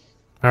 Captain.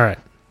 All right.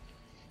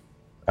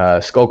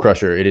 Skull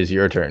Crusher, it is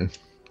your turn.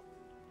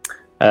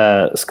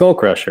 Skull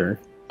Crusher,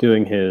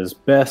 doing his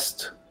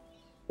best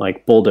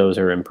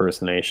bulldozer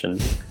impersonation,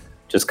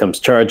 just comes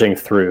charging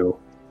through,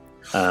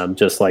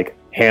 just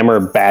hammer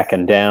back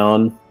and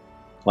down,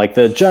 like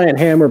the giant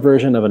hammer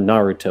version of a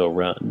Naruto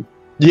run.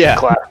 Yeah.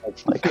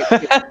 Like,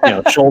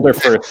 shoulder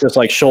first, just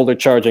like shoulder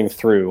charging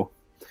through,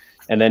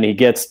 and then he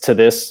gets to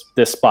this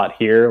spot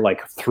here,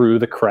 like through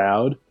the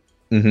crowd,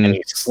 and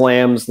he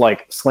slams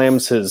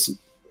his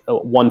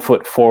 1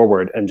 foot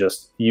forward and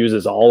just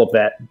uses all of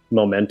that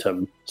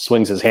momentum,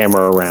 swings his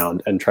hammer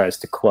around, and tries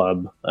to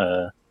club.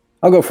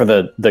 I'll go for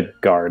the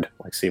guard.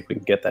 Like, see if we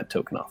can get that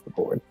token off the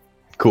board.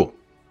 Cool.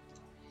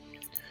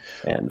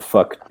 And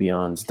fuck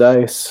Beyond's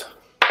dice.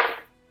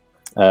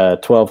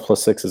 12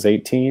 plus 6 is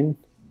 18.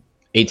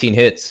 18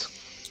 hits.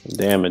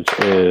 Damage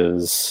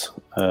is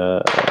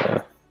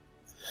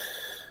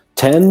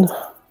 10.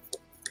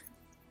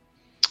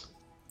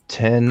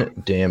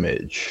 10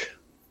 damage.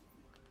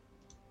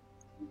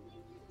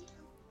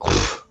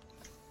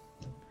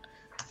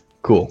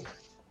 Cool.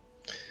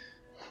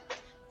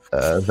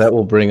 That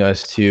will bring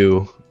us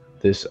to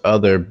this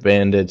other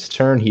bandit's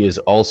turn. He is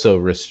also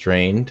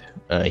restrained.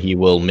 He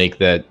will make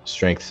that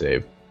strength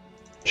save.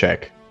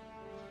 Check.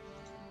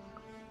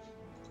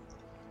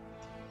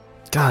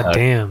 God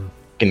damn.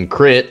 Can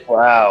crit.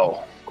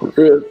 Wow.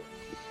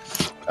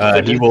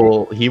 He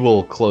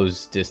will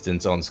close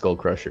distance on Skull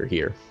Crusher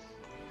here.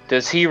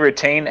 Does he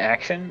retain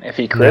action if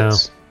he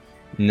crits?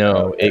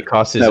 No, it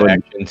costs his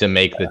action to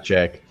make the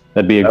check.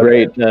 That'd be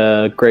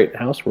a great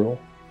house rule.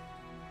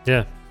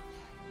 Yeah.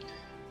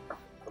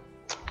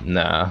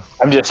 Nah.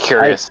 I'm just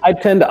curious. I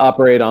tend to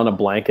operate on a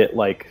blanket.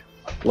 Like,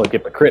 look,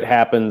 if a crit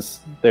happens,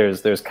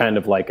 there's kind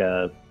of like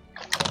a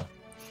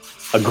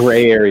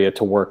gray area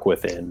to work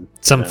within.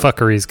 Some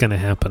fuckery is gonna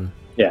happen.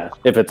 Yeah,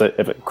 if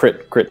a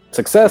crit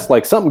success,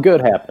 like something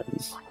good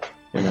happens.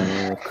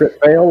 Crit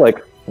fail, like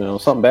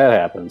something bad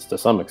happens to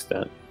some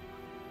extent.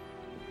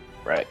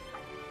 Right.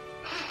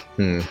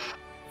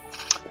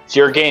 It's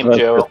your game,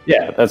 Joe.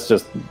 That's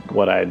just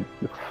what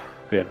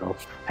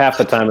half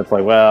the time it's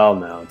like, well,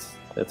 no,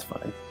 it's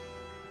fine.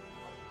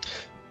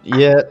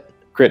 Yeah.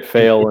 Crit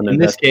fail in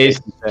this case,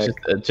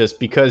 just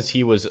because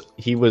he was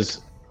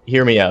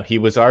hear me out. He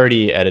was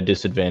already at a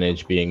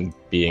disadvantage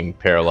being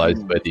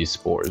paralyzed by these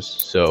spores.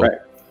 So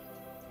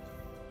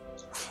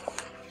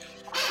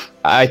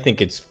I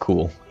think it's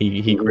cool.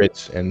 He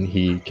crits and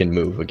he can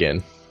move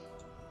again.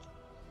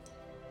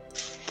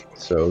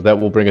 So that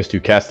will bring us to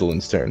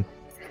Castellan's turn.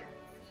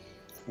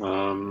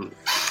 All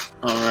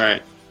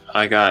right.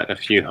 I got a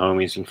few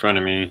homies in front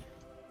of me.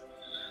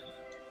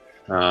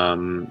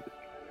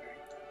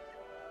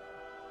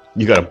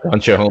 You got a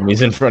bunch of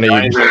homies in front of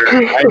you.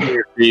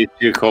 Either these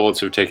 2 kobolds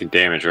have taken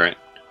damage, right?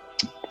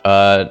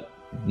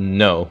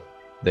 No,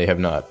 they have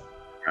not.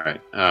 All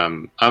right.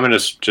 I'm gonna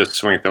just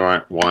swing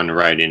the one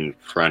right in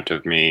front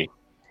of me,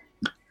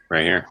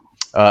 right here.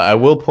 I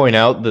will point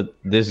out that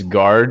this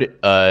guard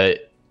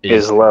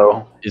is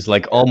low. Is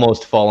like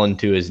almost fallen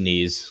to his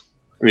knees.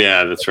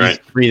 Yeah, that's right.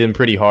 He's breathing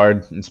pretty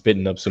hard and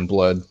spitting up some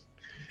blood.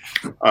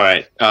 All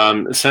right.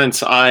 Since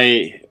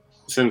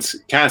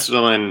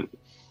Castellan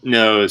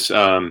knows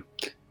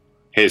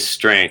his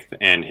strength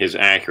and his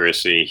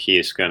accuracy,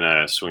 he's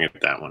gonna swing at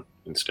that one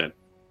instead.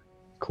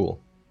 Cool.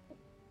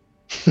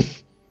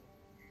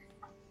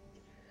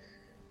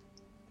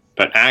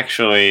 But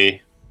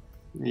actually,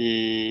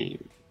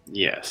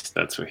 yes,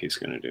 that's what he's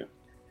gonna do.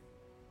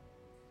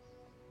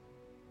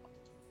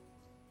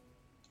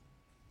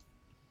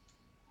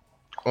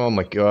 Oh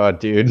my god,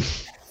 dude.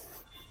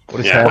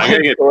 What is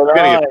happening? You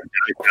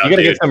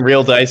gotta get some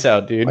real dice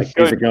out, dude. Like,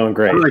 these are going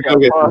great. I'm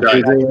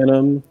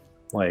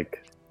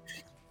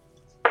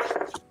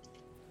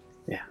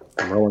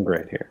rolling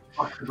great here.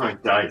 My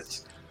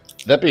dice.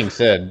 That being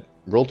said,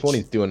 Roll20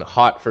 is doing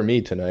hot for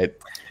me tonight.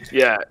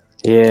 Yeah.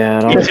 Yeah.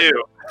 Me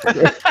too.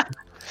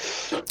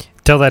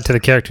 Tell that to the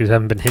characters who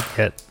haven't been hit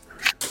yet.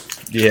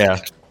 Yeah.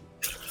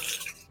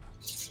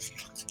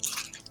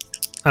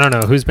 I don't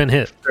know who's been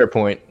hit. Fair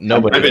point.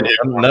 Nobody.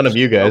 None of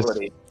you guys.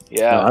 Nobody.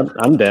 Yeah. No,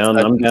 I'm down.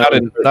 I'm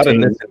down. Not in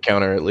this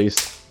encounter, at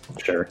least.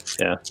 Sure.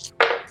 Yeah.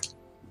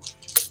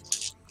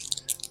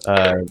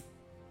 That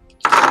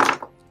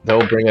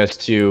will bring us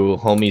to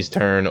Homie's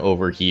turn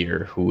over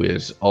here, who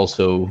is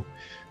also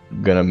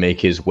gonna make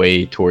his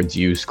way towards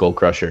you, Skull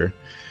Crusher.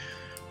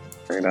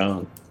 Bring it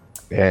on.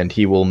 And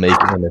he will make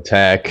an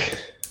attack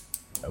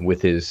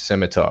with his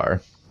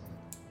scimitar.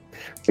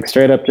 Like,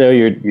 straight up, Joe,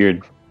 you're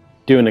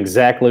doing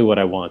exactly what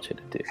I want you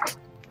to do.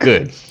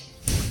 Good.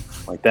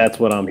 Like, that's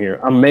what I'm here.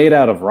 I'm made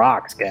out of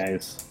rocks,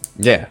 guys.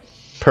 Yeah.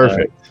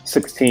 Perfect.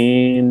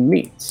 16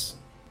 meets.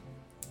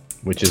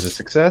 Which is a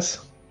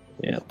success.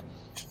 Yeah.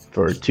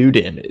 For 2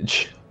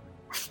 damage.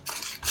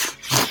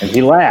 And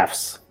he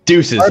laughs.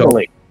 Deuces.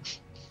 Heartily.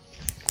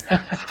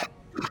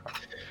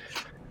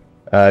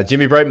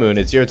 Jimmy Brightmoon,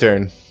 it's your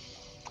turn.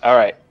 All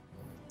right.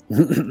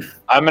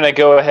 I'm going to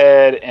go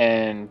ahead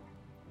and...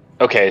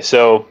 Okay,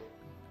 so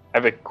I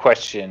have a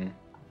question.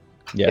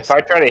 Yes. If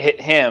I try to hit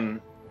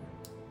him,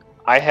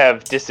 I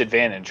have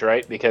disadvantage,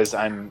 right? Because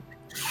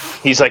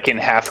he's like in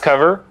half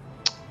cover.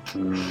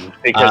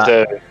 Because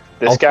of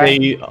this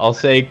guy? I'll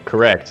say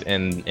correct,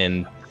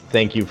 and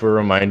thank you for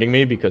reminding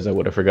me, because I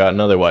would have forgotten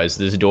otherwise.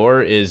 This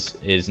door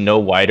is no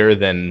wider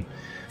than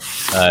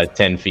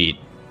 10 feet.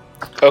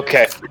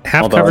 Okay.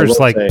 Half Although I cover's will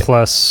like say-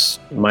 plus.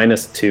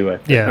 -2, I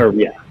think. Yeah. Or,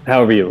 yeah.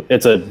 However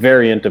it's a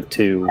variant of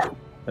 2,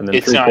 and then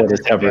It's not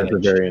 3/4 cover is a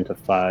disadvantage. variant of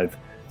 5.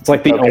 It's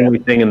like the Okay. only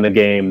thing in the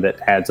game that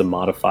adds a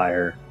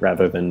modifier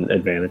rather than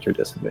advantage or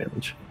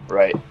disadvantage.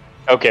 Right.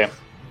 Okay.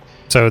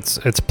 So it's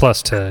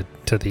plus to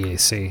the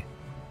AC.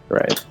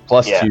 Right.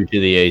 Plus Yeah. 2 to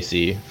the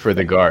AC for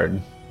the guard.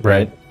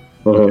 Right.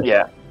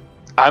 Yeah.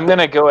 I'm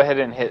gonna go ahead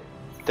and hit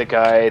the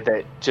guy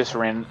that just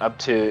ran up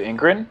to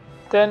Ingrid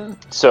then.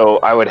 So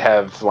I would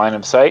have line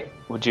of sight.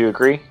 Would you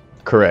agree?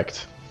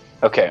 Correct.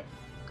 Okay.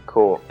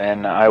 Cool.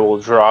 And I will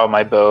draw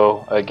my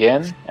bow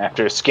again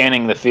after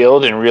scanning the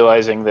field and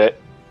realizing that,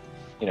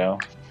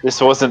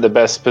 this wasn't the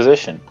best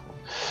position.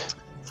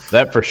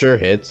 That for sure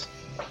hits.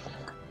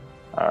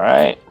 All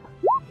right.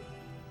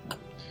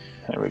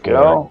 There we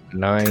go.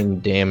 9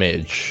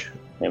 damage.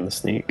 And the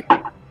sneak.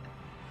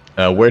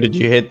 Where did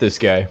you hit this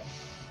guy?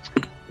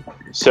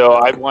 So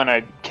I want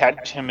to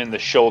catch him in the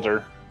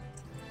shoulder,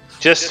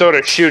 just sort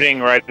of shooting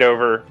right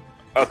over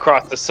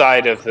across the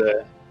side of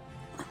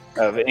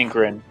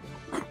Ingrid.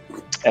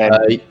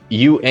 And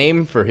You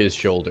aim for his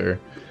shoulder,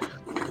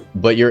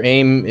 but your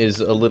aim is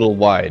a little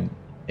wide,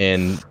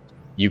 and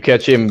you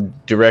catch him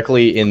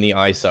directly in the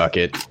eye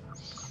socket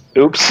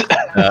oops.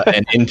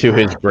 and into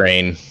his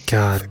brain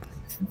God.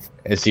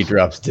 as he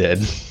drops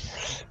dead.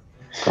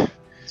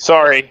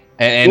 Sorry.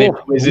 And it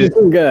was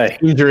Good guy.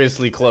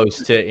 dangerously close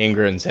to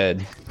Ingrid's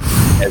head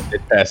as it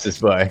passes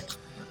by.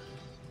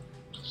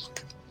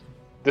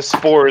 The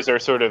spores are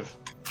sort of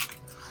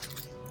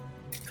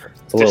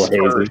It's a little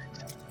dispersed.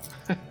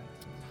 hazy.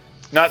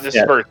 Not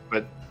dispersed,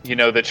 but you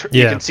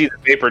Yeah. can see the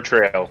vapor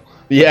trail.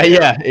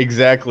 Yeah,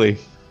 exactly.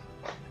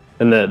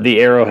 And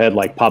the arrowhead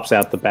like pops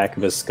out the back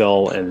of his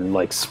skull and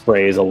like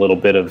sprays a little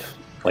bit of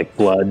like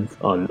blood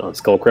on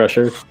Skull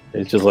Crusher.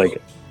 It's just like,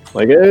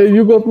 hey,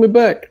 you got me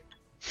back.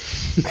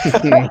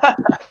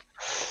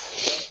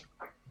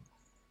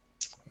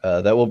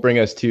 That will bring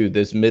us to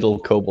this middle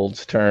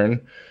kobold's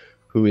turn,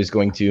 who is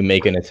going to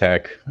make an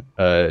attack,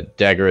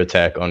 dagger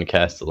attack on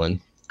Castellan.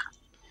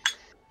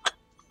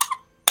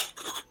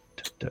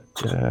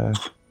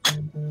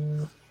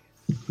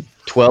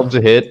 12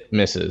 to hit,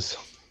 misses.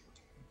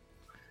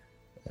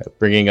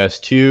 Bringing us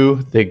to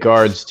the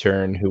guard's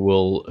turn, who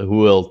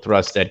will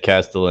thrust at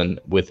Castellan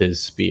with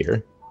his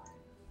spear.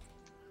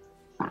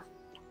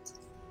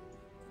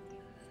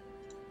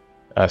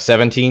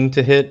 17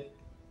 to hit,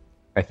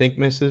 I think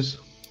misses.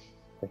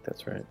 I think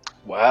that's right.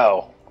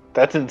 Wow,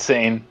 that's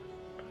insane.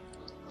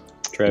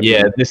 Trev,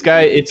 Yeah, this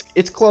guy,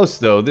 it's close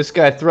though. This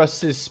guy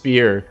thrusts his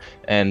spear,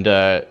 and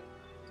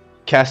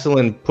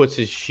Castellan puts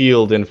his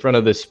shield in front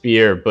of the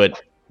spear,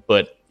 but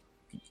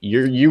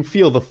you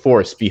feel the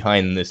force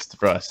behind this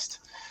thrust,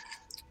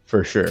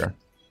 for sure.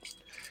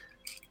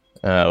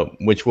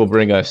 Which will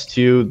bring us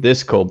to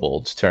this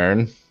kobold's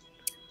turn,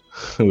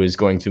 who is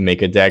going to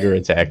make a dagger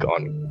attack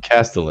on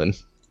Castellan.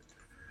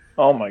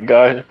 Oh my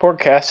god, poor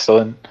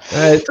Castellan.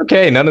 It's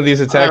okay, none of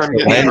these attacks I'm are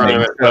getting in front of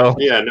landing, it. so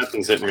Yeah,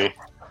 nothing's hitting me.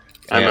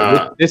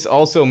 this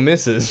also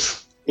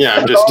misses.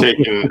 I'm just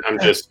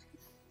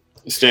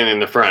standing in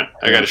the front.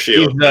 I got a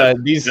shield.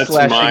 These That's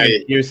slashing my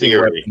and piercing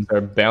theory. weapons are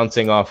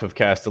bouncing off of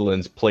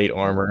Castellan's plate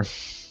armor.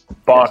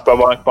 Bonk,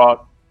 bonk, bonk.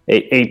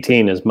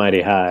 18 is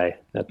mighty high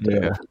at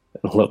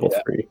level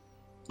 3.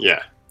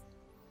 Yeah.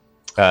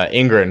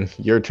 Ingrid,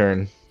 your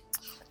turn.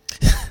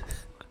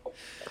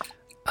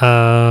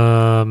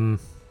 I'm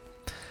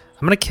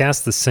gonna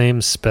cast the same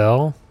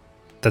spell.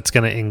 That's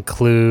gonna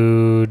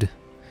include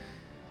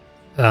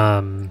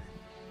all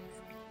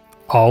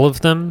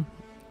of them,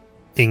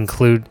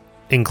 including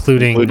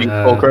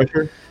Skull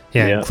Crusher?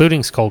 Yeah, Yeah.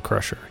 including Skull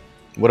Crusher.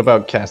 What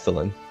about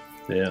Castellan?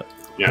 Yeah.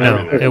 Yeah. No,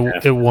 I'm in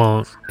there. it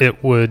won't.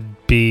 It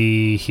would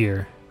be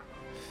here.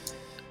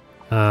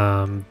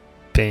 Bam,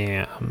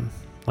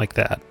 like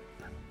that.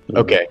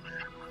 Okay,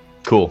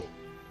 cool.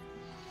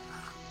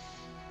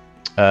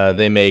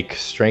 They make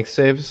strength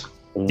saves.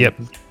 Yep.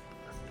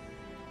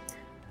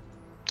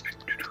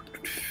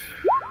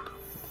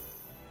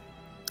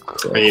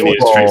 And you need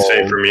a strength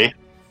save for me.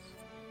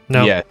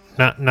 No, Yeah.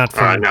 not All right,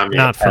 from now me.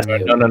 not from you.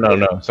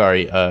 No.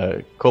 Sorry.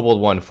 Kobold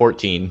 1,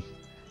 14.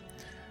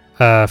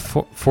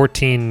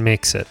 14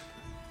 makes it.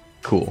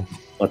 Cool.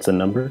 What's the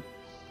number?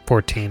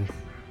 14.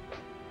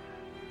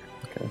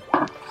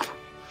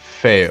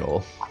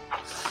 Fail.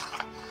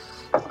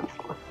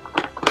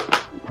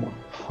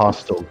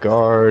 Hostile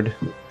guard.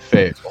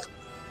 Fail.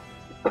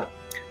 It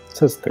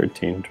says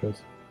 13,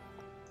 Tris.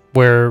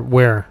 Where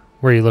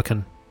are you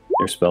looking?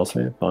 Your spell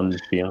save on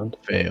Beyond.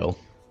 Fail.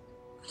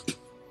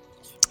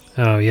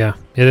 Oh yeah,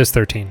 it is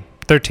 13.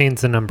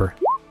 13's the number.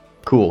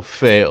 Cool.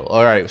 Fail.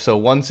 All right. So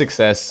one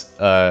success,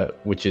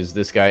 which is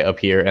this guy up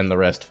here, and the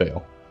rest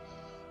fail.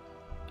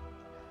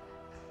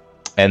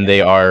 And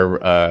they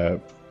are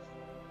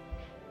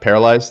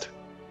paralyzed.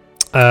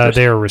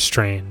 They are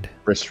restrained.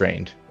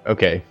 Restrained.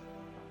 Okay.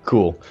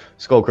 Cool.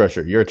 Skull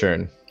Crusher, your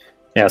turn.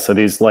 Yeah, so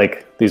these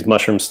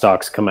mushroom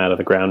stalks come out of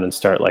the ground and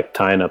start like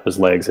tying up his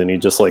legs, and he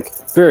just like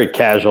very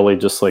casually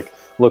just like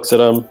looks at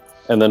them,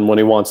 and then when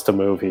he wants to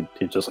move, he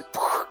just like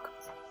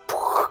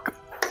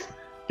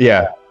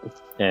Yeah.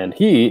 And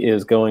he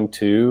is going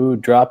to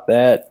drop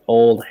that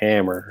old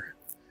hammer.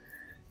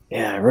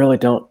 Yeah, I really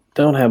don't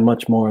have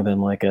much more than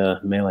like a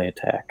melee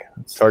attack.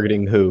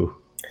 Targeting who?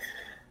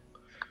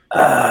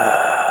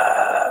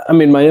 I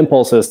mean, my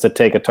impulse is to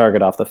take a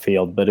target off the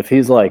field, but if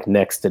he's like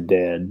next to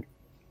dead,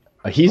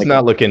 He's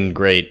not looking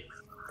great.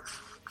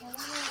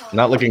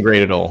 Not looking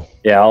great at all.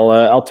 yeah,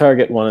 I'll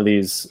target one of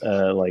these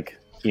like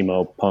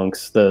emo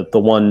punks, the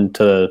one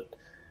to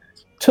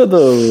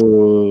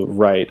the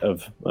right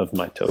of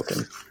my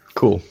token.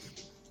 Cool.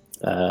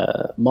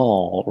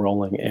 Maul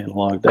rolling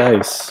analog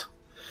dice.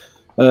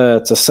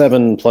 It's a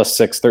 7 plus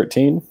 6,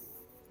 13.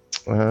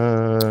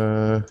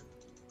 I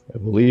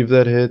believe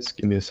that hits.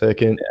 Give me a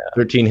second. Yeah.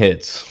 13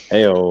 hits.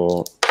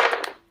 Heyo.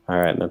 All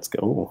right, let's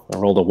go. Ooh, I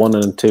rolled a 1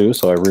 and a 2,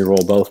 so I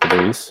re-roll both of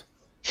these.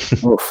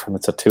 Oof,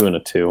 that's a 2 and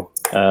a 2.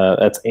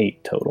 That's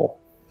 8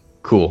 total.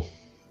 Cool.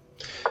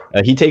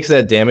 He takes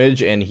that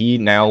damage, and he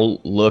now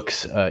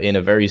looks in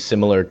a very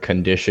similar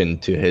condition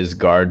to his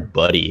guard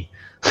buddy.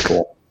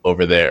 Cool.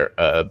 Over there,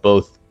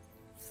 both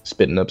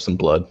spitting up some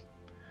blood.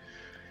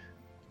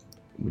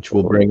 Which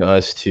will bring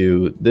us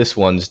to this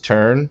one's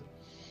turn.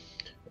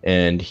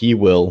 And he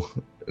will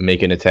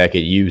make an attack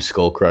at you,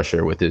 Skull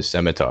Crusher, with his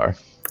scimitar.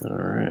 All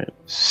right.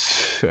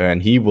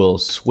 And he will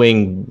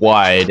swing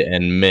wide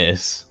and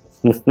miss.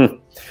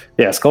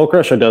 Yeah, Skull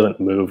Crusher doesn't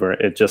move, or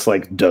it just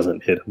like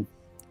doesn't hit him.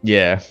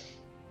 Yeah.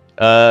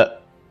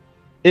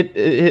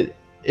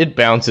 It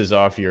bounces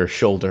off your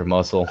shoulder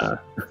muscle.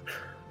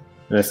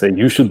 And I say,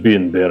 you should be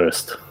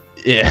embarrassed.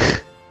 Yeah,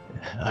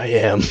 I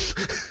am.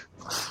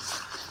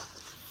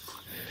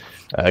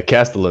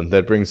 Castellan,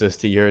 that brings us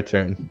to your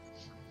turn.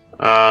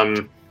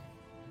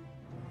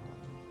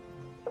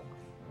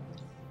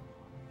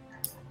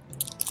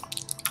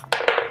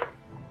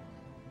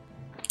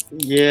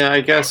 Yeah,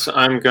 I guess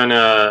I'm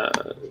gonna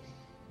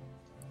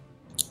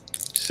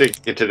stick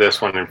it to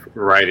this one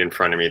right in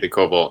front of me, the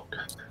Cobalt,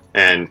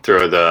 and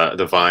throw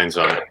the vines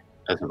on it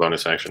as a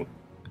bonus action.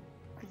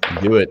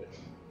 Do it.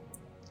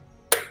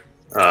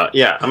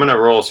 Yeah, I'm gonna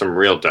roll some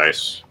real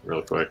dice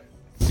real quick.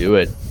 Do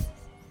it.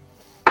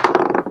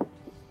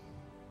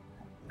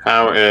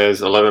 How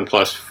is 11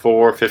 plus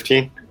 4,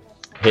 15?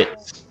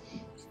 Hits.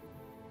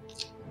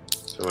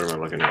 So what am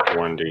I looking at?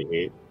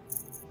 1d8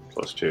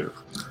 plus 2.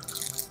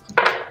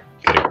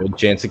 Got a good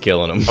chance of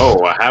killing him.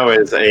 Oh, how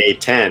is a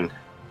 10?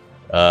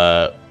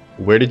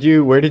 Where did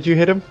you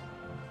hit him?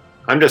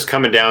 I'm just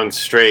coming down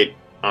straight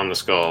on the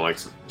skull, like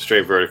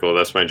straight vertical.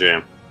 That's my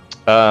jam.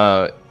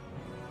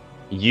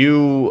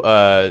 You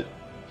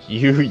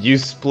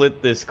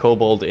split this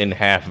kobold in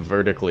half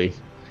vertically.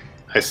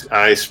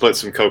 I split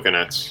some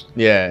coconuts.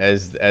 Yeah,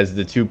 as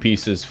the two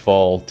pieces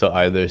fall to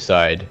either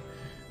side,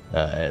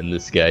 and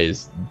this guy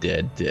is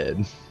dead.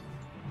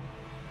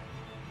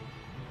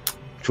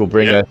 Which will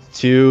bring us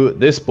to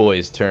this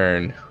boy's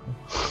turn,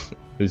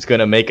 who's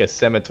gonna make a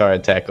scimitar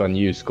attack on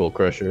you, Skull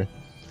Crusher.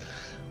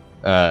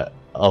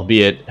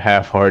 Albeit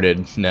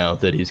half-hearted now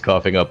that he's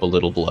coughing up a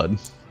little blood.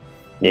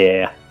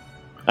 Yeah,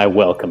 I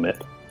welcome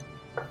it.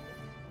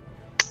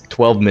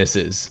 12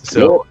 misses.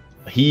 So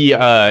he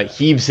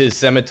heaves his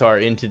scimitar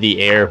into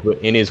the air, but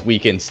in his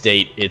weakened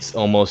state, it's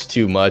almost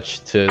too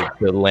much to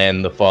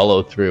land the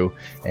follow-through,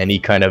 and he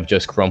kind of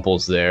just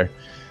crumples there,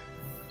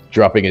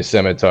 dropping his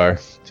scimitar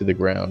to the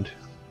ground.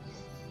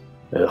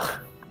 Ugh.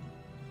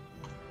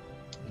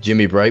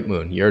 Jimmy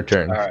Brightmoon, your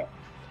turn. All right.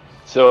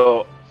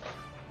 So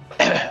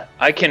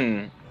I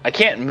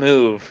can't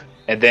move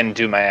and then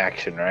do my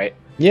action, right?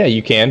 Yeah,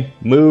 you can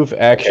move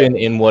action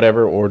in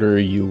whatever order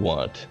you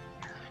want.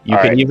 You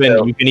All can right,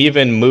 you can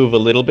even move a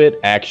little bit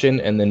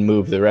action and then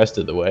move the rest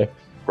of the way.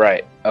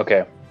 Right.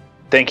 Okay.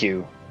 Thank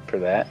you for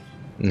that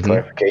Mhm.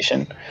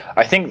 clarification.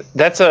 I think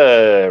that's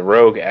a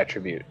rogue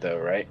attribute, though,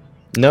 right?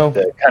 No,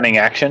 The cunning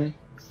action.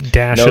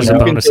 Dash no, is a you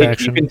can bonus take,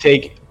 action. You can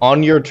take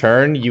on your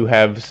turn. You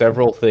have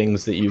several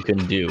things that you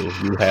can do.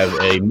 You have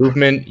a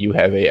movement. You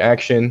have a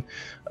action.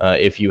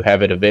 If you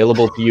have it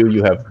available to you,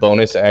 you have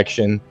bonus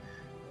action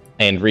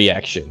and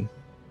reaction.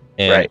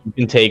 And Right. you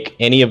can take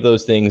any of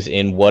those things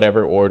in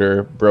whatever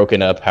order,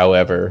 broken up,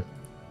 however,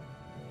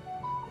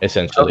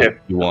 essentially, Okay.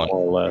 you want.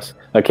 More or less.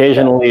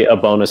 Occasionally, a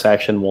bonus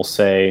action will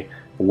say,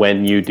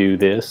 when you do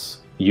this,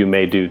 you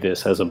may do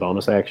this as a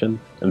bonus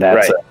action. And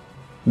that's Right.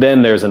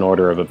 then there's an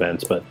order of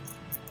events. But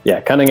yeah,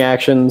 cunning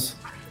actions,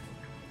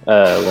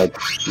 like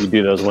you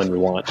do those when you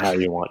want, how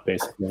you want,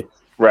 basically.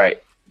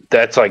 Right.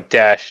 That's like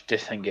dash,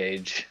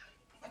 disengage.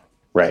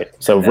 Right.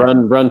 So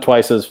run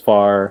twice as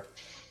far,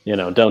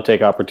 don't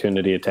take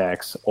opportunity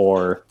attacks,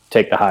 or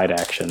take the hide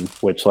action,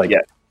 which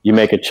you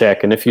make a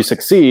check, and if you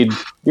succeed,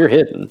 you're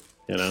hidden,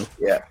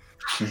 Yeah.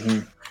 Mm-hmm.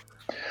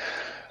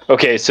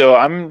 Okay, so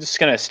I'm just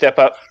gonna step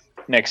up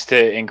next to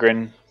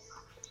Ingrid,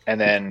 and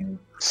then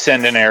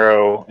send an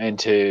arrow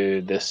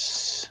into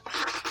this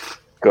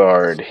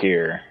guard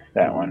here.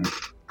 That one.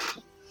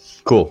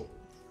 Cool.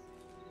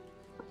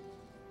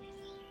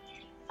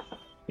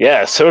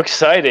 Yeah, so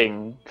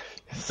exciting.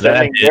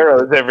 Sending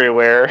arrows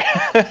everywhere.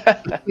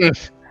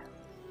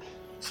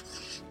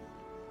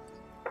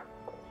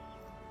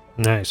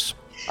 Nice.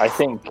 I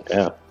think.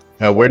 Yeah.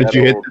 Where did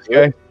you hit this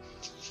guy?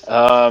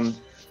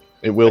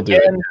 It will do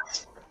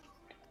it.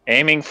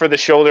 Aiming for the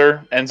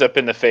shoulder ends up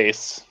in the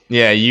face.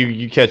 Yeah,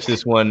 you catch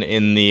this one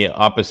in the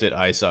opposite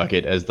eye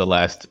socket as the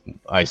last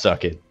eye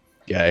socket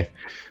guy,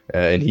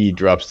 and he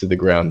drops to the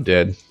ground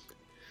dead.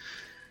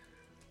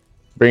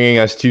 Bringing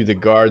us to the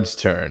guard's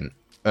turn.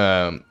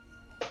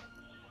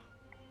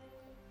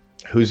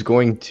 Who's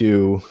going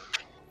to...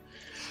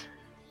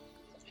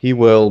 He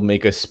will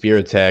make a spear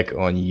attack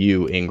on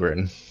you,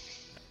 Ingrid.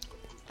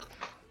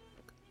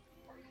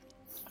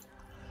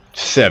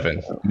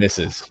 7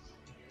 misses.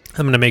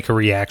 I'm gonna make a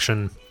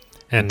reaction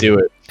and Do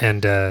it.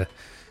 And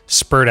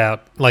spurt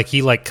out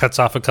he cuts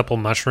off a couple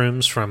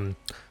mushrooms from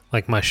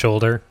my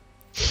shoulder,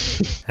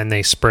 and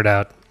they spurt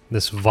out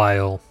this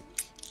vile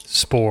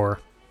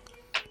spore,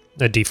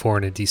 a D4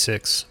 and a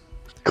D6.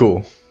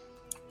 Cool.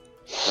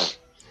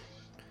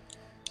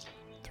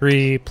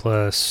 3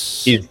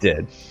 plus. He's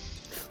dead.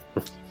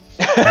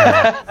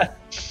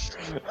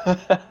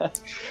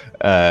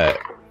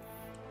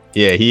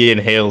 Yeah, he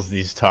inhales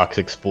these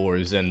toxic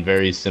spores, and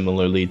very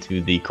similarly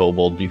to the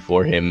kobold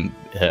before him,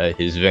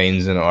 his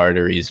veins and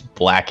arteries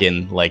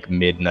blacken like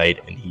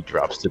midnight, and he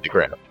drops to the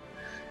ground.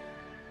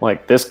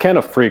 This kind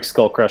of freaks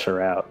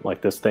Skullcrusher out.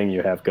 This thing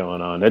you have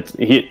going on.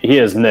 He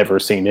has never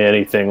seen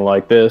anything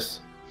like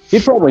this.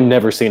 He'd probably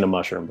never seen a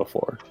mushroom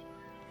before.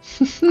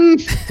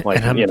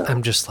 And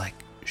I'm just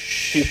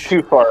shh. He's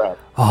too far up.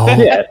 Oh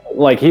yeah,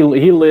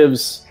 he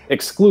lives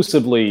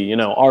exclusively,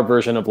 our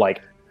version of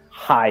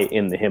high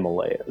in the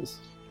Himalayas.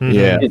 Mm-hmm.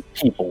 Yeah. His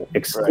people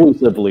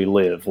exclusively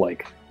live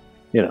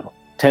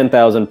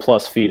 10,000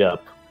 plus feet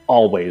up,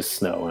 always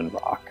snow and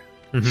rock.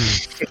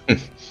 Mm-hmm.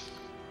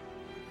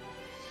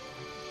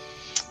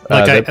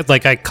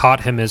 I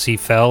caught him as he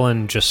fell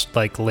and just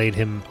laid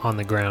him on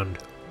the ground.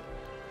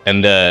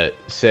 And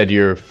said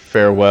your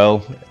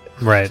farewell.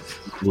 Right.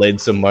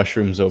 Laid some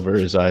mushrooms over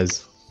his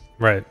eyes.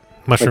 Right.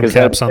 Mushroom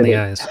caps on the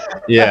eyes.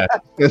 Yeah.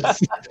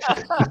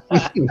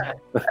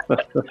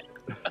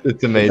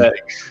 It's amazing.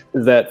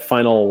 Is that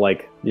final,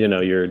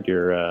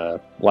 your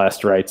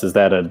last rites, is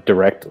that a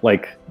direct,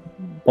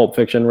 Pulp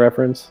Fiction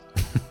reference?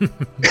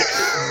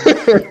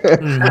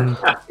 Mm-hmm.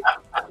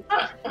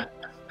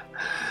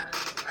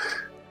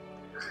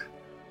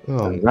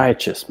 Oh,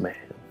 righteous man.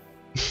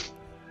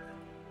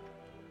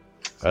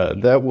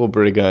 That will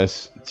bring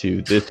us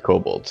to this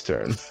kobold's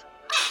turn.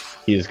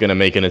 He's going to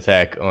make an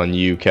attack on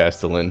you,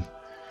 Castellan.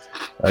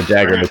 A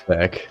dagger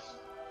attack.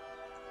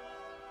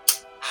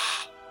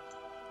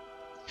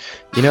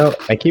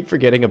 I keep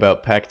forgetting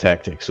about pack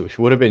tactics, which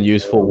would have been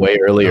useful way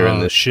earlier in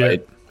this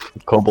fight.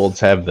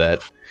 Kobolds have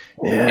that.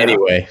 Yeah.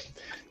 Anyway,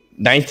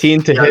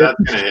 19 to hit.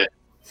 That's gonna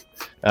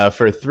hit.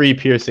 For 3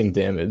 piercing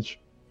damage.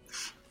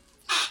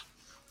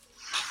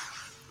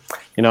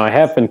 I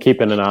have been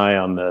keeping an eye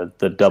on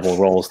the double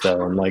rolls,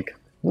 though, and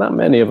not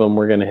many of them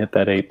were going to hit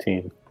that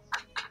 18.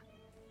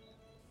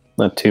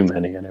 Not too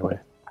many, anyway.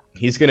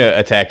 He's going to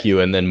attack you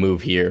and then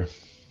move here.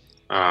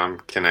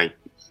 Can I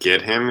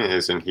get him?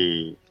 Isn't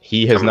he?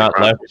 He has not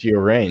left your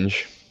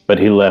range. But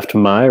he left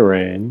my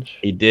range.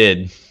 He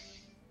did.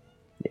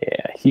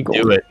 Yeah, he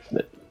gonna do it.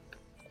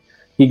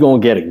 He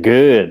gonna get it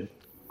good.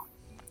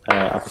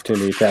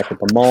 Opportunity attack at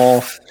the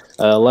mall.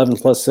 11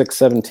 plus 6,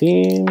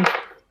 17.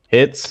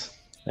 Hits.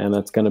 And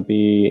that's going to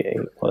be 8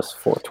 plus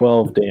 4,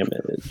 12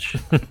 damage.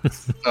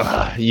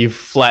 You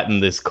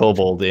flattened this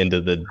kobold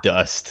into the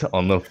dust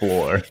on the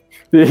floor.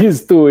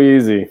 He's too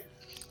easy.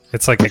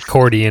 It's like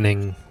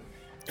accordioning.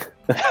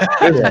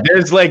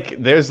 There's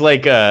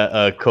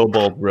a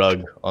kobold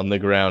rug on the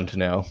ground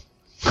now,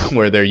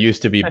 where there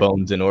used to be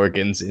bones and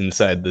organs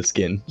inside the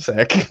skin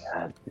sack.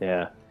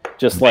 Yeah,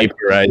 just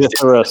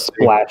viscera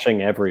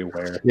splashing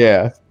everywhere.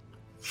 Yeah,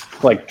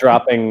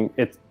 dropping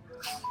it.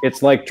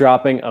 It's like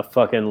dropping a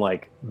fucking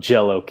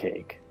Jello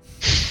cake.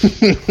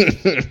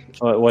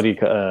 What do you?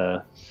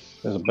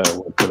 There's a better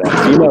word for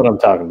that. You know what I'm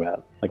talking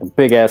about? A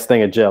big ass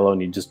thing of Jello,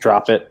 and you just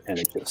drop it, and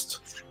it just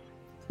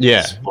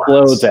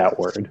explodes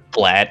outward.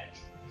 Flat.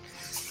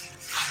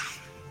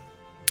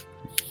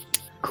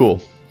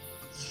 Cool.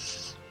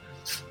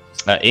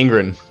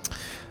 Ingrid.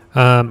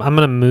 I'm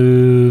gonna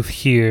move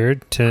here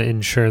to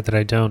ensure that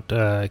I don't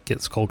get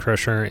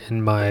Skullcrusher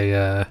in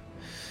my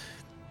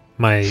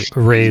my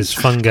raised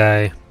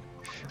fungi.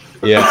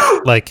 Yeah.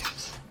 Like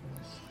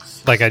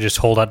I just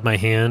hold out my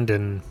hand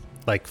and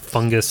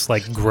fungus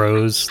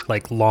grows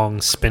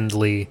long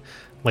spindly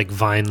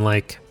vine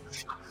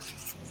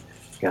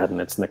God, and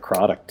it's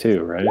necrotic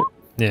too, right?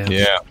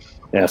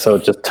 Yeah, so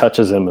it just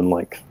touches him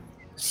and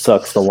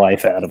sucks the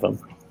life out of him.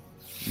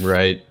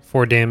 Right.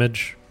 4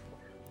 damage.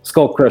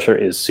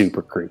 Skullcrusher is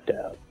super creeped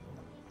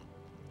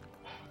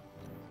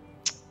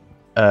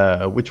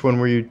out. Which one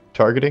were you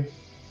targeting?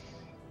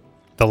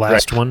 The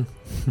last one.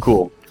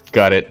 Cool.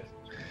 Got it.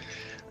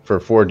 For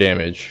 4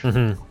 damage.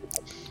 Mm-hmm.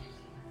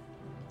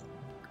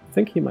 I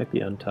think he might be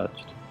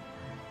untouched.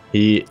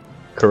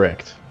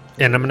 Correct.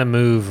 And I'm going to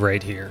move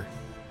right here.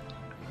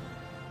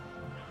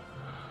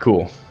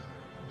 Cool.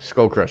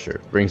 Skullcrusher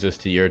brings us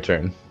to your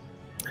turn.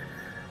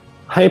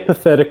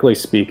 Hypothetically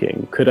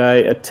speaking, could I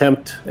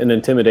attempt an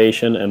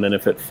intimidation and then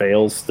if it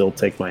fails, still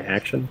take my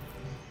action?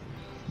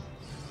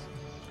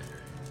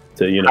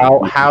 To,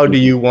 How do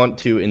you want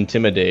to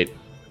intimidate?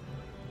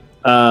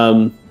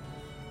 Well,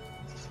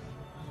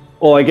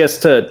 I guess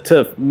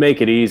to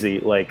make it easy,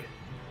 like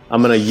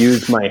I'm gonna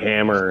use my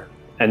hammer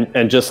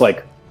and just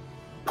like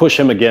push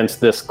him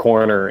against this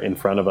corner in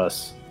front of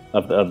us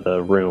of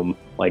the room,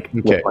 like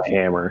with my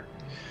hammer.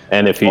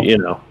 And if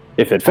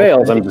if it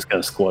fails, I'm just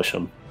gonna squish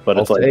him. But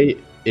I'll say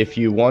if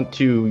you want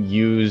to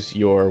use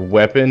your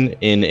weapon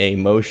in a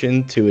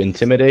motion to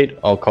intimidate,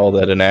 I'll call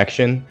that an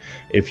action.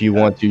 If you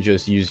want to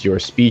just use your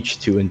speech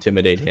to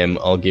intimidate him,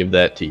 I'll give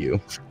that to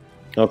you.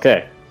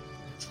 Okay.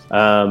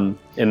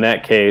 In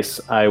that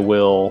case, I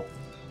will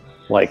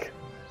like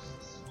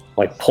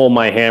pull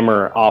my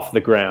hammer off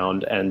the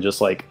ground and just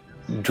like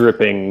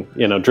dripping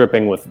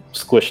with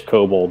squished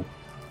kobold.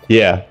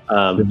 Yeah.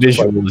 The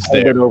visual is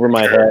hold there. it over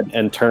my head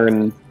and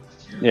turn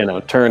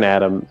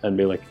at him and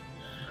be like,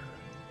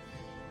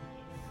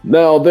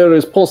 now there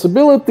is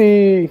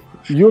possibility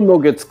you no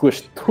get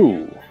squished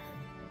too.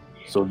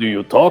 So do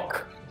you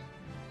talk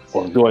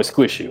or do I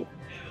squish you?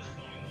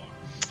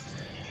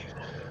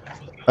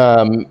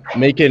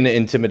 Make an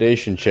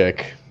intimidation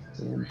check.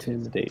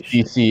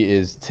 Intimidation. DC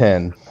is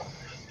 10.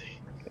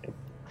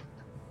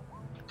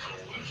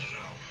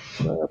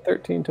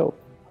 13 total.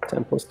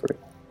 10 plus 3.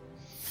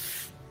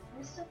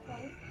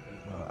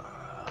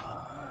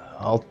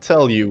 I'll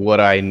tell you what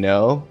I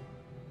know.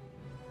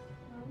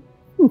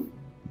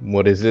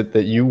 What is it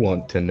that you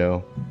want to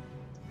know?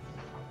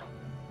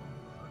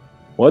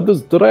 Why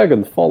does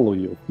dragon follow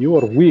you? You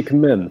are weak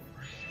men.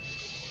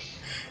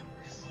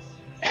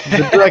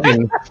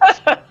 The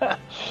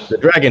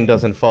dragon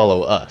doesn't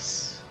follow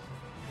us.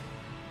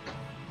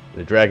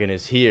 The dragon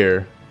is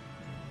here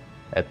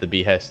at the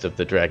behest of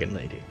the Dragon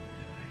Lady.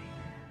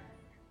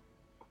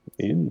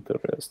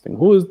 Interesting.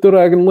 Who is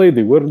Dragon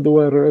Lady? Where do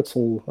I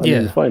wrestle?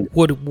 Find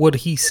it. What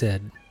he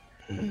said.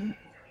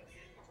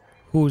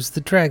 Who's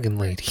the Dragon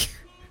Lady?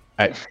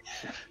 I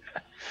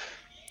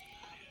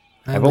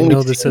only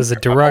know this as a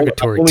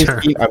derogatory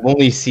term. I've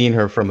only seen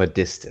her from a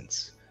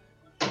distance.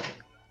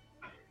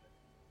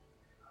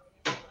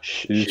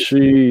 Is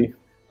she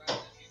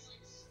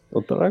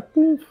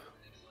attractive?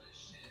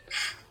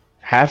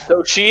 Half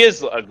So she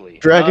is ugly.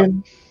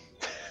 dragon?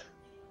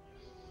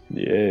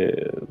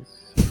 Yes.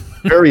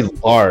 Very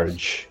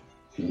large.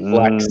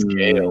 Black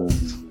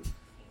scales.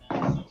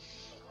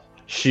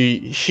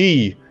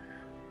 She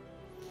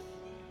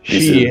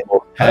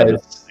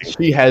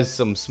has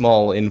some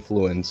small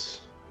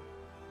influence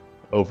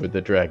over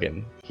the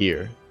dragon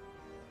here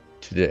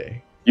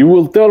today. You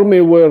will tell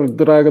me where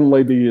Dragon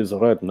Lady is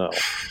right now.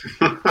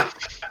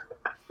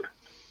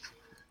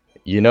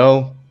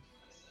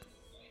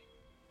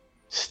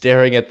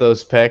 Staring at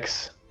those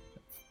pecs,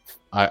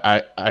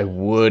 I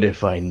would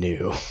if I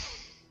knew.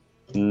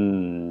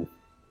 Can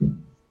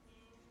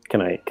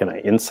I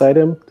insight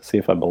him to see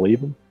if I believe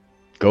him?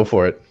 Go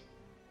for it.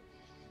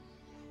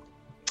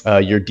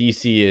 Your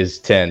DC is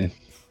 10.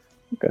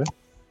 Okay.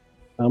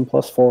 I'm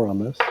plus 4 on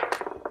this.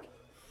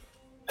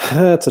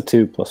 That's a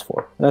 2 plus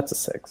 4. That's a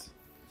 6.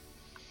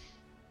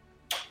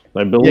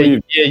 I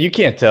believe. Yeah, you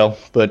can't tell,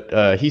 but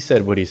he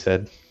said what he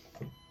said.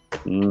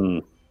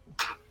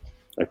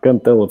 I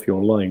can't tell if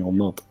you're lying or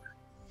not.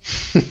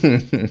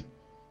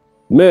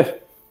 Meh.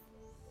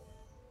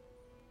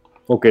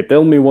 Okay,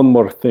 tell me one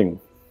more thing.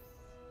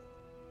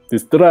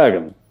 This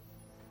dragon.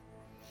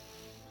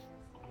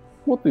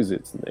 What is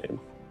its name?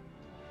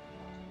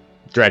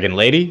 Dragon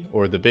Lady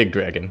or the big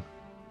dragon?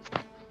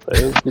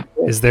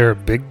 Is there a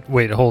big...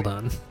 Wait, hold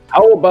on.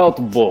 How about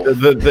both?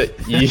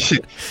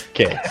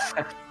 Okay.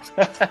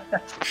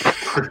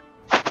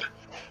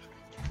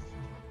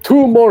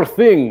 2 more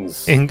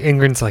things.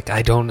 Ingrid's like,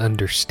 I don't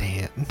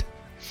understand.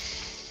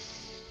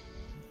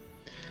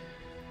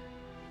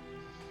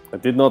 I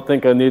did not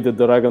think I needed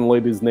the Dragon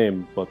Lady's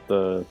name, but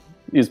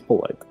is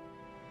polite.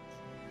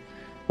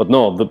 But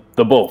no,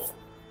 the both.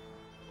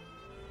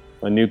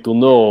 I need to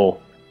know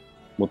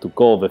what to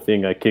call the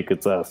thing I kick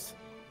its ass.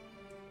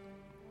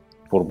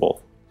 For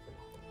both.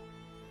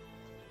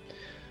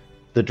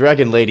 The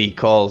Dragon Lady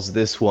calls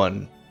this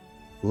one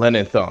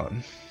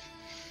Lenithon.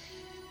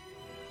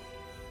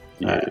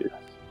 Yeah.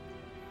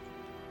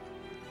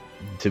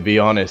 To be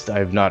honest, I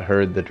have not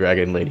heard the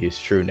Dragon Lady's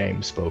true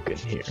name spoken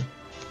here.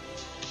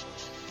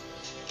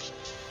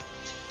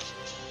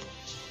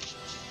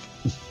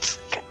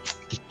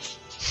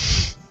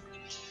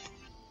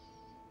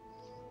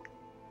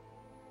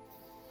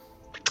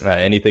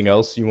 Anything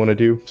else you want to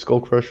do,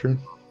 Skullcrusher?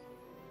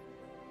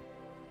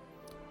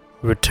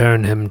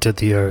 Return him to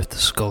the earth,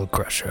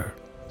 Skullcrusher.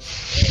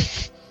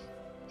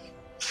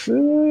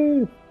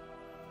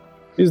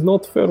 It's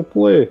not fair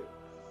play.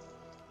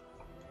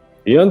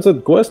 He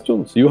answered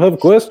questions. You have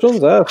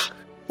questions? Ask.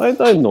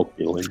 I'm not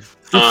killing.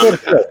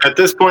 At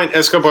this point,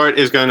 Escobar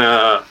is going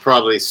to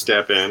probably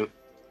step in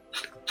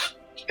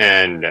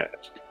and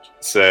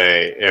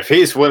say, if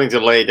he's willing to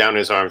lay down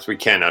his arms, we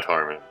cannot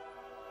harm him.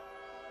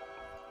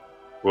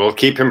 We'll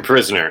keep him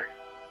prisoner.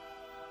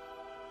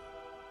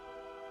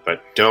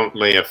 but don't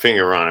lay a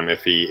finger on him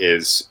if he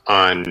is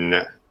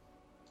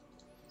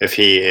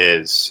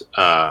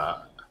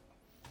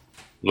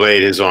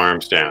laid his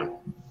arms down.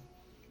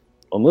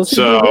 Unless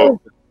and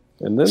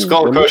then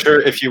Skull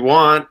Crusher, if you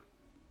want,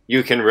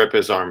 you can rip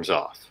his arms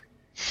off.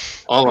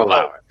 I'll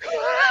allow it.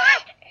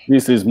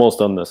 This is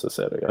most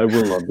unnecessary. I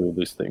will not do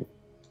this thing.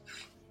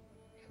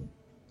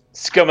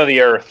 Scum of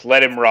the earth,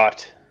 let him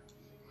rot.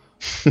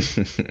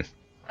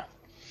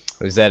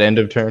 Is that end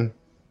of turn?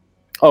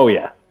 Oh,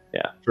 yeah.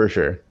 For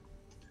sure.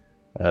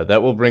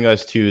 That will bring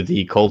us to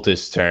the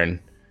cultist's turn.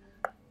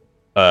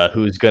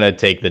 Who's going to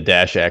take the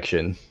dash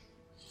action?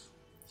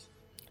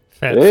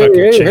 Fat fucking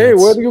chance. Hey,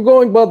 where are you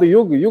going, buddy?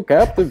 You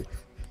captive.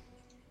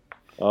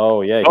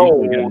 Oh, yeah. He's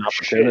gonna get an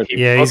opportunity.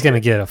 Yeah, he's going to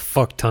get a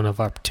fuck ton of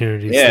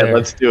opportunities there.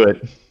 Let's do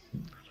it.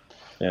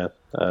 Yeah.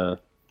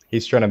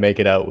 He's trying to make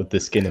it out with the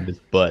skin of his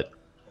butt.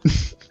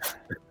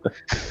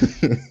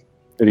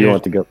 Who do you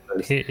want to go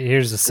first?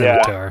 Here's the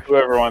scimitar.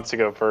 Whoever wants to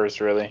go first,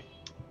 really.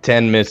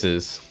 10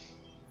 misses.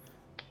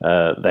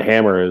 The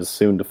hammer is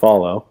soon to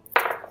follow.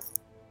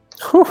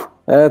 Whew,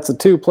 that's a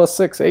 2 plus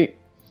 6, 8.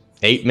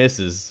 8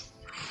 misses.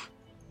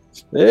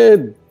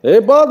 Hey,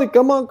 buddy,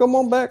 come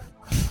on back.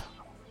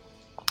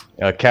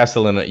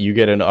 Castellan, you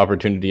get an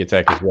opportunity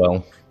attack as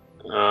well.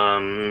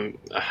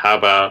 How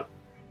about,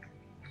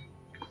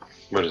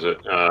 what is it,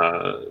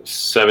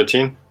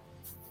 17?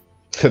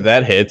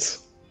 That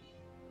hits.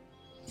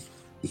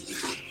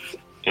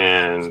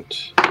 And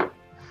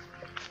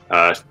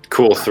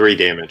cool 3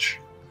 damage.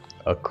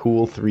 A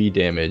cool 3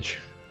 damage.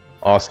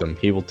 Awesome.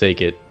 He will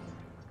take it.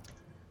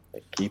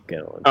 Keep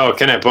going. Oh,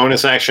 can I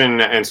bonus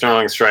action and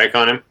Snarling Strike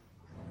on him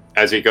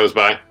as he goes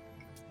by?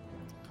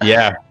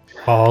 Yeah.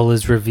 All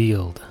is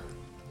revealed.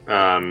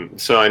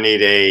 So I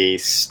need a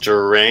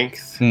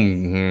strength.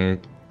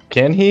 Mm-hmm.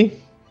 Can he?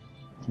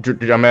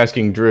 I'm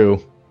asking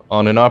Drew.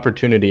 On an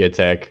opportunity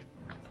attack,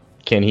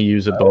 can he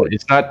use a bonus?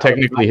 It's not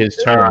technically his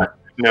turn.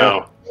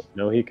 No.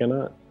 No, he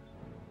cannot.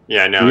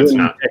 Yeah, no, it's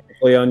not.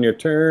 Technically, on your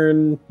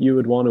turn, you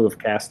would want to have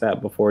cast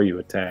that before you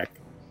attack.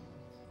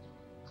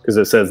 Because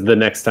it says the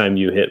next time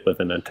you hit with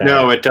an attack.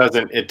 No, it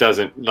doesn't. It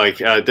doesn't. Like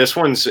this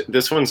one's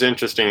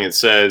interesting. It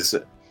says,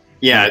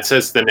 it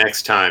says the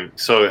next time.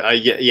 So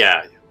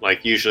yeah,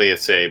 like usually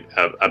it's a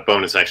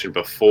bonus action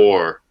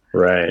before.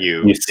 Right.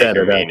 You set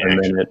it up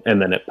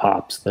and then it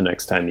pops the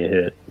next time you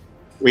hit.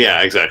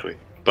 Yeah, exactly.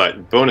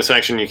 But bonus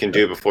action you can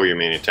do before your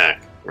main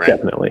attack, right?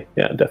 Definitely.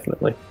 Yeah,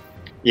 definitely.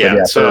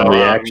 Yeah. So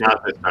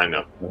not this time,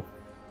 no.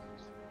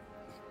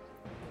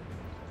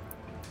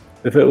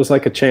 If it was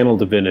like a channel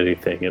divinity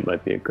thing, it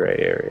might be a gray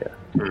area.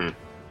 Mm.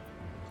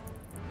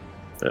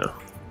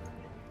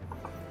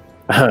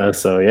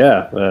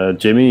 Yeah.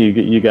 Jimmy,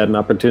 you got an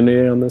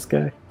opportunity on this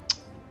guy?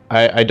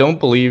 I don't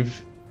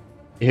believe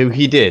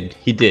he did.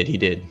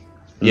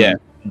 Mm-hmm. Yeah.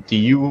 Do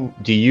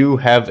you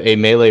have a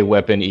melee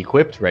weapon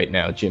equipped right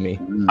now, Jimmy?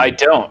 I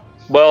don't.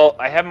 Well,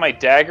 I have my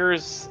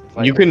daggers.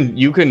 You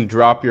can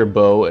drop your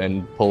bow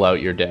and pull out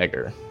your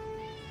dagger.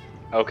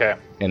 Okay.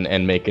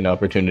 And make an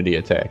opportunity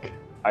attack.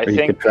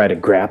 You could try to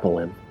grapple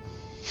him.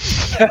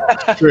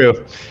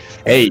 True.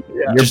 Hey,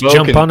 just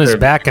jump on his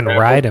back and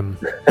ride him.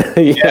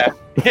 Yeah.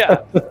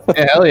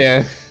 Hell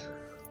yeah.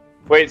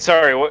 Wait,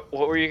 sorry. What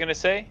were you gonna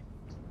say,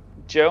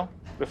 Joe?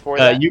 Before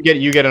that, you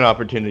get an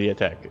opportunity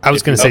attack. I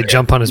was gonna say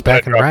jump on his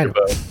back and ride him.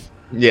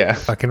 Yeah.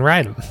 Fucking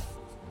ride him.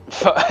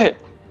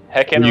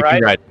 Heckin'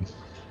 ride him.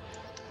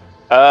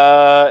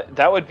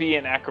 That would be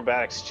an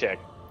acrobatics check,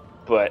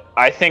 but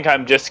I think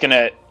I'm just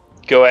gonna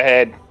go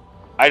ahead.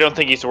 I don't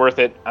think he's worth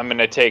it. I'm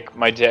gonna take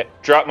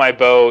drop my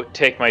bow,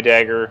 take my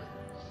dagger,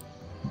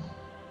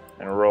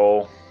 and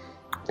roll.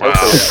 Wow.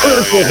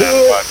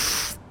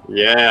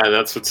 Yeah,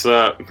 that's what's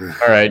up.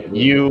 All right,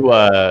 you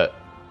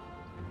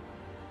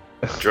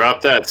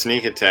drop that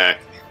sneak attack.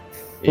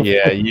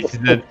 Yeah,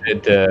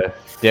 that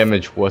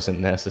damage wasn't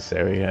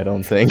necessary. I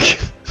don't think.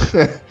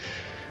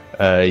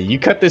 You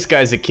cut this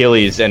guy's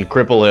Achilles and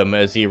cripple him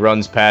as he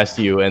runs past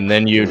you, and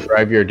then you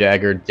drive your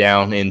dagger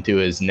down into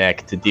his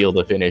neck to deal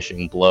the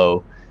finishing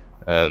blow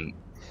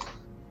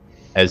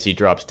as he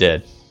drops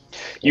dead.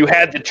 You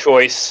had the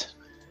choice.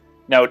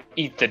 Now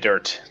eat the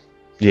dirt.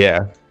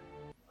 Yeah.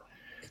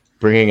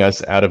 Bringing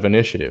us out of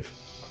initiative.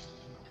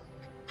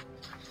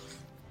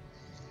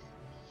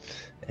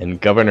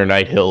 And Governor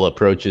Nighthill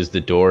approaches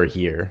the door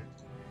here,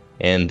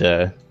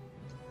 and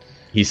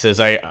he says,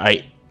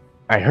 I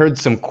heard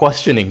some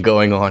questioning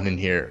going on in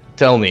here.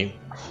 Tell me,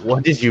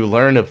 what did you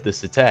learn of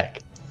this attack?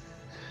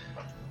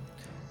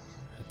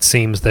 It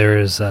seems there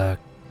is a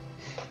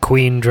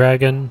queen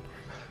dragon,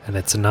 and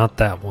it's not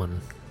that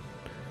one.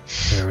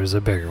 There is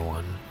a bigger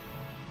one.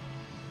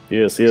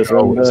 Yes.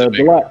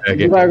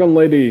 The dragon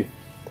lady.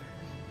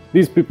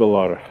 These people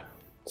are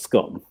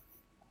scum.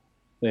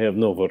 They have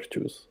no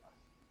virtues.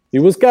 He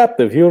was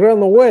captive. He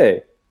ran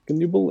away. Can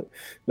you believe?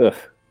 Ugh.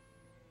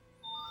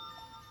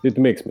 It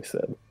makes me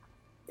sad.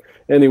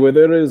 Anyway,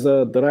 there is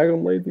a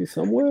dragon lady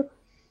somewhere.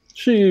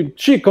 She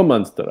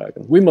commands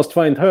dragon. We must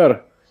find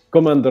her.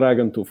 Command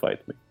dragon to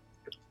fight me.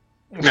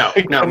 No.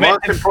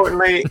 Most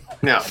importantly,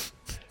 no.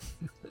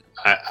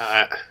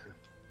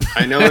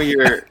 I know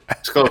you're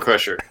Skull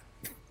Crusher.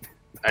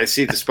 I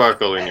see the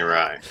sparkle in your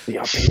eye. The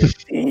up is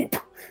deep.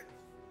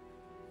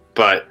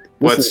 But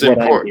what's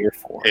important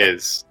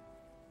is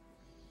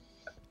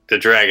the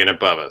dragon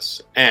above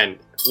us. And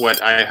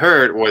what I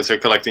heard was they're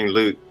collecting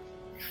loot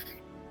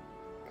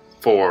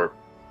for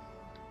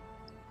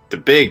the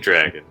big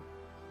dragon.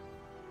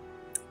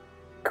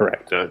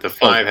 Correct. The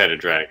five-headed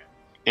dragon.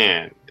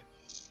 And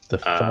The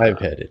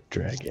five-headed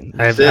dragon.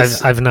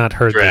 I've not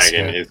heard this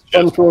dragon yet. is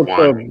just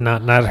one.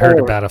 Not heard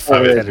about a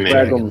five-headed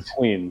dragon.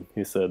 Queen,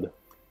 he said.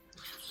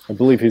 I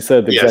believe he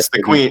said Yes,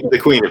 the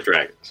queen of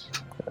dragons.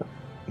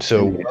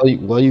 So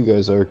while you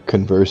guys are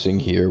conversing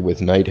here with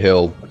Night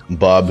Hill,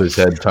 Bob has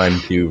had time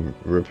to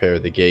repair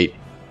the gate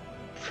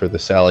for the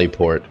Sally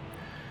port.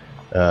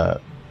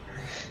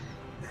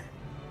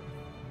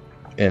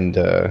 And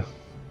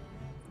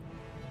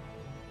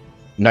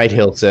Night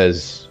Hill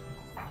says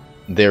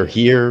they're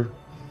here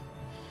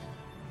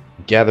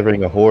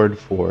gathering a horde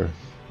for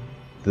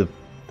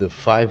the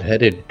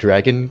five-headed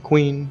dragon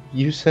queen,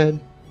 you said?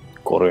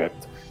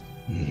 Correct.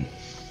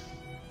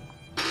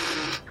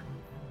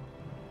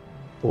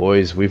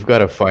 Boys, we've got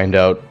to find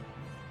out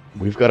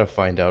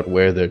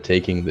where they're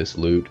taking this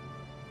loot,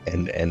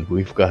 and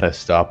we've got to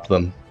stop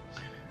them.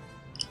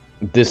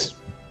 This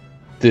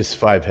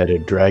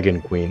five-headed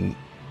dragon queen,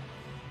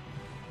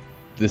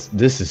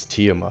 this is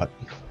Tiamat.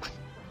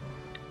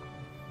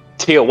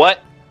 Tia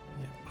what?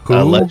 Who?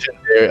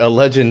 A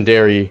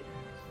legendary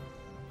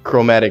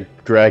chromatic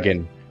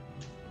dragon.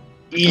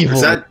 Evil.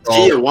 Is that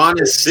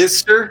Tijuana's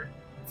sister?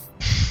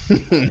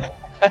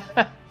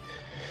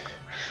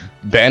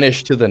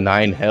 Banished to the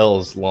Nine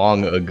Hells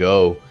long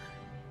ago.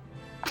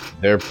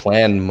 Their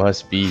plan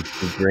must be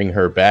to bring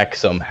her back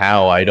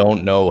somehow. I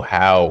don't know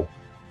how.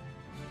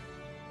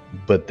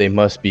 But they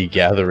must be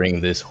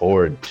gathering this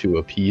horde to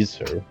appease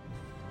her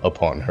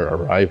upon her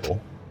arrival.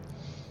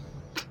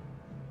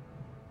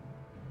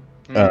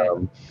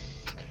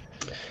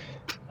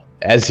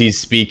 As he's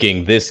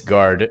speaking, this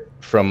guard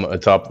from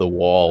atop the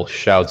wall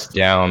shouts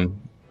down,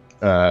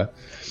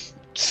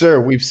 Sir,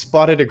 we've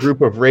spotted a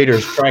group of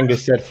raiders trying to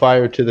set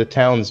fire to the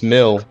town's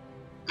mill.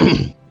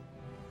 If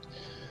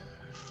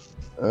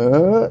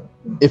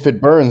it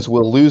burns,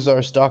 we'll lose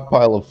our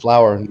stockpile of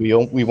flour, and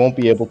we won't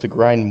be able to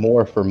grind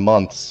more for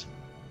months.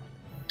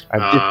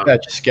 I've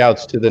dispatched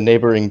scouts to the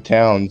neighboring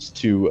towns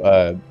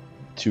to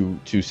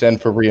send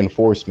for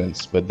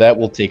reinforcements, but that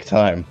will take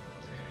time.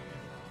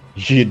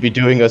 You'd be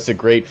doing us a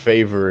great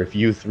favor if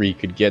you three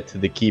could get to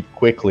the keep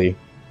quickly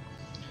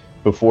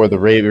before the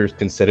raiders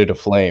can set it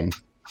aflame.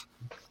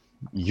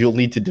 You'll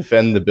need to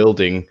defend the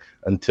building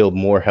until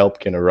more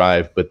help can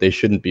arrive, but they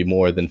shouldn't be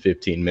more than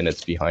 15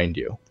 minutes behind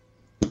you.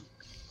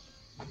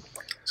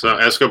 So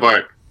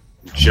Escobar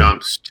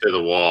jumps to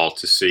the wall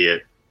to see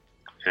it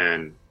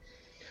and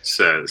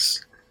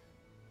says,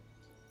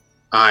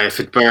 if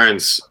it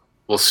burns,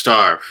 we'll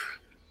starve.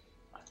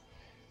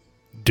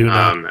 Do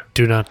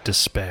not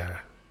despair.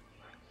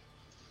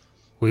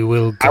 We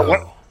will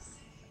go.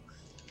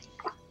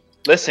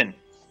 Listen,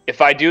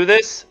 if I do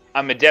this,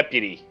 I'm a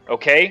deputy,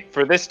 okay?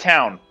 For this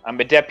town, I'm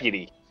a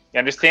deputy. You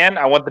understand?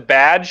 I want the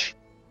badge,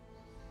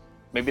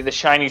 maybe the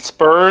shiny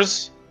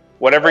spurs,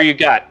 whatever you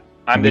got.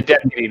 I'm the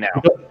deputy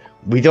now.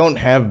 We don't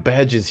have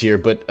badges here,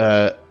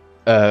 but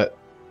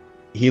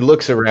he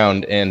looks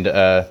around and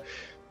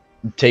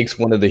takes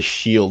one of the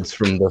shields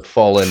from the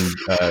fallen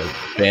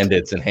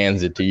bandits and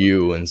hands it to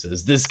you and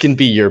says, "This can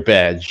be your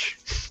badge."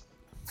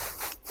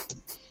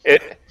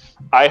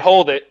 I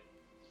hold it.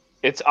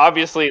 It's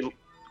obviously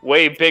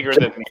way bigger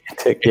than me.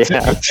 Yeah.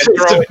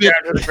 Throw it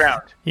down to the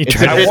ground. You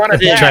try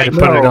to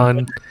put it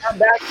on.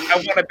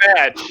 I want a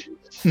badge.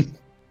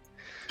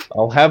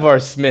 I'll have our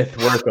smith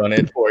work on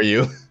it for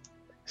you.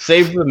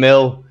 Save the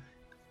mill,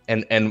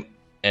 and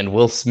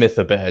we'll smith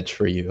a badge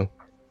for you.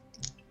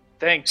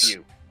 Thank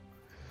you.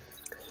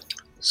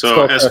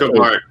 So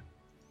Escobar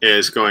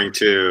is going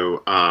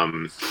to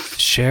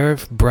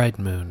Sheriff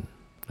Brightmoon.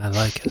 I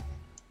like it.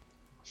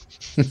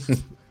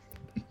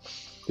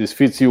 This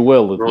fits you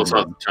well. rolls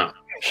off the tongue.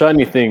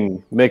 Shiny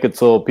thing, make it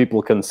so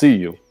people can see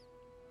you.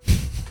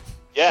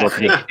 Yeah,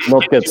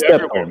 Not get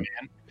stepped on.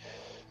 man.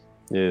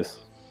 Yes,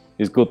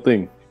 it's a good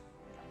thing.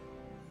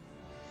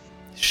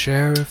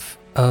 Sheriff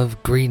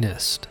of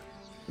Greenest.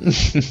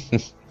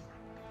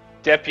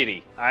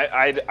 Deputy.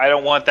 I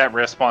don't want that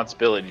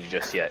responsibility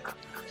just yet.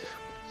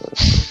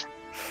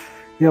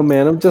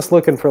 Man, I'm just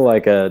looking for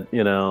like a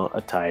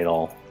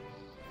title.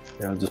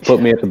 Just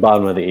put me at the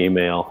bottom of the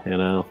email.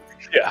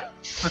 Yeah.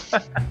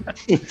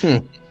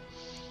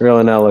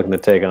 Really not looking to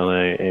take on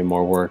any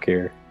more work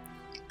here.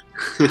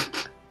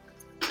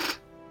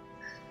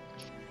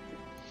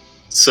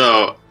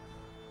 So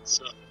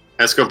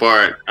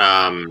Escobar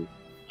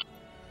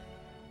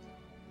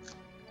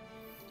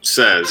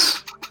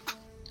says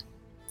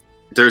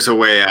there's a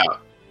way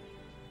out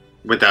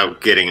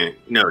without getting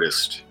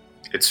noticed.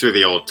 It's through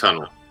the old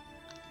tunnel.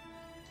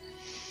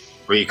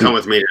 Will you come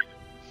with me to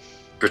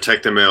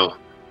protect the mill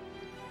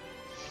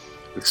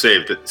and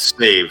save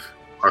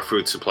our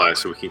food supply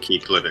so we can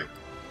keep living?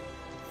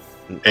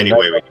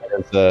 Anyway,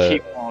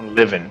 Keep on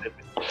living.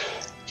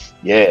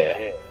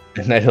 Yeah.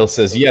 Nighthill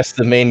says, yes,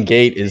 the main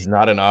gate is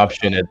not an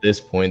option at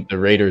this point. The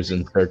raiders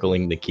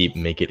encircling the keep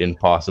make it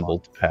impossible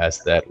to pass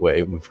that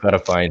way. We've got to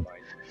find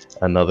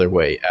another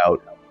way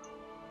out.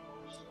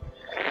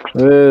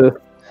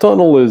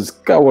 Tunnel is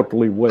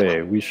cowardly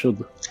way. We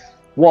should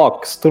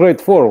walk straight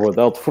forward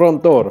out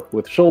front door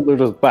with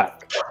shoulders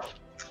back.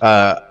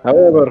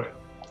 However,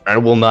 I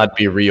will not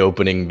be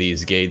reopening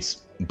these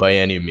gates by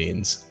any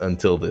means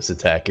until this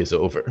attack is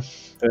over.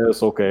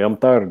 it's okay. I'm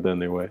tired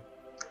anyway.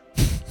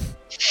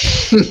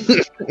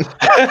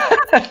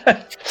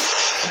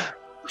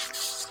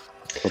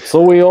 But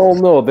so we all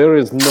know there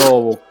is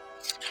no...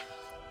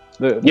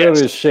 There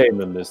is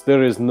shame in this.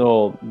 There is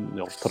no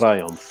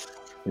triumph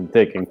in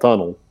taking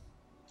tunnel.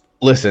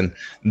 Listen,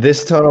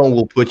 this tunnel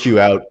will put you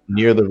out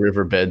near the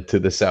riverbed to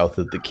the south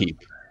of the keep.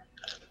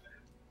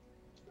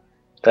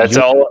 That's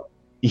all.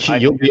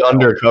 You'll be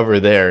undercover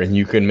there, and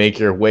you can make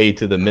your way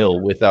to the mill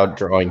without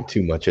drawing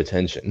too much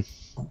attention.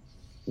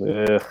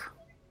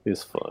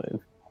 It's fine.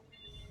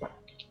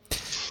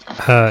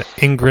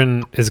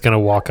 Ingrid is gonna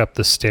walk up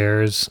the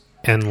stairs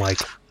and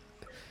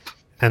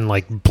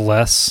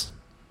bless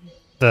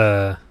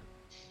the.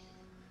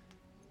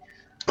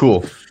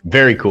 Cool,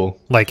 very cool.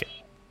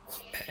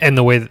 And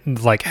the way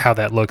how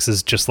that looks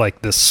is just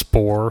like this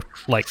spore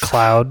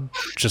cloud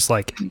just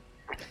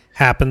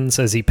happens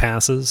as he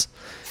passes,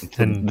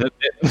 and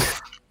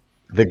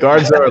the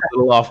guards are a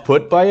little off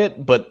put by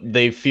it, but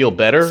they feel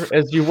better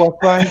as you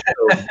walk by. So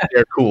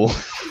they're cool.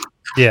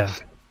 Yeah.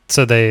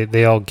 So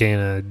they all gain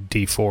a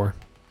D4.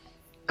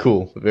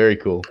 Cool, very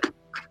cool.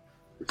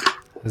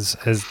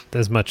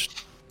 As much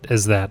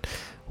as that,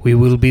 we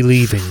will be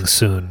leaving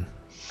soon.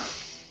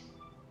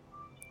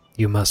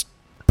 You must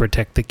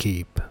protect the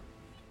keep.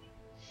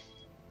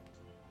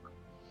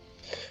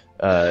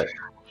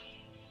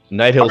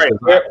 Nighthill says,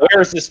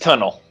 where is this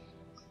tunnel?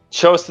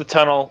 Show us the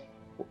tunnel.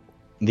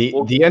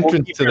 The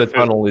entrance to the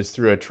tunnel is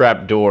through a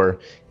trap door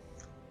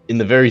in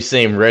the very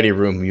same ready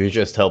room you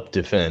just helped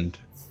defend.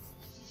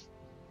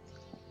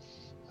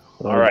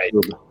 All right.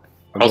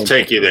 I'll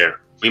take you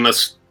there. We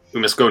must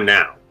go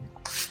now.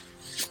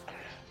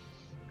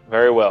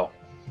 Very well.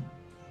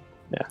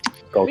 Yeah,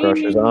 Skull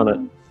Crusher's on it.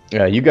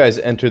 Yeah, you guys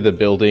enter the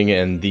building,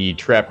 and the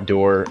trap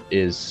door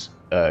is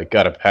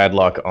got a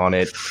padlock on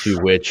it, to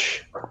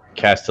which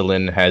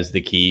Castellan has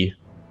the key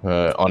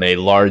on a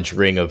large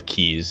ring of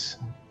keys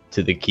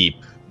to the keep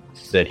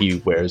that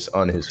he wears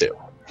on his hip.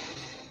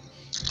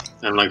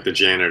 I'm like the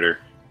janitor.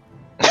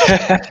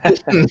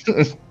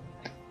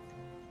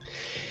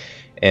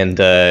 And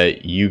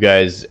you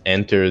guys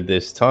enter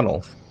this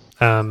tunnel.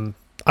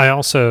 I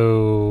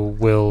also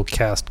will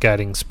cast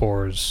Guiding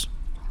Spores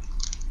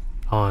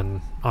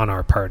on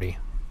our party.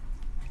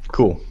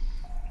 Cool.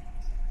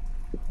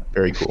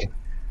 Very cool.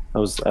 I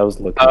was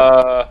looking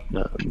at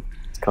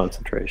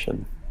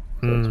concentration.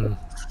 Mm.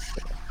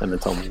 And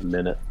it's only a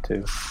minute,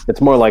 too. It's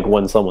more like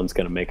when someone's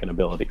going to make an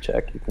ability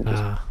check. You can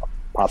just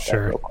pop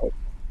sure. that real quick.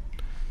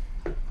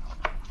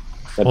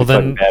 Well,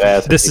 then,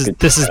 this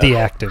is the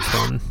active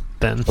one,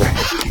 then.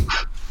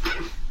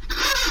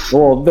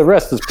 Well, the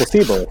rest is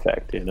placebo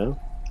effect, you know?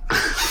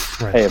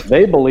 Right. Hey, if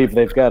they believe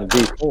they've got a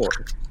D4,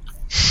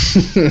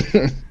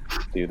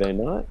 do they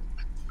not?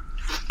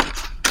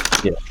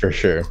 Yeah, for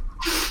sure.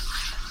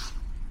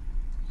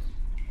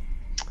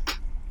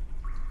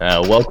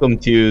 Welcome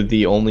to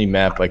the only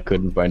map I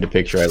couldn't find a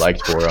picture I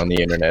liked for on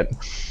the internet.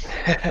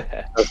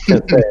 I was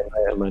going to say,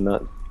 am I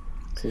not?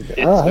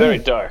 It's very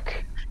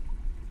dark.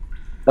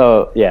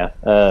 Oh, yeah.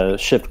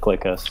 Shift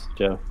click us,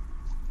 Joe.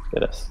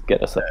 Get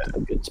us up to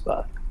the good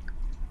spot.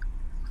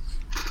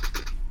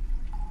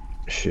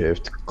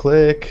 Shift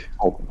click.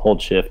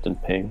 Hold shift and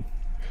ping.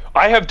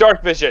 I have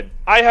dark vision.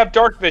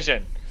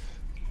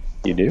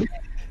 You do?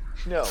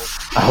 No.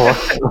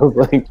 I was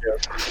like,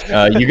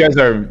 You guys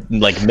are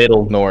like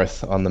middle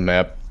north on the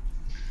map.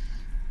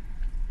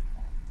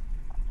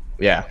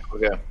 Yeah.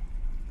 Okay.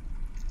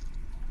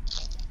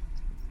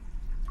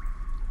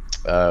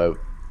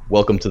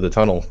 Welcome to the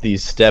tunnel.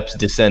 These steps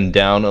descend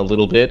down a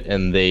little bit,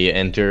 and they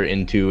enter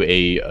into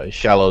a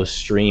shallow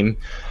stream.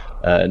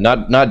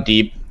 Not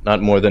deep,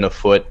 not more than a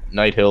foot.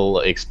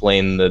 Nighthill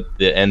explained that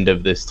the end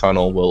of this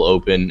tunnel will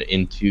open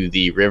into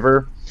the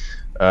river.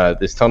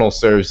 This tunnel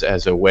serves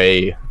as a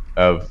way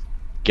of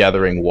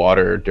gathering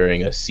water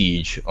during a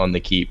siege on the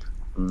keep.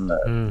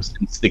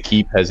 Since the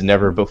keep has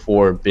never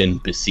before been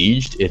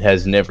besieged, it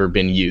has never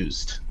been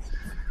used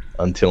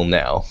until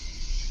now.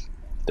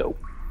 dope.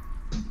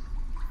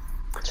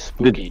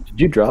 Did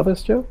you draw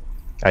this, Joe?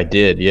 I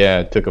did, yeah.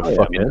 It took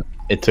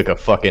a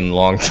fucking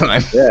long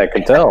time. Yeah, I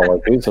can tell.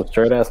 Like, these are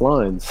straight ass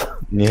lines.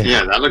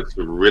 Yeah, that looks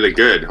really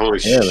good. Holy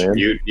shit!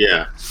 Man.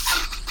 Yeah.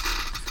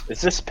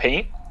 Is this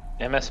Paint?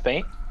 MS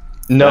Paint?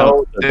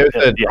 No, there's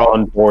a the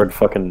onboard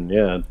fucking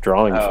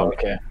drawing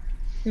function.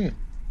 Okay.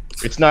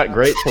 It's not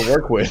great to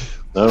work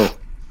with. No,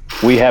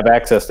 we have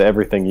access to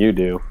everything you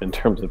do in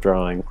terms of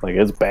drawing. Like,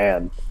 it's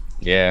bad.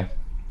 Yeah.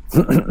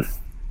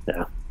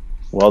 Yeah.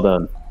 Well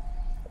done.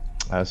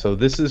 So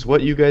this is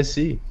what you guys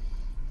see.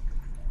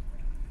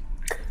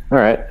 All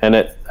right, and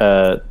it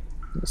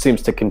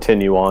seems to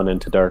continue on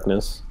into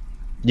darkness.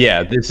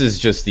 Yeah, this is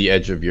just the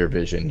edge of your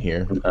vision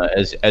here.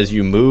 As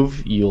you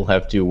move, you'll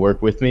have to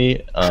work with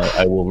me.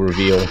 I will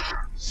reveal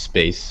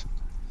space.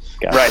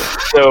 Gotcha. Right.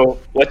 So,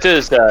 what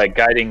does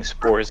guiding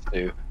spores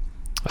do?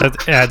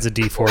 That adds a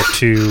d4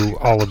 to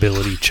all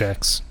ability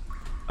checks.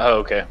 Oh,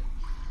 okay.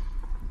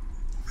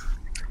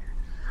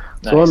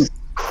 So Nice. I'm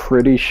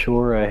pretty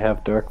sure I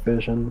have dark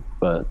vision,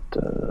 but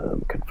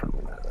I'm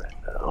confirming that right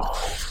now.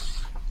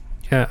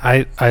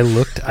 Yeah, I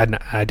looked.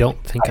 I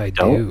don't think I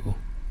do.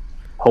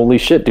 Holy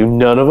shit! Do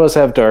none of us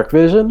have dark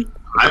vision?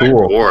 I'm a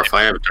dwarf.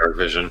 I have dark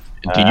vision.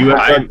 Do you have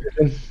I'm- dark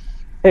vision?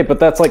 Hey,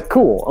 but that's like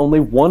cool. Only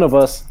one of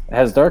us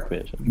has dark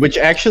vision. Which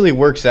actually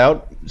works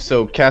out.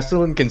 So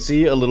Castellan can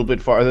see a little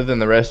bit farther than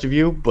the rest of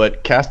you,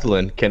 but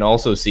Castellan can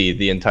also see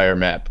the entire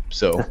map.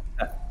 So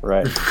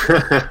Right.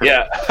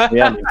 Yeah.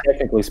 Yeah, I mean,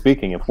 technically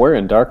speaking, if we're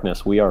in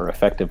darkness, we are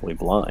effectively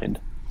blind.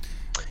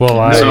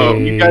 Well, So,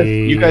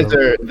 you guys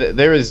are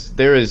there is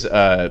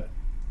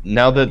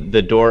now that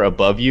the door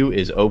above you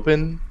is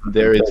open,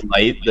 there is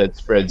light that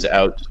spreads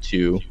out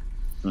to.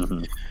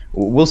 Mm-hmm.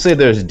 We'll say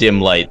there's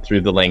dim light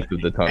through the length of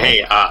the tunnel.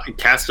 Hey,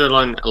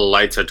 Castellan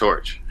lights a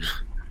torch.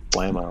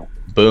 Blammo.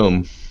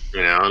 Boom.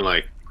 You know,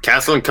 like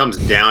Castellan comes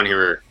down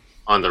here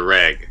on the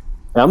reg.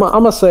 I'm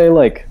gonna say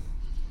like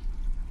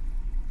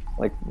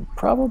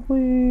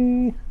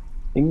probably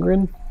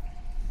Ingrid.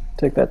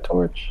 Take that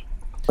torch.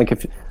 Like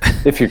if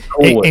you're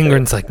cool with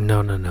Ingrid's like,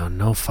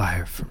 no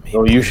fire for me. it.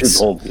 No, you should please.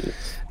 hold me.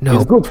 No,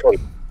 It's good for you.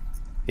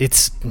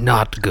 it's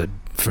not good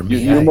for me.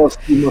 You must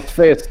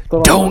face.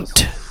 the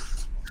Don't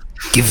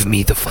give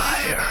me the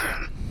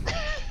fire.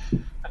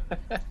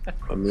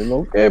 I mean,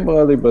 okay,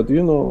 buddy, but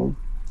you know,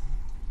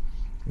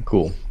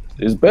 Cool.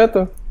 it's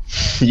better.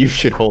 You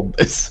should hold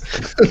this.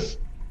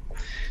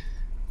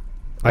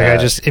 Like I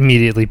just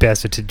immediately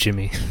passed it to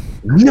Jimmy.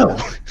 No.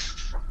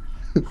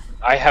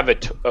 I have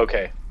it.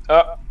 Okay.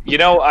 You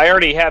know, I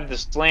already have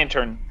this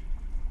lantern.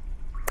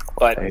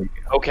 But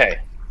okay,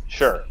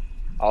 sure.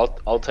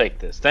 I'll take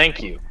this.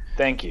 Thank you.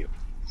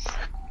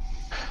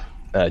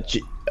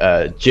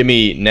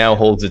 Jimmy now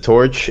holds a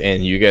torch,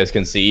 and you guys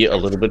can see a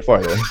little bit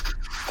farther.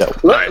 So,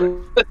 Right.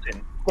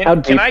 Listen, How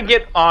can deep- I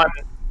get on?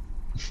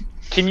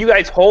 Can you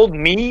guys hold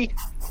me?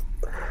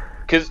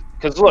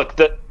 Because look,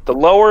 the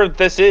lower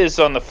this is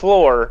on the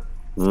floor,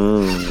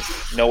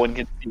 no one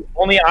can see.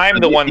 Only I'm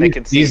the one that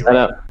can see. These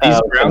ground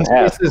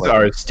ask, spaces like,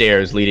 are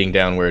stairs leading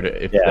downward.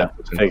 If yeah, that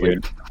wasn't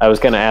figured. clear. I was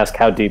gonna ask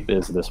how deep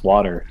is this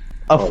water?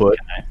 A foot.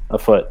 A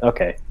foot.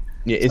 Okay.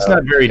 Yeah, it's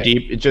not very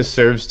deep. It just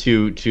serves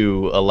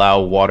to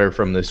allow water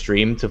from the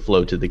stream to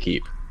flow to the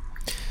keep.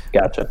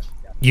 Gotcha.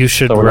 You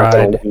should So we're not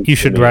ride. holding You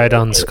should Jimmy. ride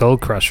on Skull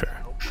Crusher.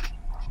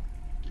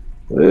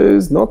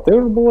 It's not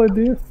terrible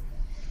idea.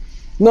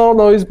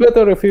 No, it's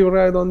better if he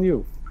ride on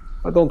you.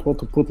 I don't want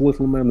to put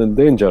little man in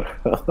danger.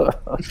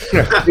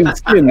 His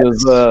skin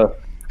is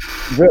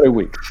very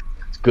weak.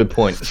 It's a good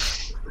point.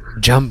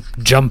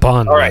 Jump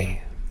on All right.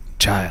 me,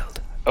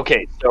 child.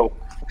 Okay, so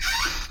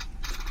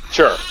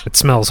sure. It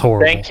smells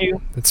horrible. Thank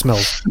you. It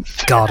smells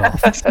god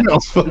awful.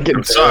 Smells fucking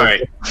I'm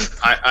sorry.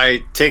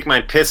 I take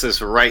my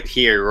pisses right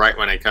here, right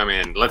when I come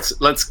in.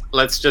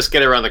 Let's just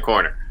get around the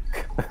corner.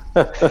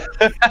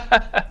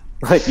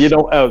 Like you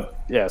don't. Oh,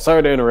 yeah.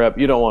 Sorry to interrupt.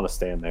 You don't want to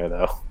stand there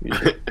though.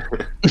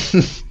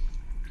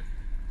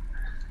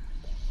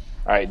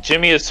 All right,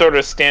 Jimmy is sort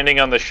of standing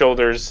on the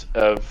shoulders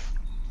of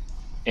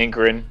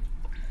Ingrid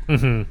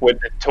Mm-hmm. with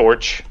the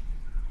torch.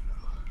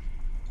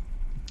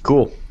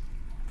 Cool.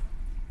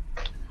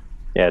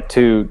 Yeah.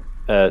 To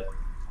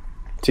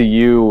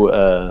you.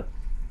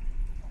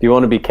 Do you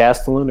want to be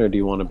Castellan or do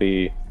you want to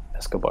be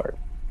Escobar?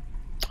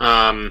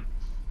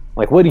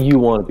 Like, what do you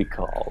want to be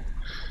called?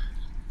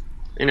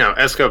 You know,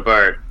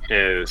 Escobar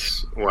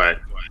is what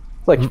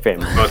It's like your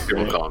family. most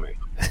people call me.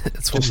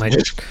 That's what my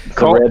red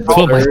that's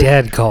what my bird.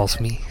 dad calls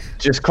me.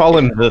 Just call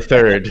him the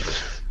third.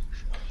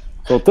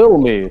 So tell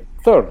me,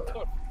 third.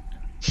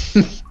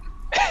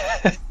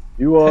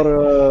 You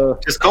are.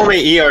 Just call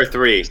me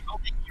ER3.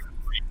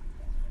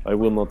 I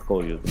will not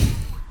call you. That.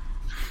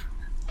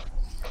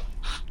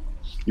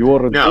 You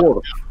are a No.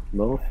 dwarf,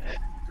 no?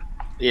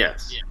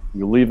 Yes.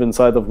 You live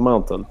inside of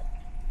mountain.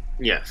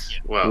 Yes.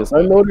 Well, Yes,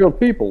 I know your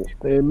people.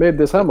 They made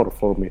this hammer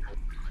for me.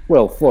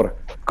 Well, for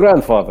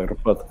grandfather,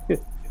 but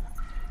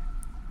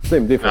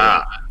same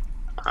difference.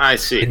 I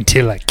see.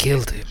 Until I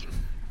killed him.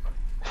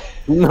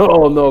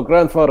 No,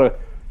 grandfather.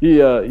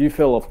 He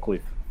fell off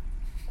cliff.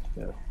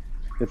 Yeah,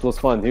 it was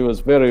fun. He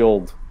was very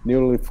old,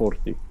 nearly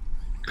 40.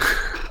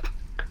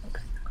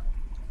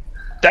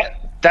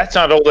 That's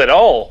not old at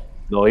all.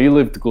 No, he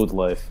lived good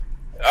life.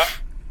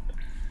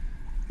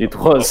 It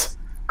was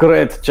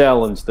great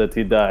challenge that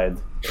he died.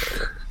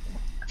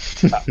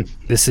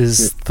 This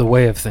is the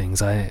way of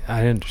things. I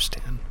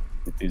understand.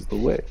 It is the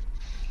way.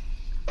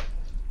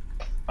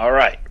 All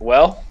right.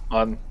 Well,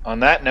 on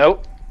that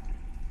note,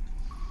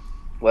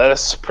 let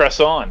us press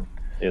on.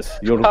 Yes,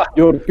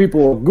 your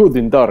people are good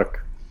in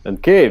dark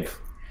and cave.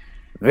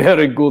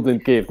 Very good in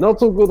cave. Not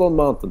so good on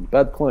mountain.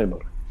 Bad climber.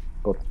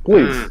 But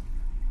please,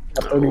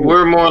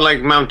 We're more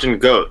like mountain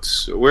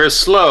goats. We're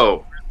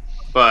slow,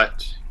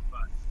 but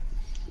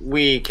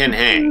we can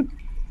hang.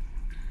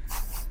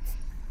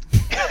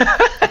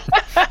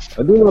 I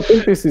do not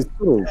think this is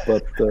true,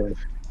 but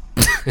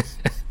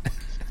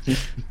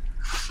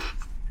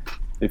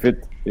if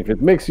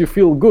it makes you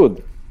feel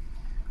good,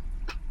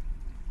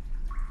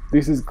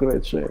 this is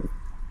great shame.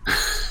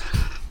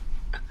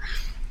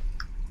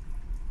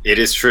 It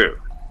is true.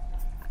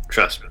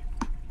 Trust me.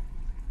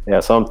 Yeah,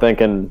 so I'm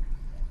thinking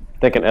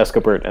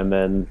Escobert and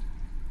then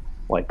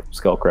like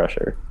Skull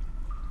Crusher.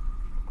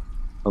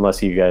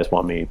 Unless you guys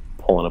want me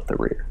pulling up the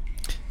rear.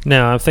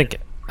 No, I think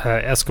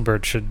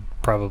Escobert should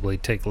probably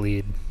take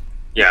lead.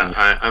 Yeah,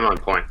 I'm on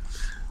point.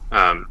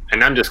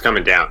 And I'm just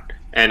coming down.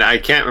 And I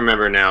can't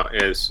remember now,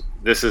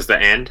 this is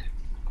the end?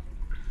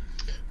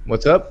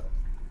 What's up?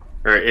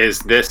 Or is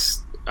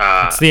this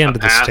it's the end a of the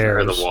path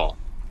stairs. or the wall?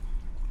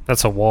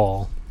 That's a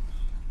wall.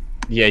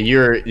 Yeah,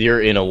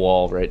 you're in a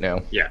wall right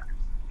now. Yeah.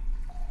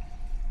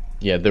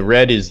 Yeah, the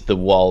red is the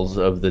walls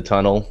of the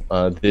tunnel.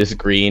 This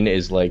green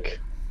is like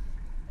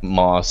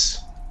moss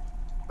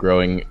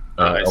growing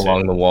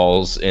along the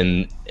walls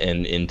and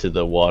into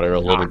the water a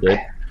little bit.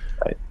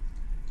 Right.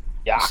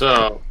 Yeah.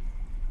 So,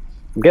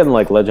 I'm getting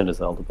like Legend of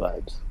Zelda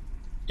vibes.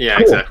 yeah,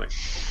 exactly.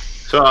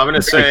 So I'm going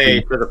to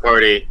say to the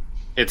party,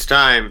 it's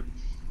time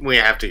we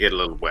have to get a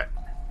little wet.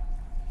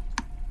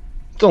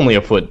 It's only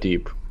a foot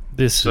deep.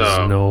 This is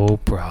no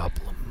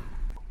problem.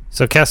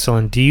 So,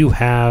 Castellan, do you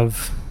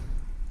have...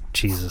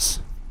 Jesus.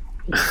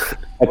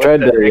 I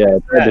tried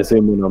to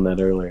zoom in on that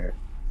earlier.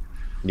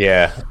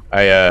 Yeah,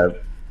 I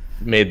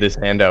made this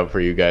handout for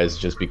you guys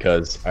just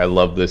because I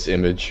love this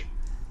image.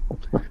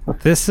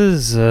 This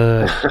is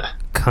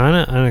kind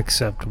of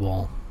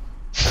unacceptable.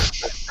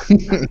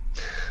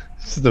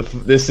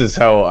 This is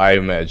how I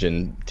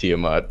imagine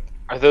Tiamat.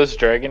 Are those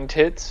dragon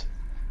tits?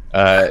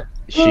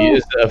 She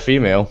is a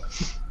female.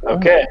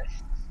 Okay.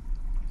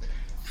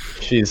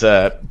 She's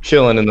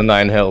chilling in the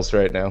Nine Hells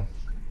right now.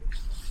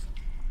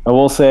 I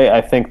will say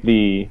I think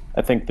the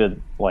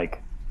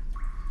like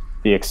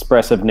the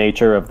expressive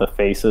nature of the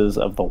faces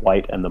of the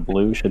white and the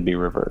blue should be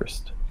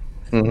reversed.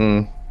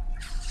 Mm-hmm.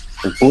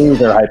 The blues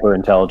are hyper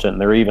intelligent,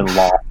 they're even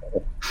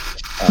lawful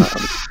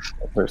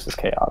versus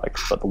chaotic,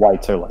 but the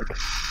whites are like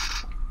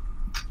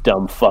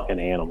dumb fucking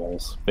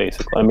animals,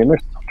 basically. I mean, they're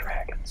still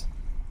dragons.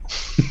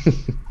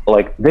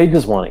 Like, they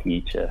just want to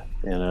eat you,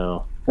 you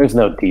know? There's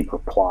no deeper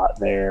plot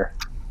there.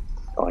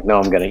 They're like, no,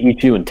 I'm going to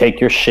eat you and take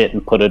your shit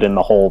and put it in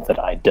the hole that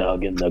I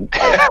dug in the...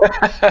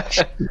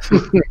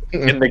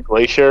 in the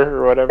glacier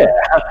or whatever?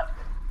 Yeah.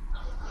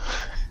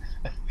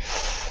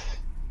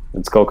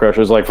 And Skull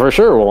Crusher's like, for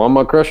sure, well, I'm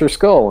going to crush your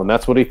skull, and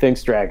that's what he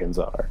thinks dragons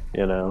are,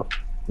 you know?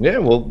 Yeah,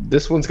 well,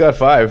 this one's got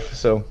 5,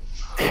 so...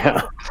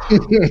 Yeah.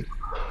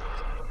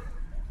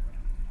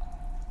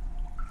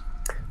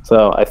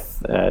 So,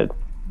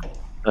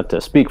 not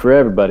to speak for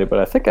everybody, but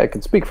I think I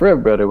can speak for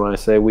everybody when I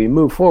say we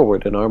move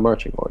forward in our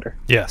marching order.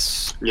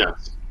 Yes.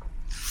 Yes.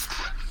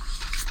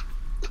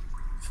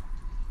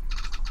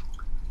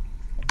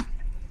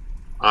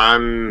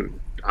 I'm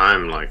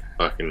like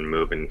fucking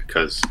moving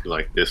because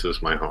like this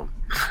is my home.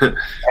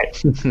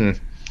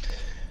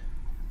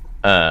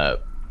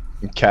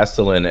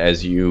 Castellan,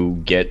 as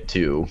you get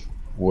to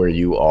where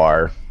you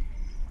are,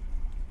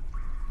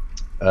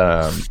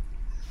 you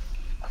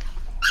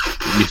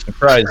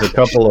surprise a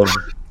couple of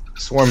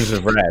swarms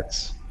of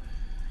rats,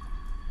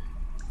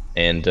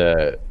 and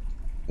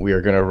we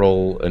are going to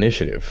roll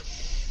initiative.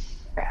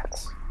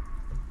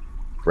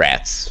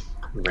 Rats.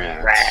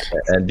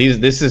 And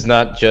this is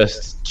not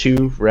just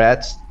 2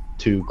 rats,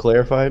 to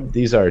clarify.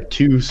 These are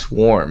 2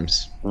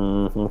 swarms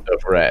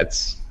of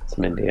rats.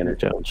 Some Indiana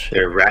Jones shit.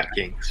 They're rat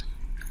kings.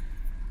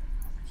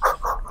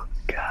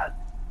 God.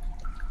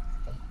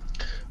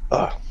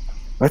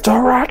 It's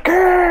a rat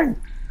king!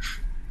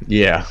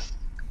 Yeah.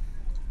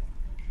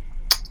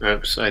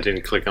 Oops, I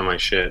didn't click on my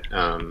shit.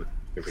 Here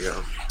we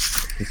go.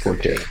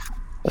 Okay.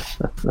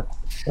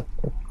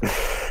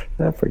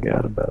 I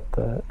forgot about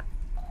that.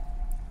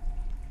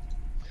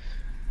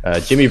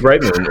 Jimmy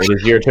Brightman, it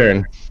is your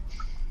turn.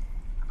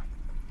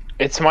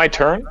 It's my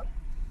turn?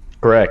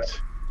 Correct.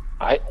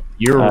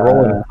 You're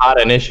rolling hot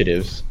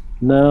initiatives.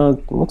 No,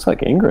 it looks like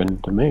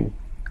Ingrid to me.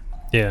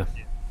 Yeah.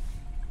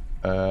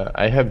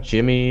 I have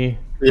Jimmy.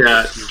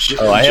 Yeah.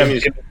 I have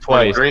Jimmy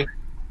twice.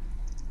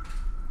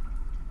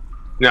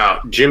 No,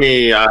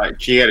 Jimmy, you got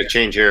to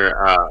change your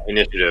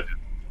initiative.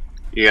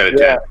 You got a 10.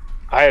 Yeah,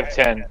 I have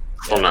 10.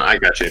 Hold on, I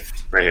got you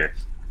right here.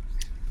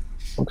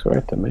 Looks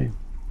right to me.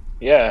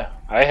 Yeah,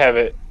 I have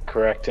it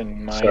correct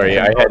in my... Sorry,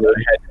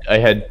 I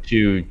had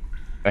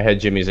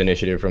Jimmy's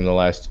initiative from the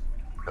last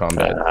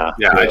combat.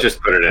 Yeah, I just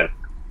put it in.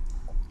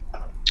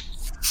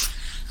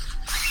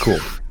 Cool.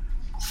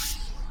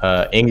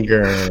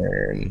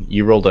 Ingern,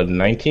 you rolled a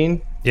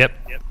 19? Yep.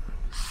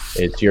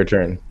 It's your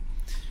turn.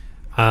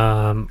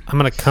 I'm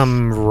going to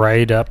come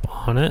right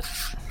up on it.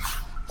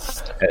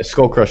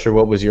 Skull Crusher,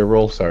 what was your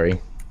roll? Sorry.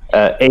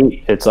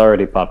 8, it's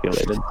already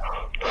populated.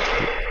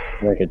 I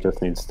think it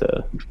just needs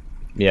to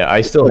Yeah,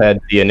 I still had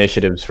the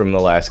initiatives from the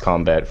last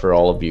combat for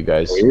all of you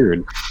guys.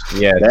 Weird.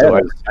 Yeah, That so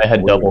is I had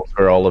weird. doubles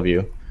for all of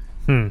you.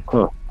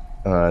 Huh.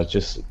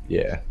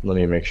 Let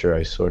me make sure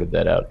I sorted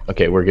that out.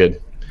 Okay, we're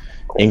good.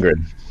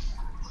 Ingrid.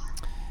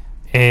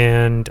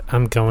 And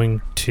I'm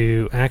going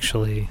to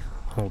actually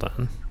hold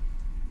on.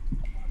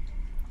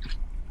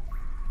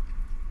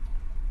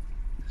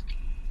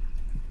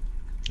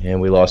 And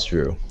we lost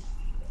Drew.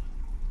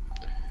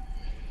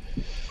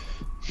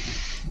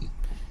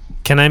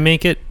 Can I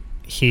make it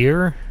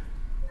here?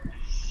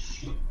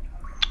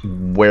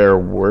 Where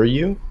were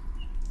you?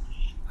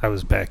 I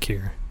was back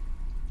here.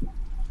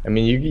 I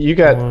mean, you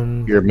got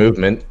 1, your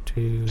movement,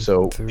 2,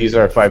 so 3, these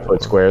are 5 foot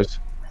 4. squares.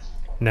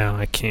 No,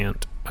 I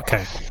can't.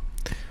 Okay.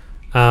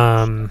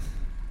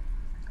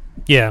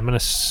 Yeah, I'm gonna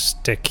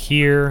stick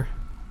here.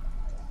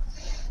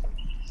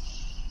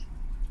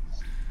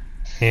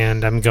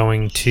 And I'm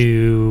going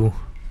to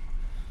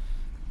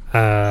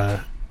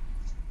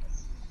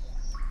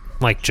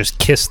like just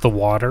kiss the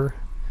water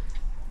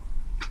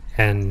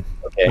and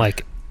Okay.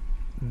 like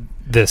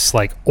this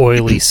like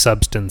oily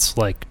substance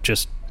like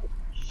just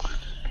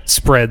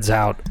spreads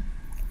out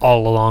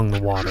all along the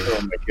water.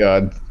 Oh my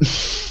god.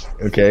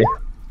 Okay.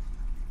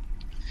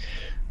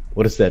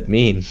 What does that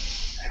mean?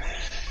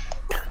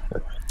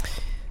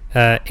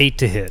 8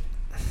 to hit.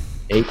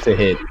 8 to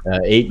hit.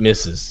 8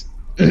 misses.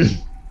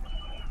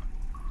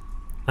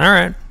 All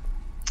right.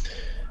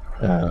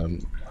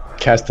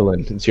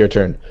 Castellan, it's your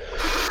turn.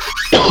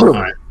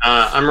 Alright,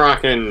 I'm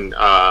rocking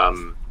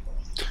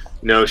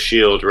no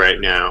shield right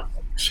now,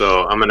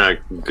 so I'm gonna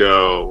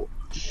go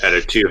at a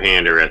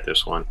 2-hander at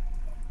this one.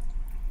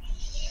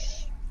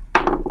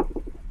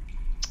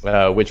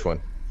 Which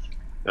one?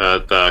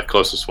 The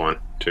closest one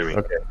to me.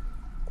 Okay.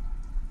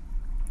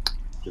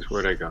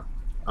 Where'd I go?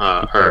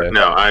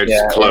 I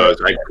just close.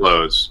 I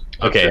close.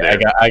 up Okay, to there.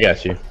 I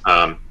got you.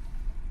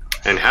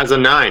 And has a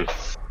 9.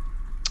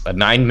 A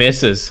 9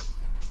 misses.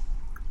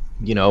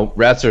 You know,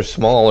 rats are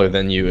smaller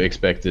than you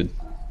expected.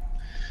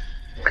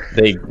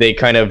 They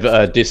kind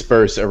of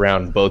disperse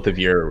around both of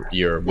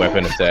your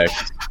weapon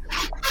attacks.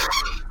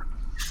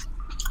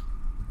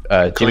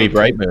 Jimmy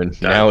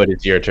Brightmoon, now it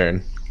is your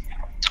turn.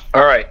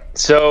 All right.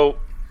 So,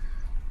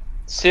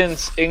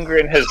 since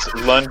Ingrid has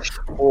lunged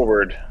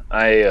forward,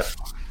 I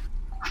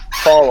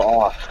fall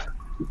off,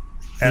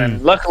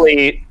 and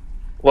luckily,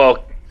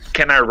 well,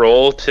 can I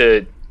roll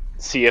to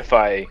see if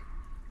I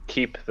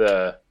keep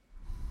the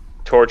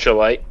torch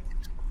alight?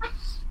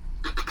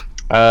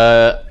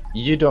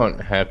 You don't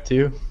have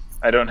to.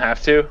 I don't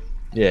have to?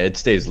 Yeah, it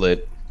stays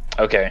lit.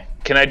 Okay.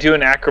 Can I do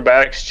an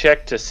acrobatics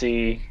check to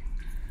see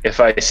if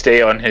I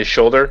stay on his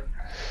shoulder?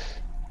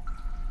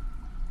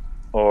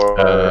 Or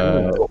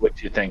what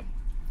do you think?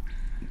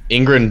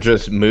 Ingrid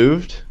just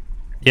moved.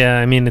 Yeah,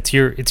 I mean it's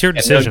your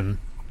decision.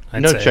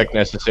 I'd No say. check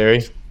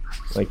necessary.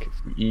 Like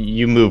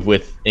you move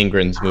with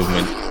Ingrid's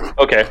movement.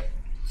 Okay.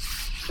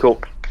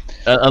 Cool.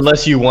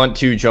 Unless you want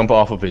to jump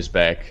off of his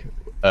back.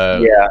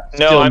 Yeah.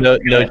 Still I'm no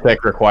gonna-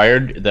 check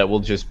required. That will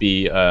just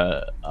be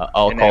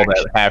I'll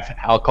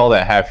call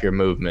that half your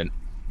movement.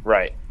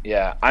 Right.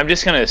 Yeah. I'm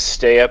just gonna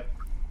stay up.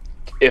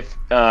 If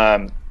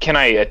can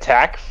I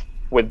attack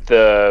with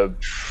the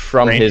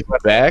From range his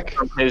weapon back?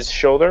 from his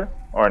shoulder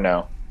or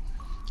no?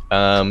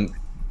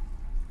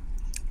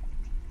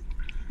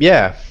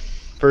 Yeah,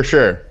 for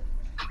sure.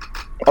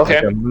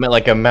 Okay.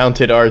 Like a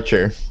mounted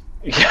archer.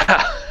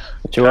 Yeah.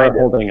 But you are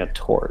holding a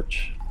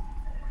torch.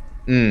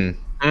 Mm.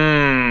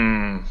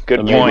 Good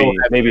So point.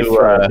 Maybe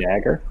throw a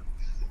dagger.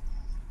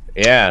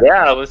 Yeah.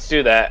 Yeah. Let's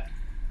do that.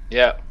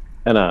 Yeah.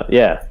 And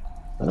yeah.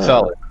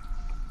 Solid.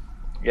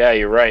 Yeah.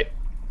 You're right.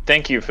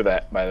 Thank you for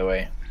that, by the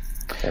way.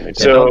 So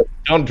So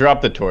Don't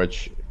drop the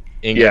torch.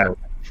 Ingrid Yeah. will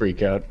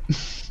freak out.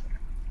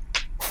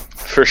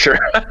 for sure.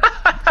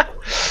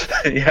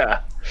 Yeah.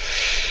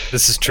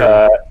 This is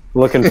true.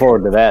 looking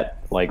forward to that,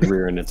 like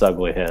rearing its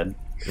ugly head.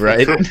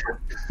 Right?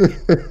 Those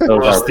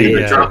Well, are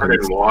you the, drop it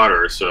in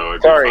water, so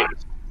it'd be Sorry. fine.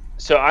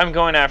 So I'm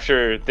going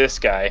after this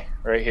guy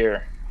right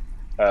here.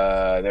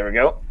 There we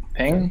go.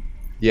 Ping.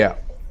 Yeah.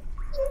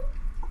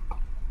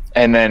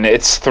 And then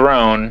it's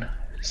thrown.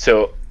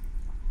 So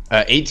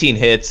 18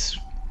 hits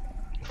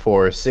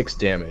for 6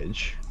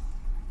 damage.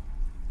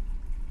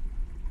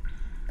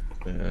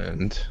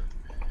 And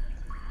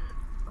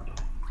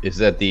is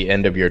that the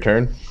end of your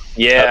turn?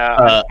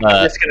 yeah,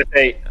 I'm just gonna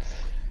say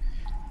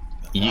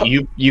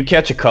You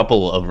catch a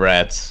couple of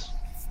rats,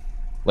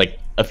 like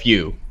a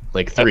few,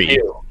 like 3. a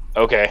few.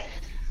 Okay.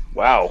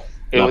 Wow.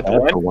 not With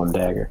bad for one, one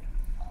dagger.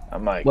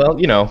 I'm like, Well,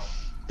 you know,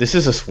 this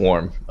is a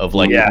swarm of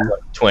like Yeah.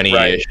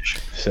 20-ish.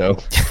 So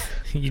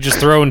You just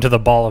throw into the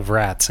ball of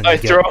rats and I you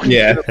get throw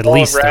Yeah. the at ball of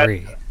least rat,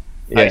 3.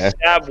 I yeah,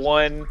 stab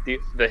one.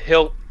 The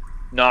hilt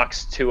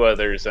knocks 2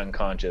 others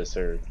unconscious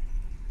or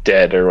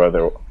dead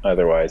or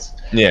otherwise.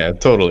 yeah,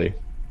 totally.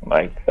 I'm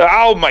like,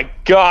 oh my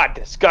god,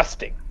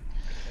 disgusting.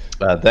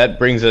 That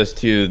brings us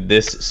to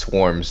this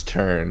swarm's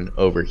turn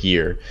over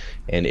here,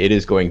 and it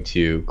is going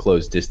to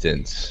close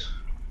distance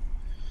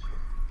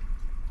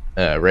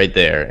right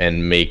there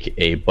and make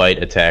a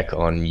bite attack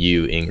on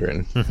you,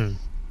 Ingrid. Mhm.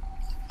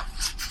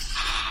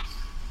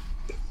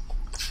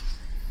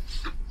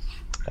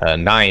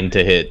 9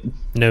 to hit.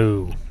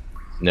 No.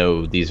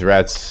 No, these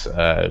rats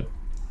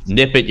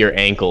nip at your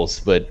ankles,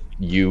 but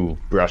you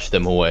brush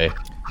them away.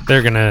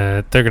 They're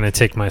gonna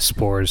take my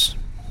spores.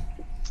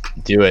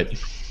 Do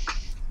it.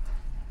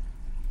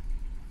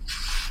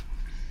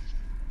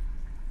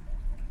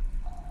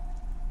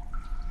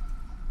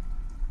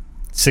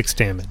 Six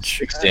damage.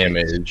 6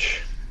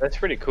 damage. That's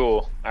pretty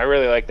cool. I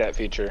really like that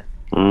feature.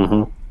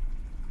 Mm-hmm.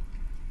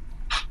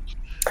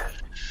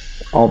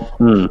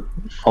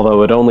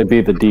 Although it'd only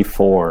be the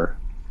D4,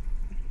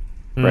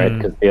 right?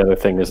 Because the other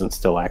thing isn't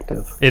still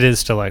active. It is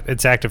still active.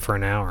 It's active for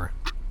an hour.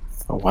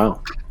 Oh,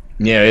 wow.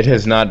 Yeah, it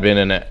has not been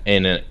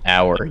in an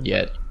hour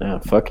yet. Yeah,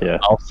 fuck yeah.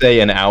 I'll say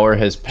an hour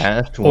has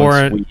passed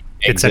once we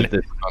exit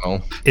this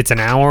tunnel. It's an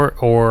hour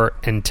or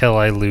until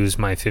I lose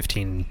my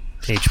 15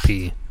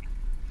 HP.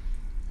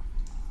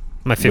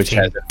 My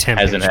 15 temp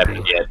hasn't HP.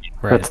 happened yet.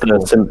 Right. That's the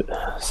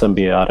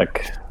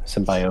symbiotic.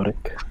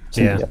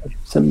 Yeah.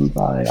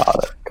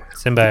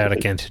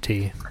 Symbiotic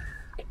entity.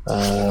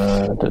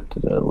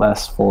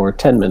 Lasts for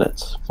 10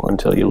 minutes, or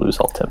until you lose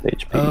all temp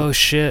HP. Oh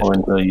shit! Or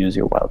until you use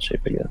your wild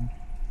shape again.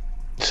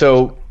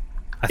 So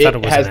I thought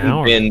it was hasn't an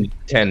hour. been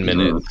 10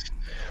 minutes.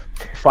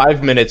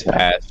 5 minutes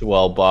passed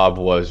while Bob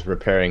was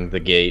repairing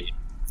the gate.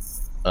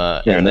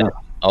 And then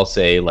I'll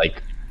say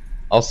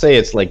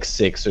it's like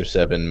 6 or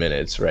 7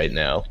 minutes right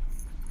now.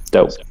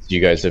 Dope.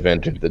 You guys have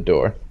entered the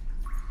door.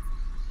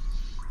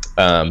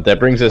 That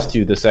brings us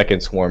to the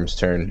second swarm's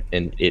turn,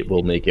 and it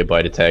will make a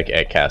bite attack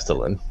at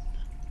Castellan.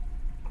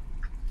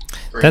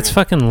 That's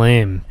fucking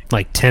lame.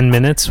 Like 10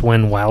 minutes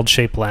when wild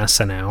shape lasts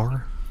an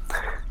hour?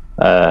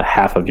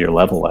 Half of your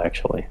level,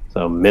 actually.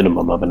 So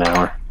minimum of an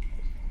hour.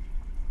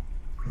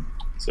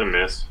 It's a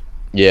miss.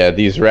 Yeah,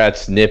 these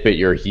rats nip at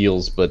your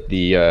heels, but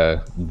the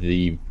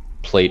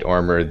plate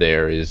armor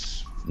there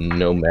is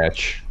no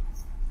match.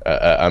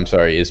 I'm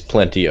sorry, is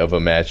plenty of a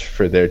match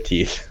for their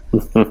teeth.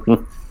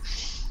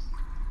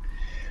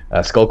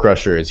 Skull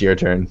Crusher, it's your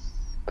turn.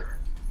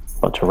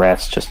 Bunch of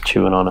rats just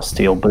chewing on a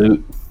steel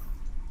boot.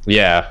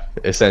 Yeah,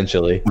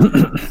 essentially.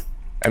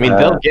 I mean,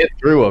 they'll get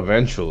through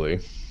eventually.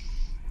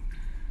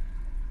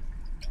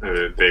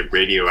 Are they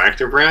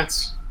radioactive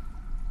rats?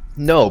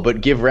 No,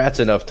 but give rats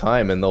enough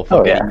time and they'll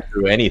fucking get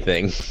through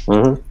anything.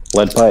 Mm-hmm.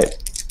 Lead pipe.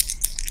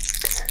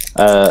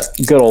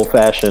 Good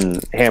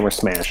old-fashioned hammer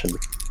smashing.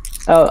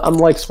 I'm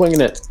like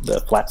swinging it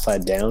the flat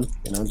side down,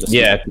 you know. Just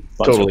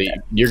totally.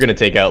 You're gonna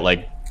take out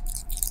like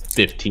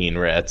 15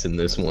 rats in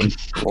this one.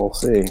 We'll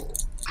see.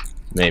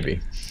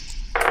 Maybe.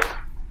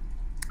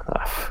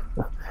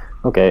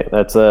 Okay,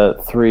 that's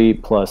a 3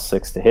 plus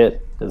 6 to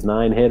hit. Does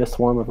 9 hit a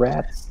swarm of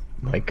rats?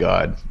 My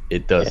God,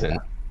 it doesn't.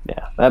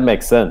 Yeah, that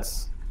makes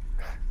sense.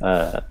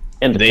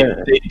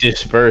 They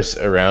disperse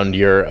around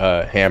your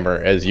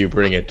hammer as you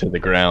bring it to the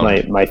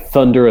ground. My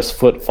thunderous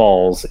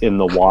footfalls in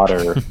the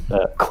water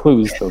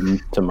clues them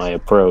to my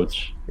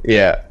approach.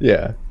 Yeah.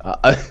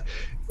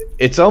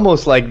 It's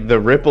almost like the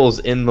ripples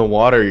in the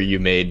water you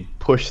made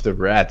push the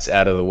rats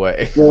out of the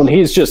way. Well, and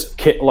he's just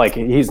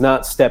he's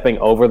not stepping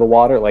over the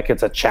water. Like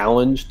it's a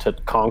challenge to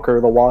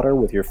conquer the water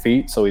with your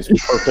feet. So he's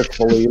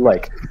purposefully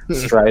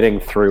striding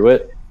through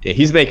it. Yeah,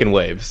 he's making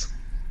waves.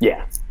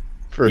 Yeah,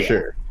 for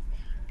sure.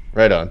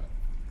 Right on.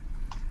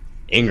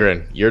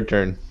 Ingrid, your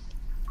turn.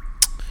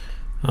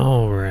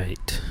 All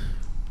right.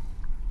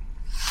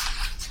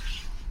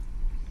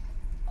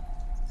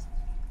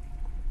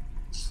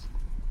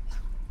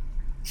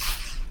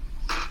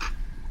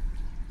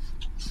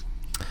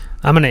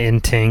 I'm going to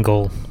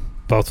entangle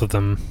both of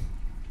them.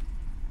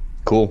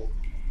 Cool.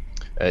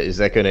 Is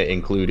that going to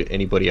include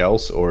anybody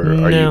else, or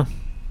are you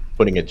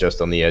putting it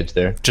just on the edge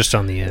there? Just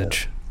on the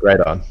edge. Right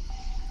on.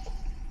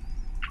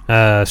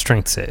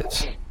 Strength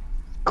saves.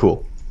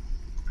 Cool.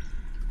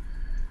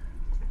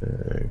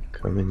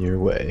 Coming your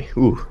way.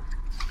 Ooh.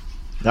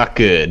 Not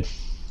good.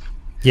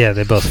 Yeah,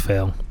 they both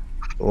fail.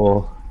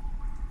 Well,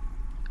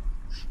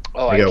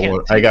 Oh,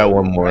 I got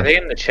one more. Are they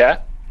in the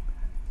chat?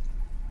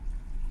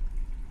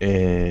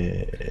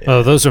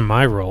 Oh, those are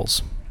my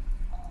rolls.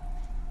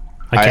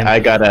 I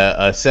got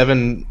a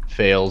 7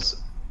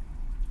 fails.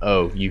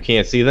 Oh, you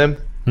can't see them?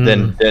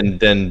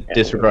 Then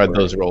disregard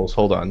those rolls.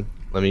 Hold on.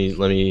 Let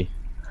me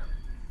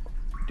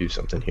do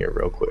something here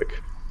real quick.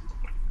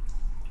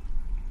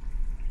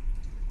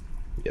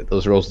 Yeah,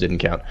 those rolls didn't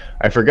count.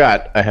 I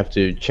forgot I have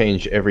to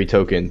change every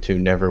token to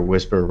never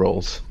whisper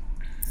rolls.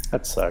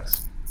 That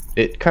sucks.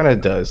 It kind of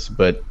does,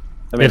 but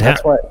I mean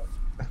that's why.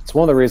 It's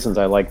one of the reasons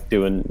I like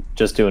doing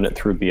it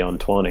through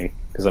Beyond 20,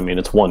 because I mean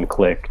it's one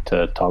click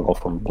to toggle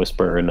from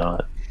whisper or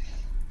not.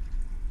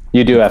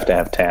 You do have to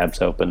have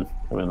tabs open.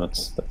 I mean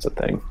that's a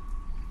thing.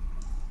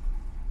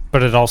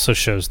 But it also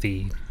shows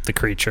the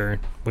creature,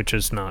 which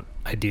is not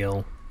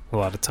ideal a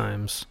lot of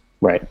times.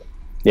 Right.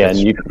 Yeah,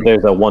 and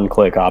there's a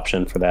one-click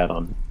option for that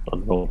on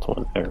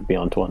Roll20 or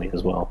Beyond 20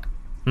 as well.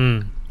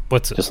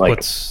 What's just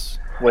like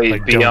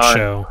wait, Beyond? Don't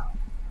show.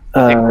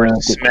 I think we're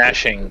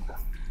smashing.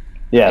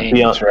 Yeah,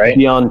 names, right?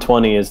 Beyond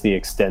 20 is the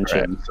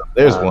extension. Right. So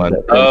there's one.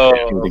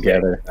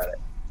 Together.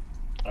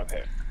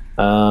 Okay.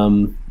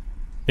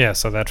 Yeah,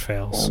 so that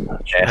fails. I'm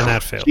not sure. And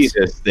that fails.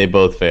 Jesus, they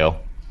both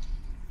fail.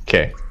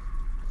 Okay,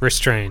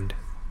 Restrained.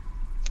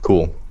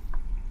 cool.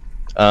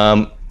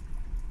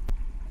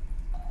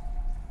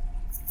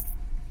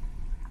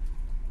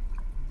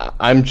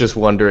 I'm just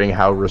wondering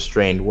how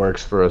restrained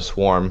works for a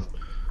swarm.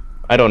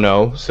 I don't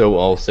know, so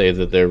I'll say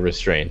that they're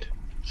restrained.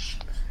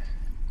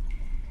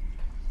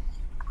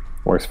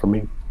 Works for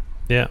me.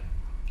 Yeah.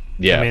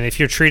 Yeah, I mean, if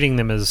you're treating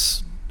them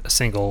as a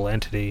single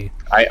entity,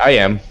 I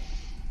am.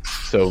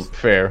 So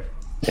fair.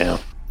 Yeah.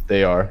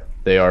 They are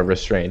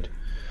restrained.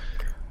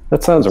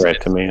 That sounds right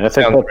to me. I think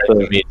Sounds that's right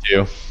the to me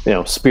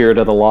too. spirit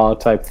of the law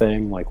type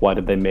thing. Like, why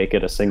did they make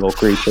it a single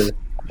creature?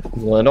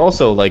 Well, and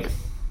also like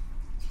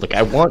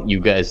I want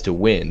you guys to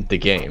win the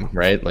game,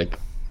 right? Like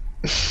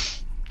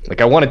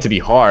I want it to be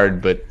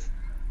hard, but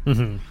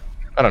Mhm.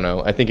 I don't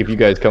know. I think if you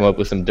guys come up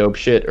with some dope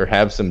shit or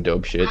have some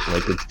dope shit,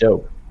 like it's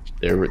dope.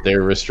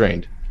 They're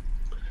restrained.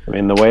 I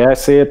mean, the way I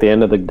see it, the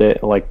end of the day,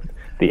 like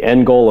the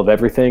end goal of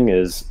everything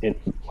is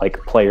like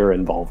player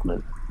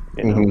involvement.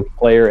 You know,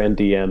 player and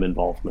DM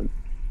involvement.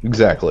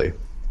 Exactly.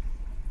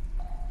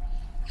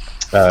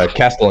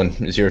 Castellan,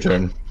 it's your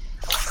turn.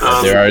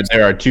 There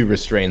are 2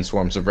 restrained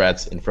swarms of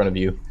rats in front of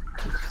you.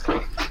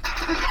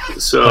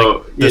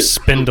 So the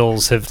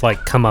spindles have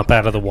like come up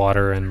out of the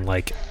water and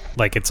like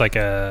it's like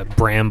a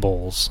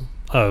brambles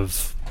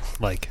of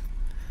like,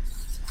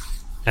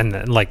 and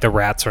then like the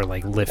rats are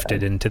like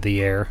lifted into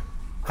the air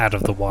out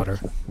of the water.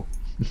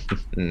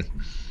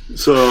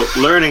 So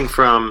learning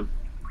from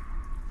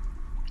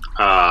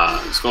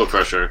Skull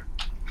Crusher,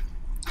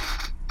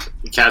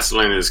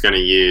 Castellan is going to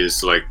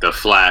use like the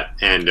flat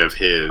end of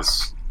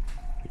his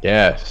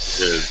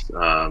Yes.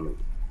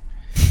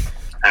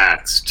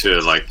 axe to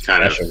like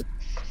kind Smash of him.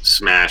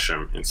 smash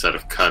him instead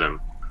of cut him.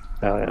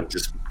 Oh, yeah.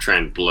 Just try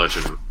and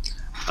bludgeon him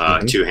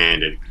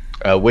two-handed.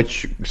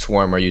 Which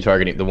swarm are you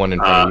targeting? The one in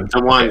front of you?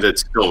 The one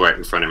that's still right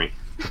in front of me.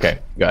 Okay,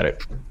 got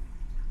it.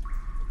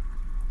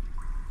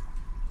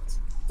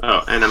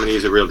 Oh, and I'm going to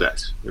use a real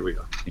dice. Here we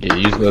go. Yeah,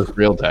 use those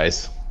real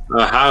dice.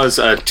 How's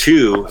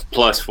 2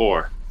 plus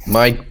 4?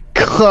 My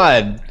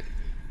God,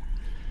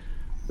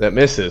 that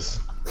misses.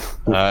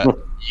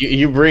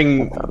 You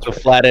bring the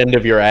flat end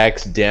of your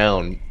axe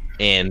down,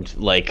 and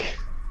like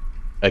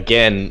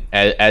again,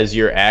 as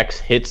your axe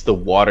hits the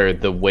water,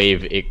 the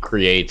wave it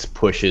creates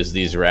pushes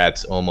these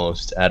rats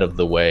almost out of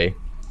the way.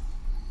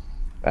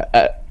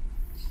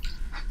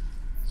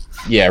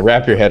 Yeah,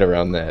 wrap your head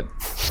around that.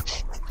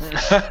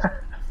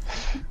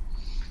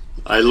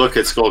 I look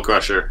at Skull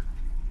Crusher.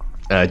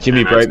 Jimmy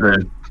And I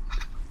Brightman.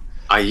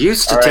 I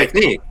used the All right.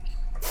 technique.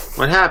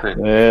 What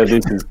happened? Yeah,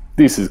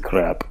 this is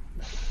crap.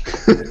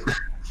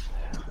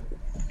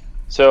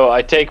 So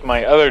I take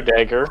my other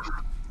dagger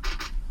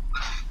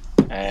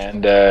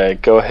and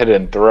go ahead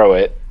and throw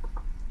it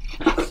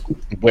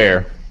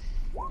Where?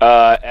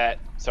 at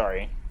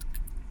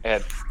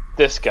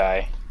this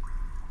guy.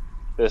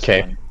 This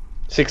Okay. one.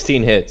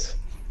 16 hits.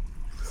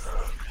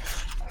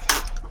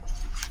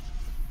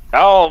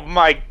 Oh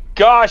my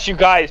gosh, you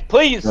guys!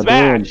 Please Now,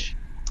 smash!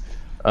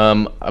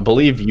 I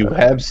believe you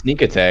have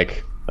sneak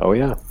attack, Oh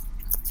yeah.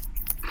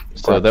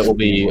 so that will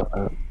be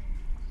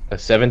a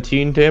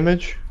 17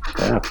 damage.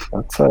 Yeah,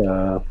 that's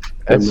good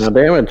That's amount of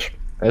damage.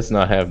 that's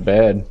not half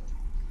bad.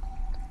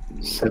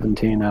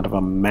 17 out of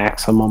a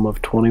maximum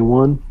of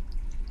 21.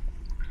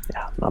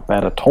 Yeah, not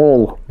bad at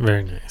all.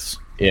 Very nice.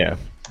 Yeah.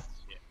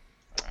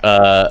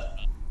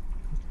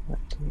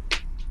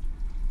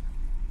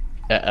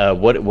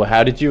 What?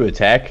 How did you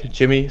attack,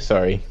 Jimmy?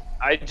 Sorry.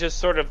 I just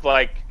sort of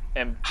like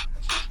am,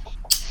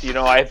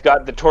 I've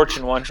got the torch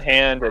in one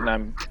hand and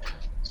I'm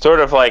sort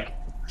of like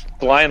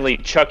blindly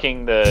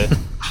chucking the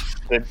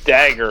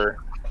dagger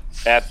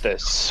at the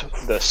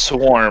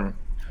swarm.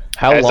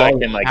 How As I long?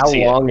 can, like, how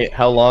see it. long?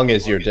 How long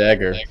is your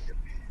dagger?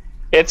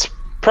 It's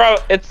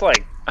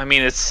like, I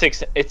mean,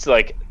 it's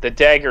like the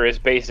dagger is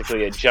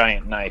basically a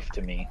giant knife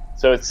to me.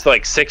 So it's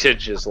like 6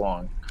 inches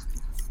long.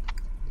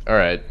 All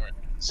right.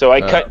 So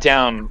I cut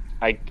down,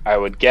 I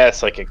would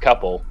guess, like a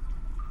couple.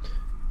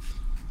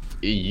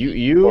 Or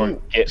You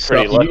get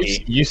pretty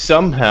lucky. You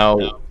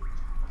somehow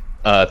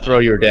throw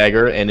your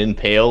dagger and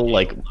impale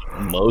like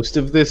most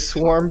of this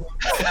swarm.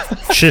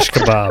 Shish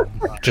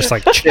kebab. Just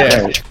like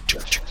Yeah.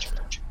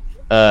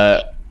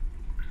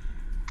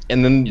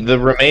 And then the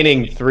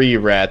remaining 3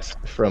 rats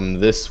from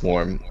this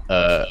swarm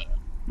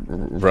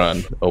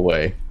run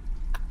away.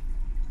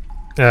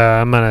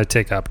 I'm gonna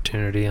take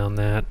opportunity on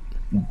that.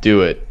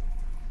 Do it.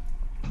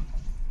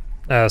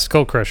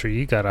 Skull Crusher,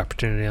 you got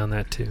opportunity on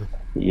that too.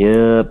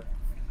 Yep.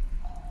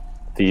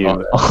 Do you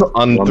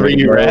On want 3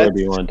 me to go, or rats.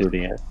 do you want to do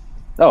the end?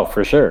 Oh,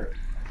 for sure.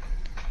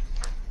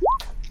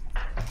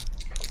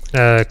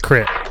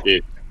 Crit.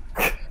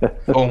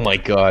 Oh my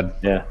God.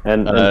 Yeah,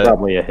 and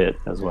probably a hit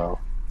as well.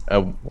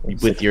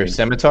 With your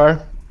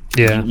scimitar.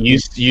 Yeah.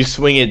 You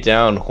swing it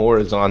down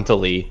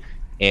horizontally,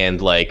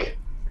 and like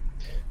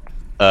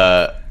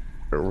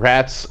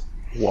rats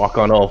walk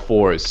on all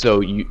fours. So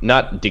you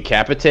not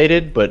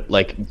decapitated, but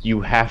like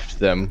you haft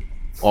them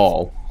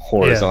all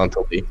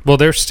horizontally. Well,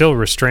 they're still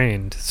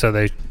restrained, so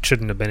they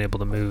shouldn't have been able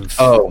to move.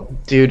 Oh,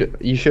 dude,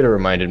 you should have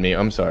reminded me.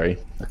 I'm sorry.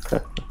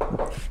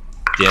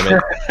 Damn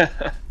it.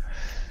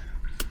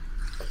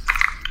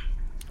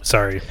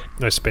 Sorry,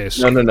 no space.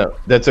 No.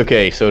 That's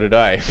okay. So did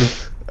I.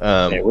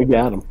 Hey, we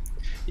got them.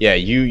 Yeah,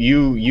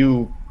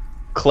 you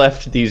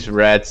cleft these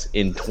rats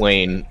in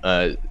twain,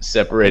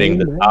 separating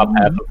the top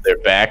half of their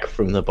back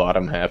from the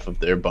bottom half of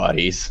their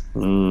bodies.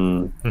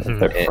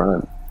 Their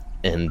front.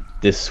 And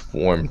this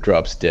swarm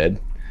drops dead.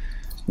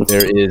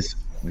 There is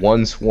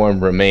one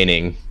swarm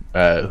remaining,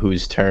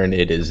 whose turn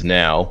it is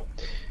now,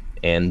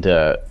 and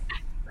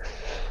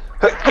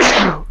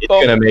it's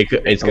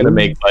gonna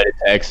make bite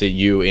attacks at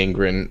you,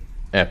 Ingrid,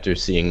 after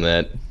seeing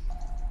that.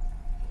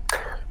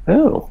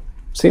 Oh,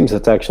 seems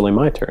it's actually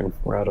my turn.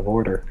 We're out of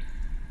order.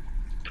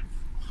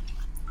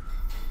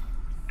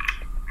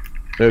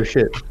 Oh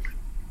shit!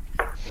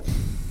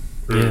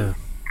 Yeah.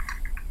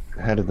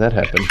 How did that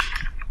happen?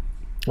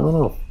 I don't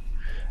know.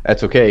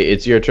 That's okay.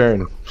 It's your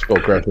turn,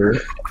 Skullcrusher,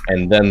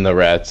 and then the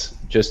rats.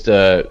 Just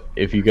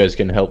if you guys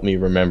can help me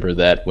remember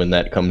that when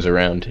that comes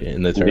around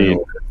in the turn Indeed.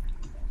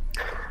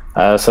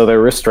 order. So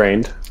they're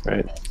restrained,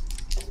 right?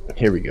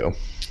 Here we go.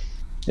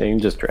 Yeah, you can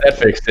just drag. That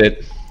fixed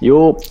it.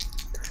 Yup.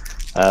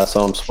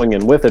 So I'm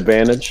swinging with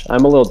advantage.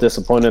 I'm a little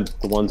disappointed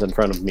the ones in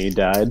front of me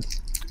died.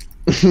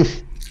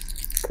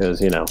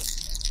 Because,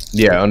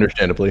 Yeah,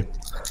 understandably.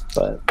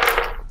 but,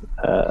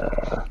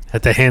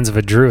 At the hands of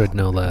a druid,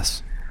 no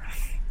less.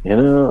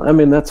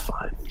 that's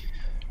fine.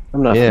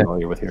 I'm not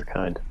familiar with your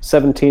kind.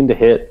 17 to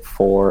hit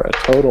for a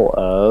total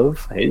of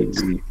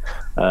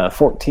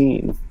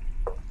 14.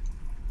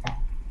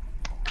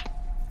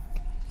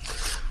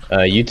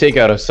 You take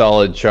out a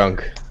solid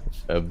chunk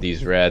of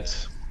these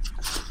rats.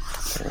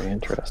 Very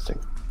interesting.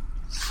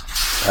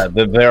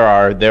 There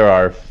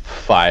are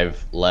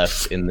 5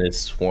 left in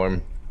this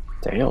swarm,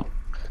 Damn.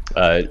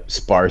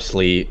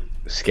 sparsely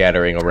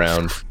scattering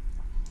around.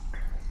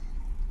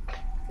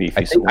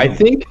 Beefy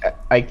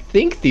I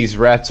think these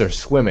rats are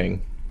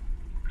swimming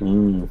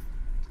in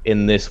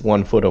this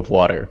 1 foot of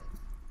water.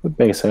 Would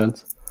make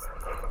sense.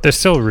 They're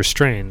still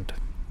restrained,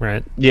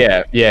 right?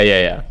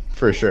 Yeah,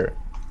 for sure.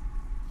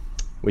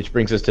 Which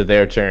brings us to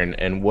their turn.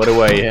 And what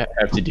do I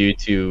have to do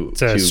to?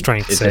 It's a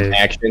strength it's save. an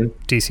action.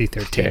 DC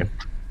 13. Okay.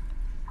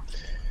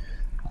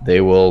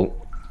 They will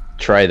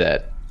try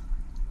that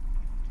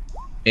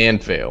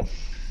and fail.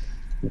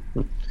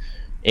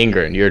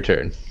 Ingrid, your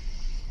turn.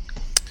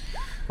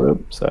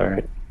 Whoops,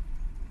 sorry.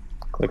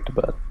 Clicked a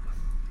button.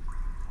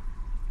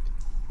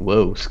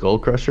 Whoa,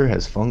 Skullcrusher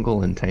has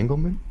fungal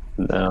entanglement?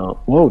 No.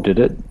 Whoa, did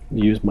it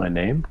use my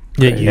name?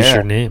 Yeah, use Yeah.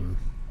 your name.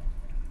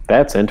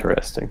 That's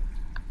interesting.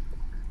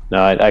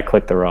 No, I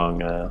clicked the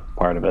wrong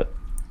part of it.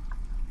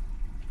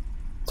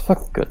 It's a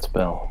fucking good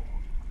spell.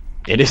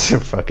 It is a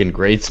fucking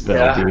great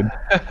spell, dude.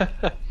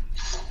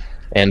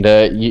 And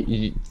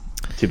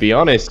to be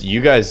honest,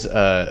 you guys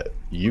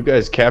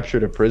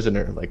captured a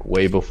prisoner like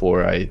way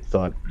before I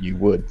thought you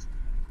would.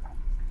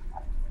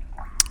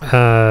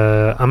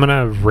 I'm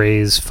gonna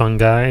raise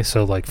fungi,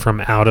 so like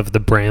from out of the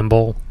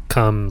bramble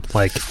come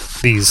like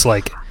these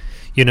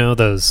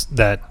those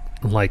that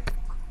like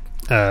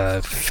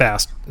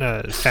fast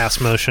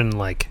motion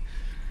like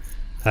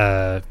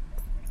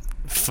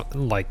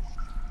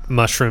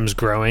mushrooms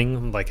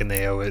growing like, and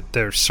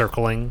they're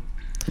circling.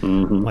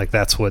 Like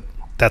that's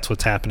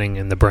what's happening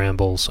in the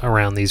brambles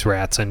around these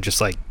rats and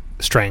just like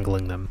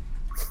strangling them.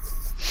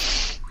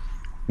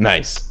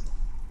 Nice.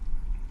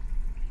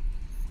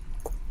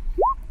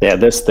 Yeah,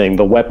 this thing,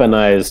 the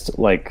weaponized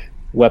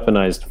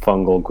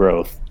fungal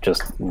growth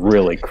just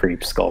really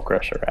creeps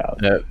Skullcrusher out.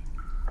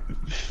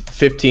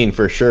 15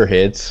 for sure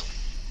hits.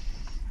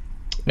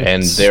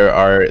 And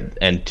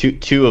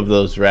two of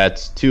those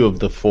rats, two of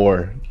the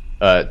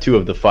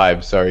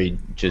 5, sorry,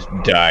 just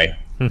die.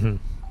 Mm-hmm.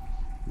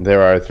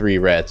 There are 3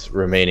 rats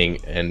remaining,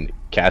 and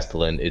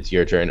Castellan, it's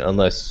your turn,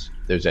 unless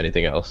there's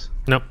anything else.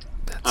 Nope,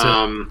 that's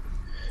it.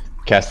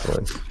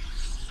 Castellan.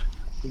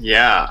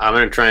 Yeah, I'm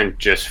gonna try and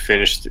just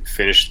finish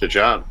the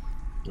job.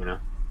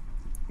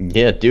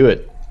 Yeah, do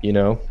it.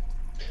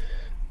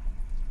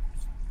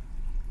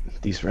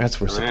 These rats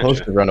were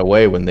supposed to run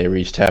away when they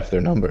reached half their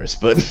numbers,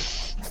 but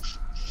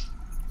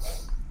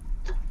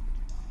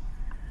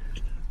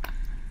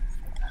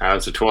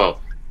how's a 12?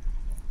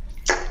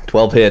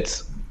 12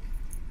 hits.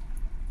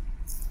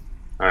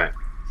 All right,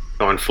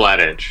 going flat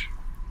edge.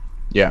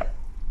 Yeah.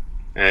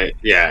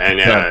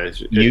 Two-handed.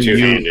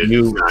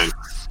 you 9.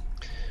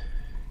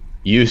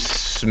 You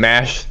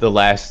smash the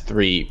last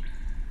 3.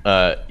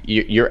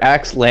 Your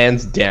axe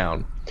lands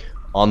down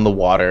on the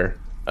water,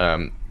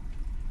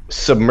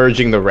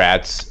 submerging the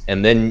rats,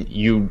 and then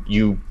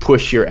you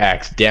push your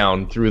axe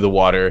down through the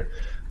water,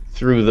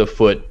 through the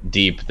foot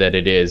deep that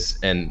it is,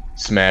 and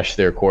smash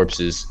their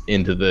corpses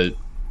into the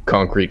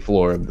concrete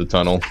floor of the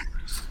tunnel.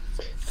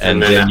 And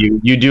then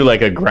you do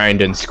like a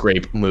grind and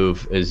scrape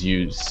move as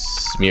you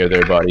smear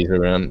their bodies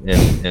around,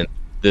 and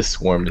this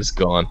swarm is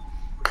gone.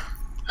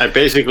 I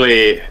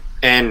basically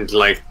end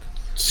like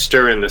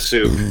stirring the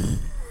soup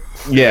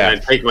Yeah.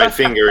 And I take my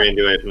finger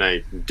into it and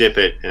I dip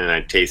it and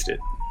I taste it.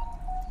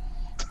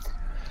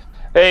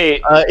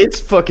 Hey, It's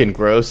fucking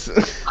gross.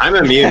 I'm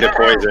immune to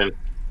poison,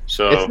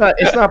 so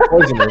It's not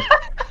poisonous.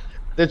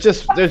 They're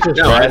just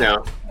no, I bad.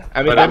 know.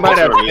 I mean, But I'm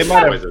also immune to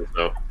have. poison,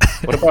 so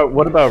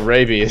What about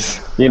rabies?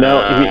 You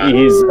know,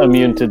 he's Uh,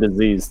 immune to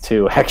disease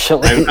too.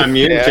 Actually, I'm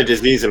immune Yeah. to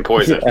disease and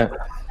poison. Yeah.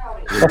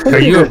 Are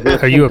you a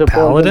To poison,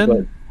 paladin?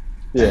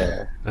 but-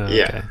 yeah. Oh,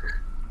 Yeah. okay.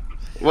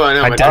 Well, I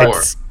know I my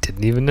door.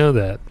 didn't even know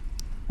that.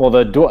 Well,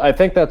 I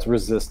think that's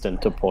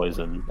resistant to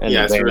poison and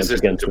Yeah, it's advantage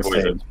resistant against to the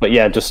poison. saves. But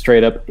yeah, just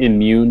straight up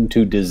immune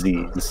to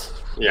disease.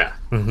 Yeah.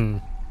 Hmm.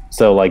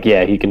 So like,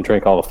 yeah, he can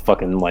drink all the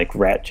fucking like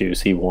rat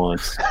juice he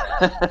wants.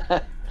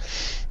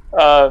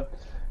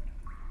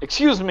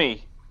 excuse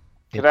me.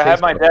 Can It I have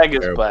tastes my fucking daggers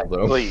terrible, back,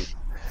 though. please?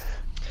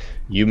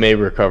 You may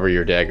recover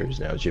your daggers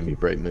now, Jimmy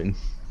Brightmoon.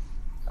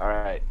 All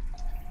right.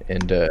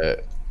 And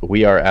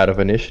we are out of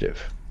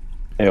initiative.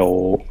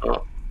 Ew.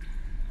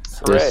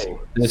 Hooray.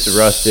 This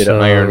rusted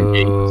iron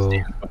gate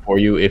stands before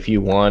you. If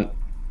you want,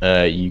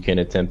 you can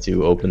attempt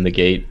to open the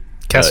gate.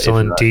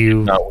 Castellan, If do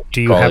you not, we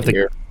do you call have it the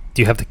here.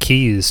 do you have the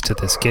keys to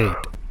this gate?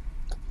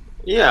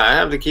 Yeah, I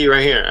have the key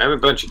right here. I have a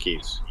bunch of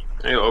keys.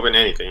 I can open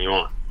anything you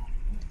want.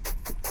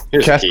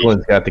 Here's the key.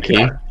 Castellan's got the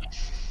key.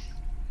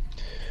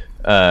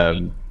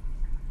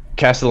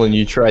 Castellan,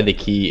 you try the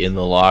key in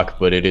the lock,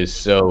 but it is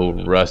so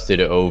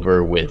rusted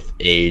over with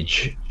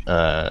age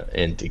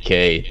and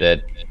decay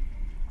that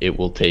it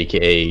will take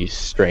a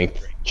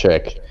strength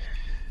check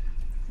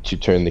to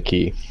turn the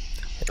key.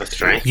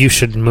 That's right. You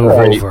should move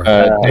Alright, over.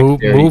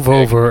 dexterity Move check.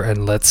 over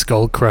and let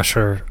Skull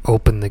Crusher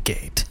open the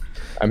gate.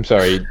 I'm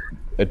sorry,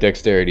 a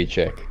dexterity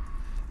check.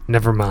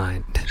 Never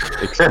mind.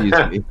 Excuse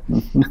me.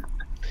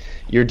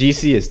 Your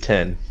DC is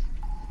 10.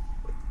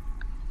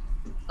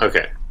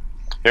 Okay.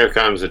 Here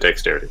comes the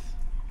dexterity.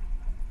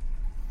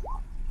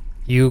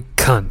 You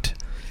cunt.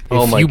 If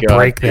Oh my you God,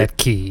 break dude. that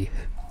key,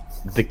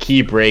 The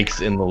key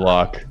breaks in the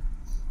lock.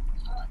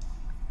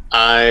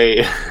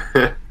 I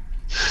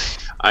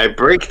I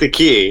break the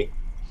key,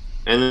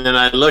 and then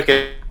I look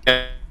at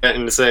it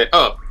and say,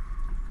 "Oh,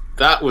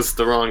 that was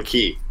the wrong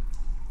key.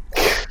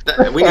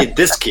 We need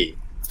this key."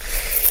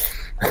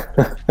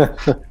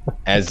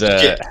 As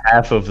Shit.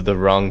 half of the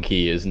wrong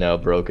key is now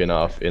broken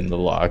off in the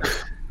lock.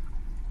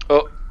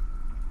 Oh,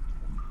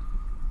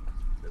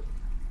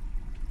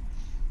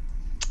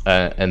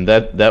 And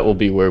that will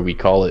be where we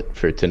call it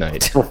for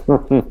tonight.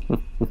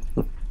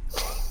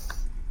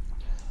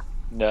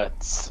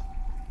 nuts.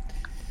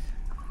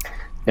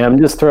 Yeah, I'm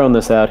just throwing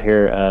this out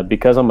here.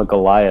 Because I'm a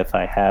Goliath,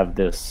 I have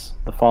the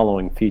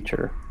following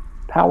feature.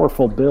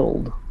 Powerful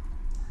build.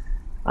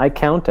 I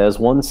count as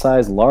one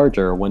size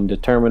larger when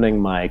determining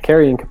my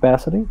carrying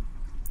capacity,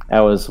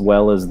 as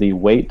well as the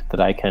weight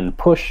that I can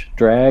push,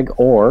 drag,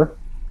 or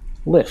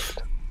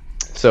lift.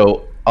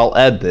 So I'll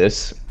add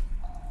this.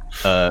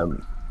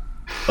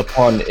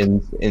 Upon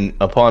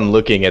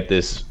looking at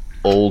this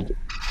old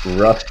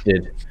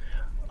rusted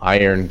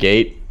iron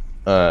gate,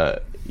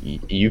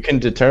 you can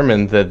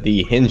determine that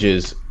the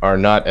hinges are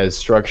not as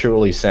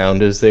structurally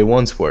sound as they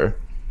once were.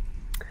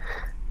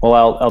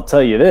 Well, I'll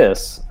tell you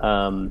this.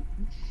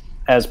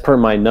 As per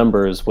my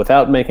numbers,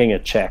 without making a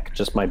check,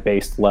 just my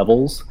base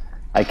levels,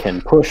 I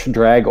can push,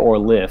 drag, or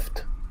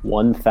lift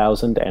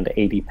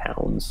 1,080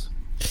 pounds.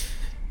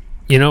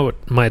 you know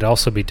what might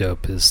also be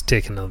dope is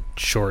taking a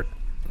short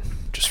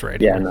just right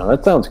Yeah, here. no,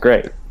 that sounds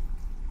great.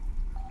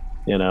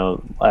 You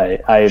know, I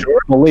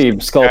believe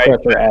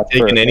Skullcrusher asked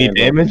for Taking a any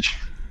handle. damage?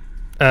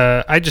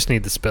 I just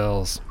need the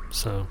spells,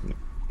 so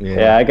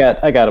Yeah, I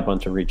got a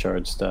bunch of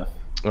recharge stuff.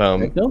 I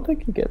Um, don't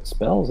think you get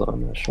spells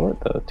on the short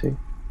though, too.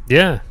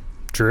 yeah.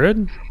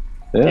 Druid?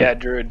 Yeah,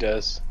 Druid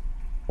does.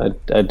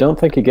 I don't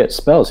think you get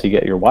spells. You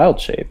get your wild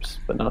shapes,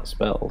 but not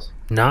spells.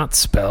 Not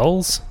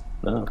spells?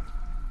 No.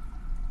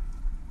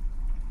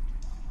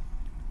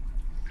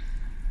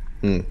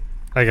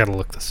 I gotta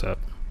look this up.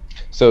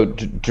 so,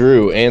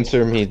 Drew,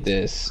 answer me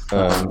this.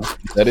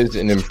 That is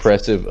an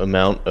impressive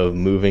amount of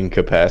moving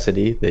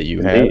capacity that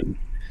you have. Indeed.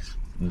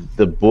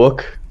 The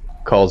book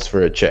calls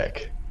for a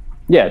check.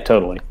 Yeah,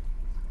 totally.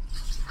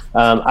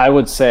 I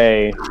would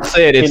say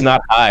Say it's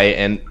not high,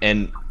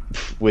 and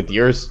with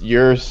your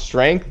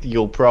strength,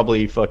 you'll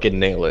probably fucking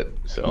nail it.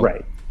 So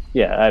right.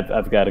 Yeah,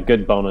 I've got a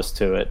good bonus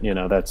to it. You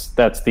know, that's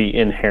the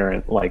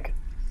inherent like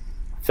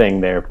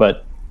thing there.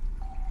 But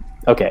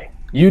okay,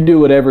 you do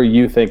whatever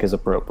you think is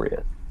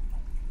appropriate.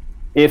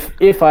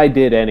 If I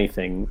did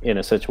anything in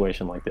a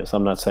situation like this,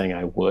 I'm not saying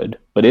I would,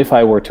 but if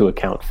I were to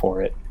account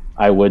for it,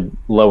 I would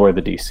lower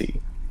the DC.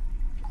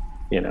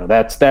 You know,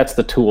 that's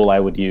the tool I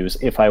would use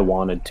if I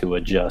wanted to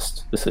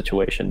adjust the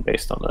situation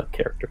based on a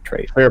character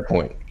trait. fair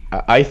point.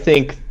 I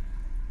think.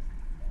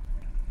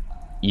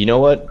 You know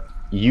what?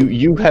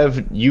 You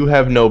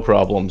have no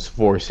problems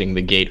forcing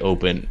the gate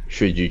open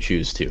should you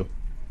choose to.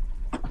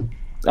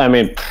 I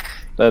mean,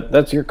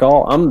 that's your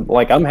call.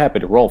 I'm happy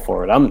to roll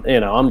for it.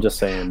 I'm just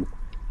saying,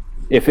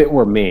 if it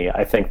were me,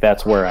 I think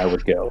that's where I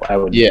would go. I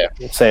would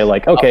say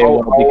like, okay,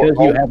 well, because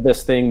you have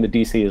this thing, the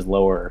DC is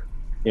lower.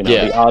 You know,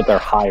 Yeah. the odds are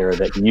higher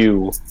that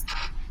you,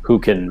 who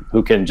can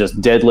just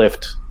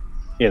deadlift,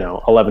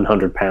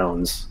 1,100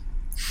 pounds,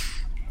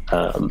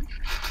 like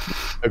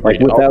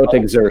Agreed. without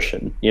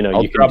exertion. You know,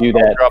 I'll you can do I'll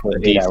that drop for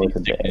the 8 DC hours a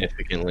day.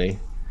 significantly.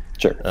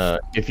 Sure.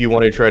 If you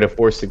want to try to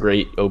force the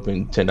grate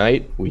open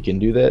tonight, we can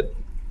do that,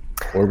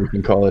 or we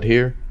can call it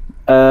here.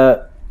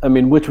 I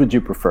mean, which would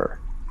you prefer?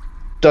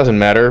 Doesn't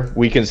matter.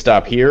 We can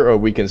stop here, or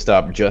we can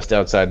stop just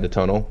outside the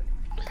tunnel.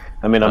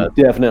 I mean, I'm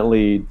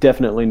definitely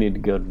need to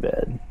go to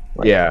bed.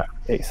 Like, Yeah.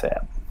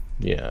 ASAP.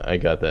 Yeah, I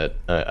got that.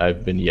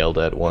 I've been yelled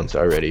at once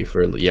already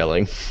for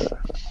yelling.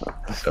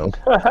 So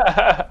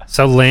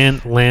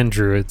land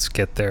druids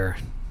get their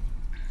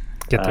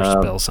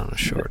spells on a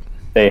short.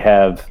 They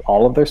have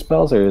all of their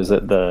spells, or is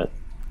it the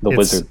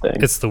wizard thing?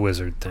 It's the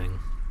wizard thing.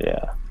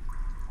 Yeah.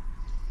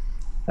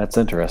 That's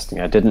interesting.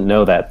 I didn't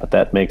know that, but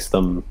that makes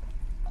them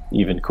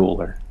even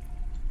cooler.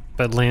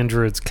 But land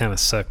druids kind of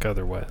suck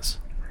otherwise.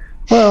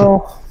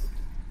 Well,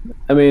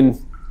 I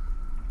mean,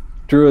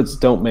 druids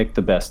don't make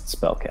the best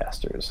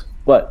spellcasters,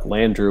 but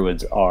land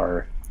druids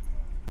are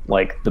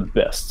like the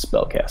best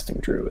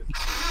spellcasting druids.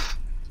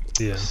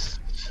 Yeah.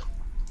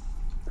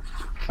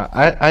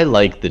 I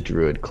like the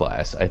druid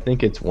class. I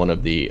think it's one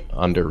of the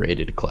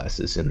underrated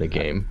classes in the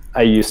game.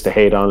 I used to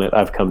hate on it.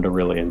 I've come to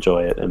really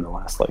enjoy it in the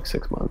last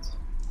 6 months.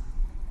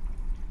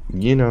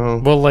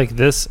 Well, like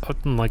this,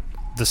 like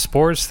the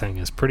spores thing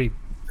is pretty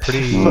that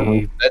shit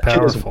is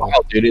powerful.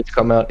 wild, dude. It's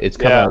come out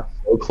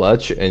so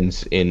clutch,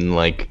 and in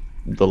like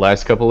the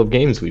last couple of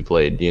games we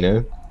played,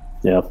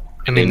 Yeah.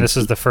 I mean, this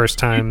is the first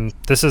time.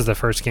 This is the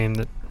first game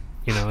that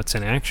it's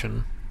in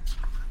action.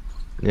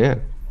 Yeah.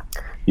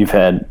 You've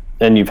had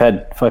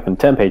fucking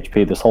temp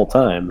HP this whole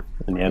time,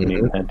 and you haven't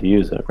even had to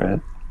use it,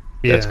 right?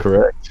 Yeah, That's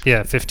correct.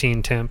 Yeah,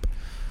 15 temp.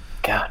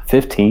 God,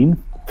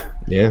 15?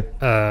 Yeah.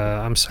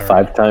 I'm sorry.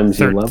 5 times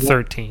your level?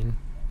 13.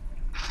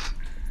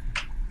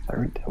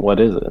 What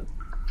is it?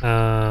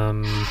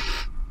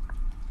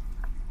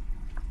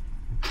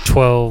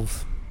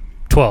 12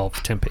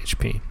 temp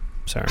HP.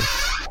 Sorry.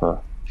 Huh.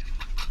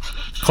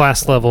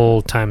 Class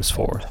level times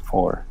 4.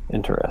 4.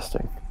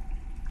 Interesting.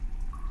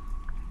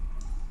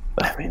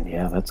 I mean,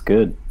 yeah, that's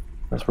good.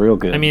 That's real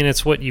good. I mean,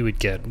 it's what you would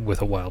get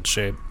with a wild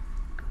shape.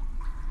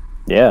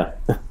 Yeah.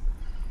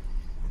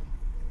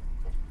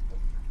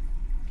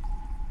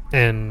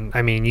 And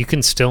I mean, you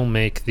can still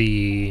make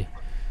the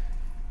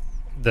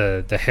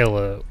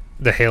halo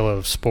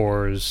of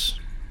spores.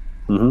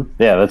 Mm-hmm.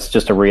 Yeah, that's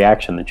just a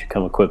reaction that you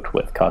come equipped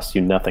with. Costs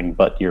you nothing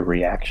but your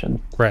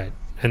reaction. Right,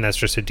 and that's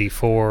just a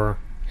D4,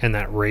 and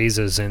that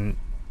raises and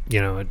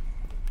it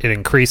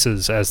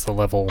increases as the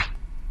level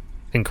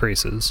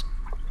increases.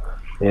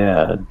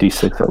 Yeah,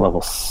 D6 at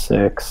level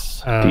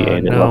 6. D8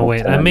 at no, level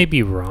wait, 10. I may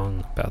be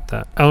wrong about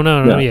that. Oh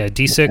no, yeah,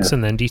 D6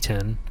 and then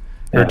D10,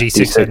 or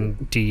D6 D6 and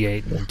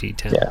D8 and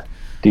D10. Yeah,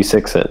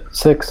 D6 at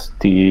 6,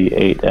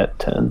 D8 at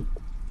 10.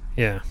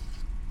 Yeah.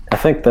 I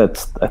think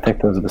those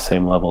are the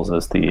same levels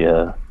as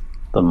the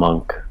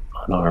monk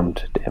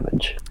unarmed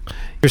damage.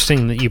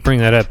 Interesting that you bring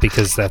that up,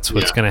 because that's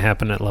what's going to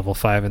happen at level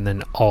 5, and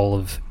then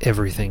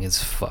everything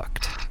is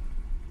fucked.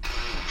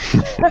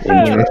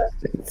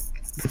 Interesting.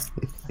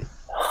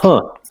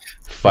 Huh.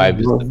 5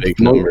 is the big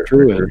Monk number for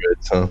druid.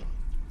 druids, huh?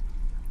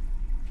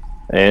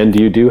 And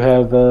you do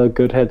have a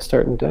good head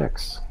start in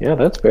Dex. Yeah,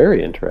 that's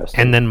very interesting.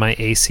 And then my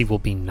AC will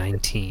be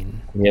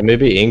 19. Yeah,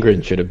 maybe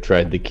Ingrid should have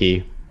tried the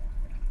key.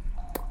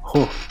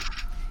 Huh.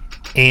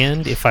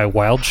 And if I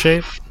wild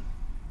shape,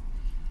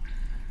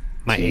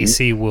 my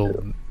AC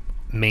will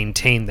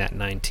maintain that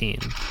 19.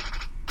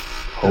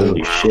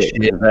 Holy shit.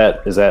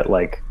 Is that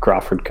like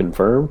Crawford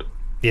confirmed?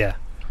 Yeah.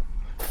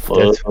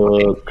 That's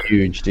fucking Fuck.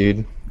 huge,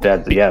 dude.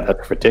 That's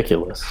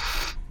ridiculous.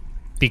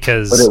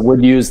 Because But it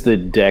would use the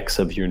dex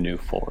of your new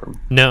form.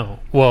 no,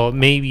 well,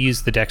 maybe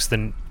use the dex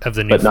of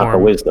the new But not the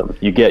form. wisdom.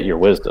 You get your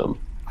wisdom.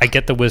 I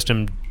get the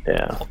wisdom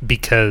Yeah.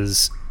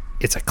 because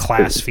it's a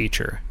class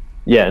feature.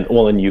 Yeah,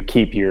 and you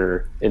keep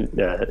your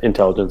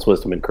intelligence,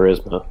 wisdom, and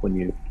charisma when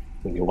you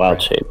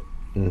wild shape.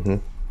 Mm-hmm.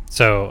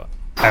 So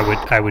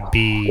I would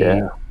be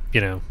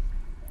Yeah.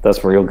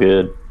 That's real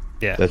good.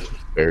 yeah. That's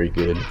very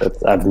good.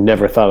 I've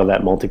never thought of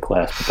that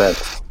multi-class, but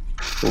that's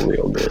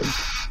real good.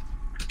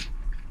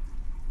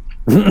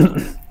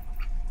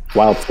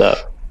 Wild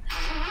stuff.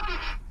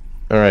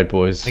 All right,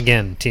 boys.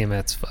 Again,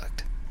 Tiamat's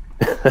fucked.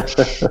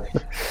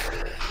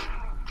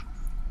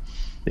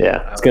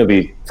 Yeah, it's gonna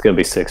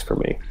be 6 for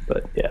me,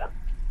 but yeah,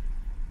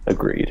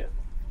 agreed.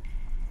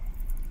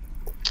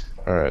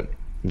 All right.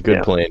 Good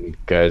Yeah. playing,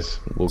 guys.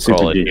 We'll Super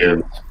call it GG.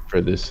 here for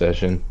this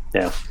session.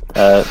 Yeah,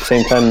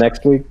 same time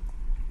next week.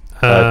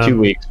 2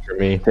 weeks for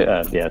me.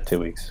 2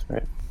 weeks,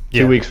 right?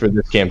 2 weeks for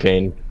this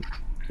campaign.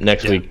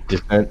 Next week,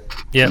 Descent.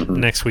 Yeah, Mhm.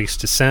 next week's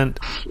Descent.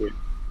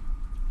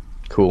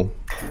 Cool.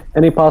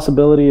 Any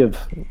possibility of?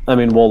 I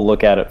mean, we'll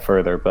look at it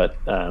further, but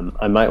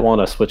I might want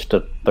to switch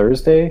to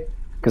Thursday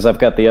because I've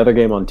got the other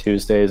game on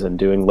Tuesdays, and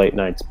doing late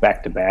nights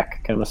back to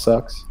back kind of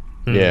sucks.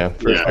 Mm. Yeah,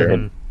 for Yeah. sure.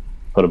 Mm.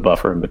 Put a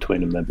buffer in between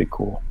them. That'd be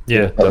cool.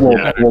 Yeah, But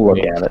we'll look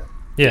at it.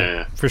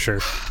 yeah, for sure.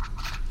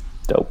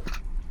 Dope.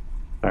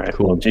 All right.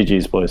 Cool. Well,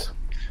 GG's, boys.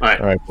 All right.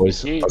 All right,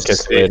 boys. I'll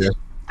catch you later.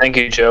 Thank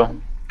you, Joe.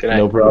 Good night.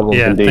 No problem.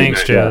 Yeah, Indeed.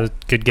 thanks, Joe.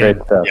 Good game.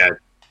 Great stuff. Yeah.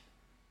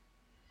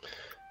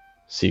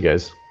 See you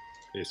guys.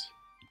 Peace.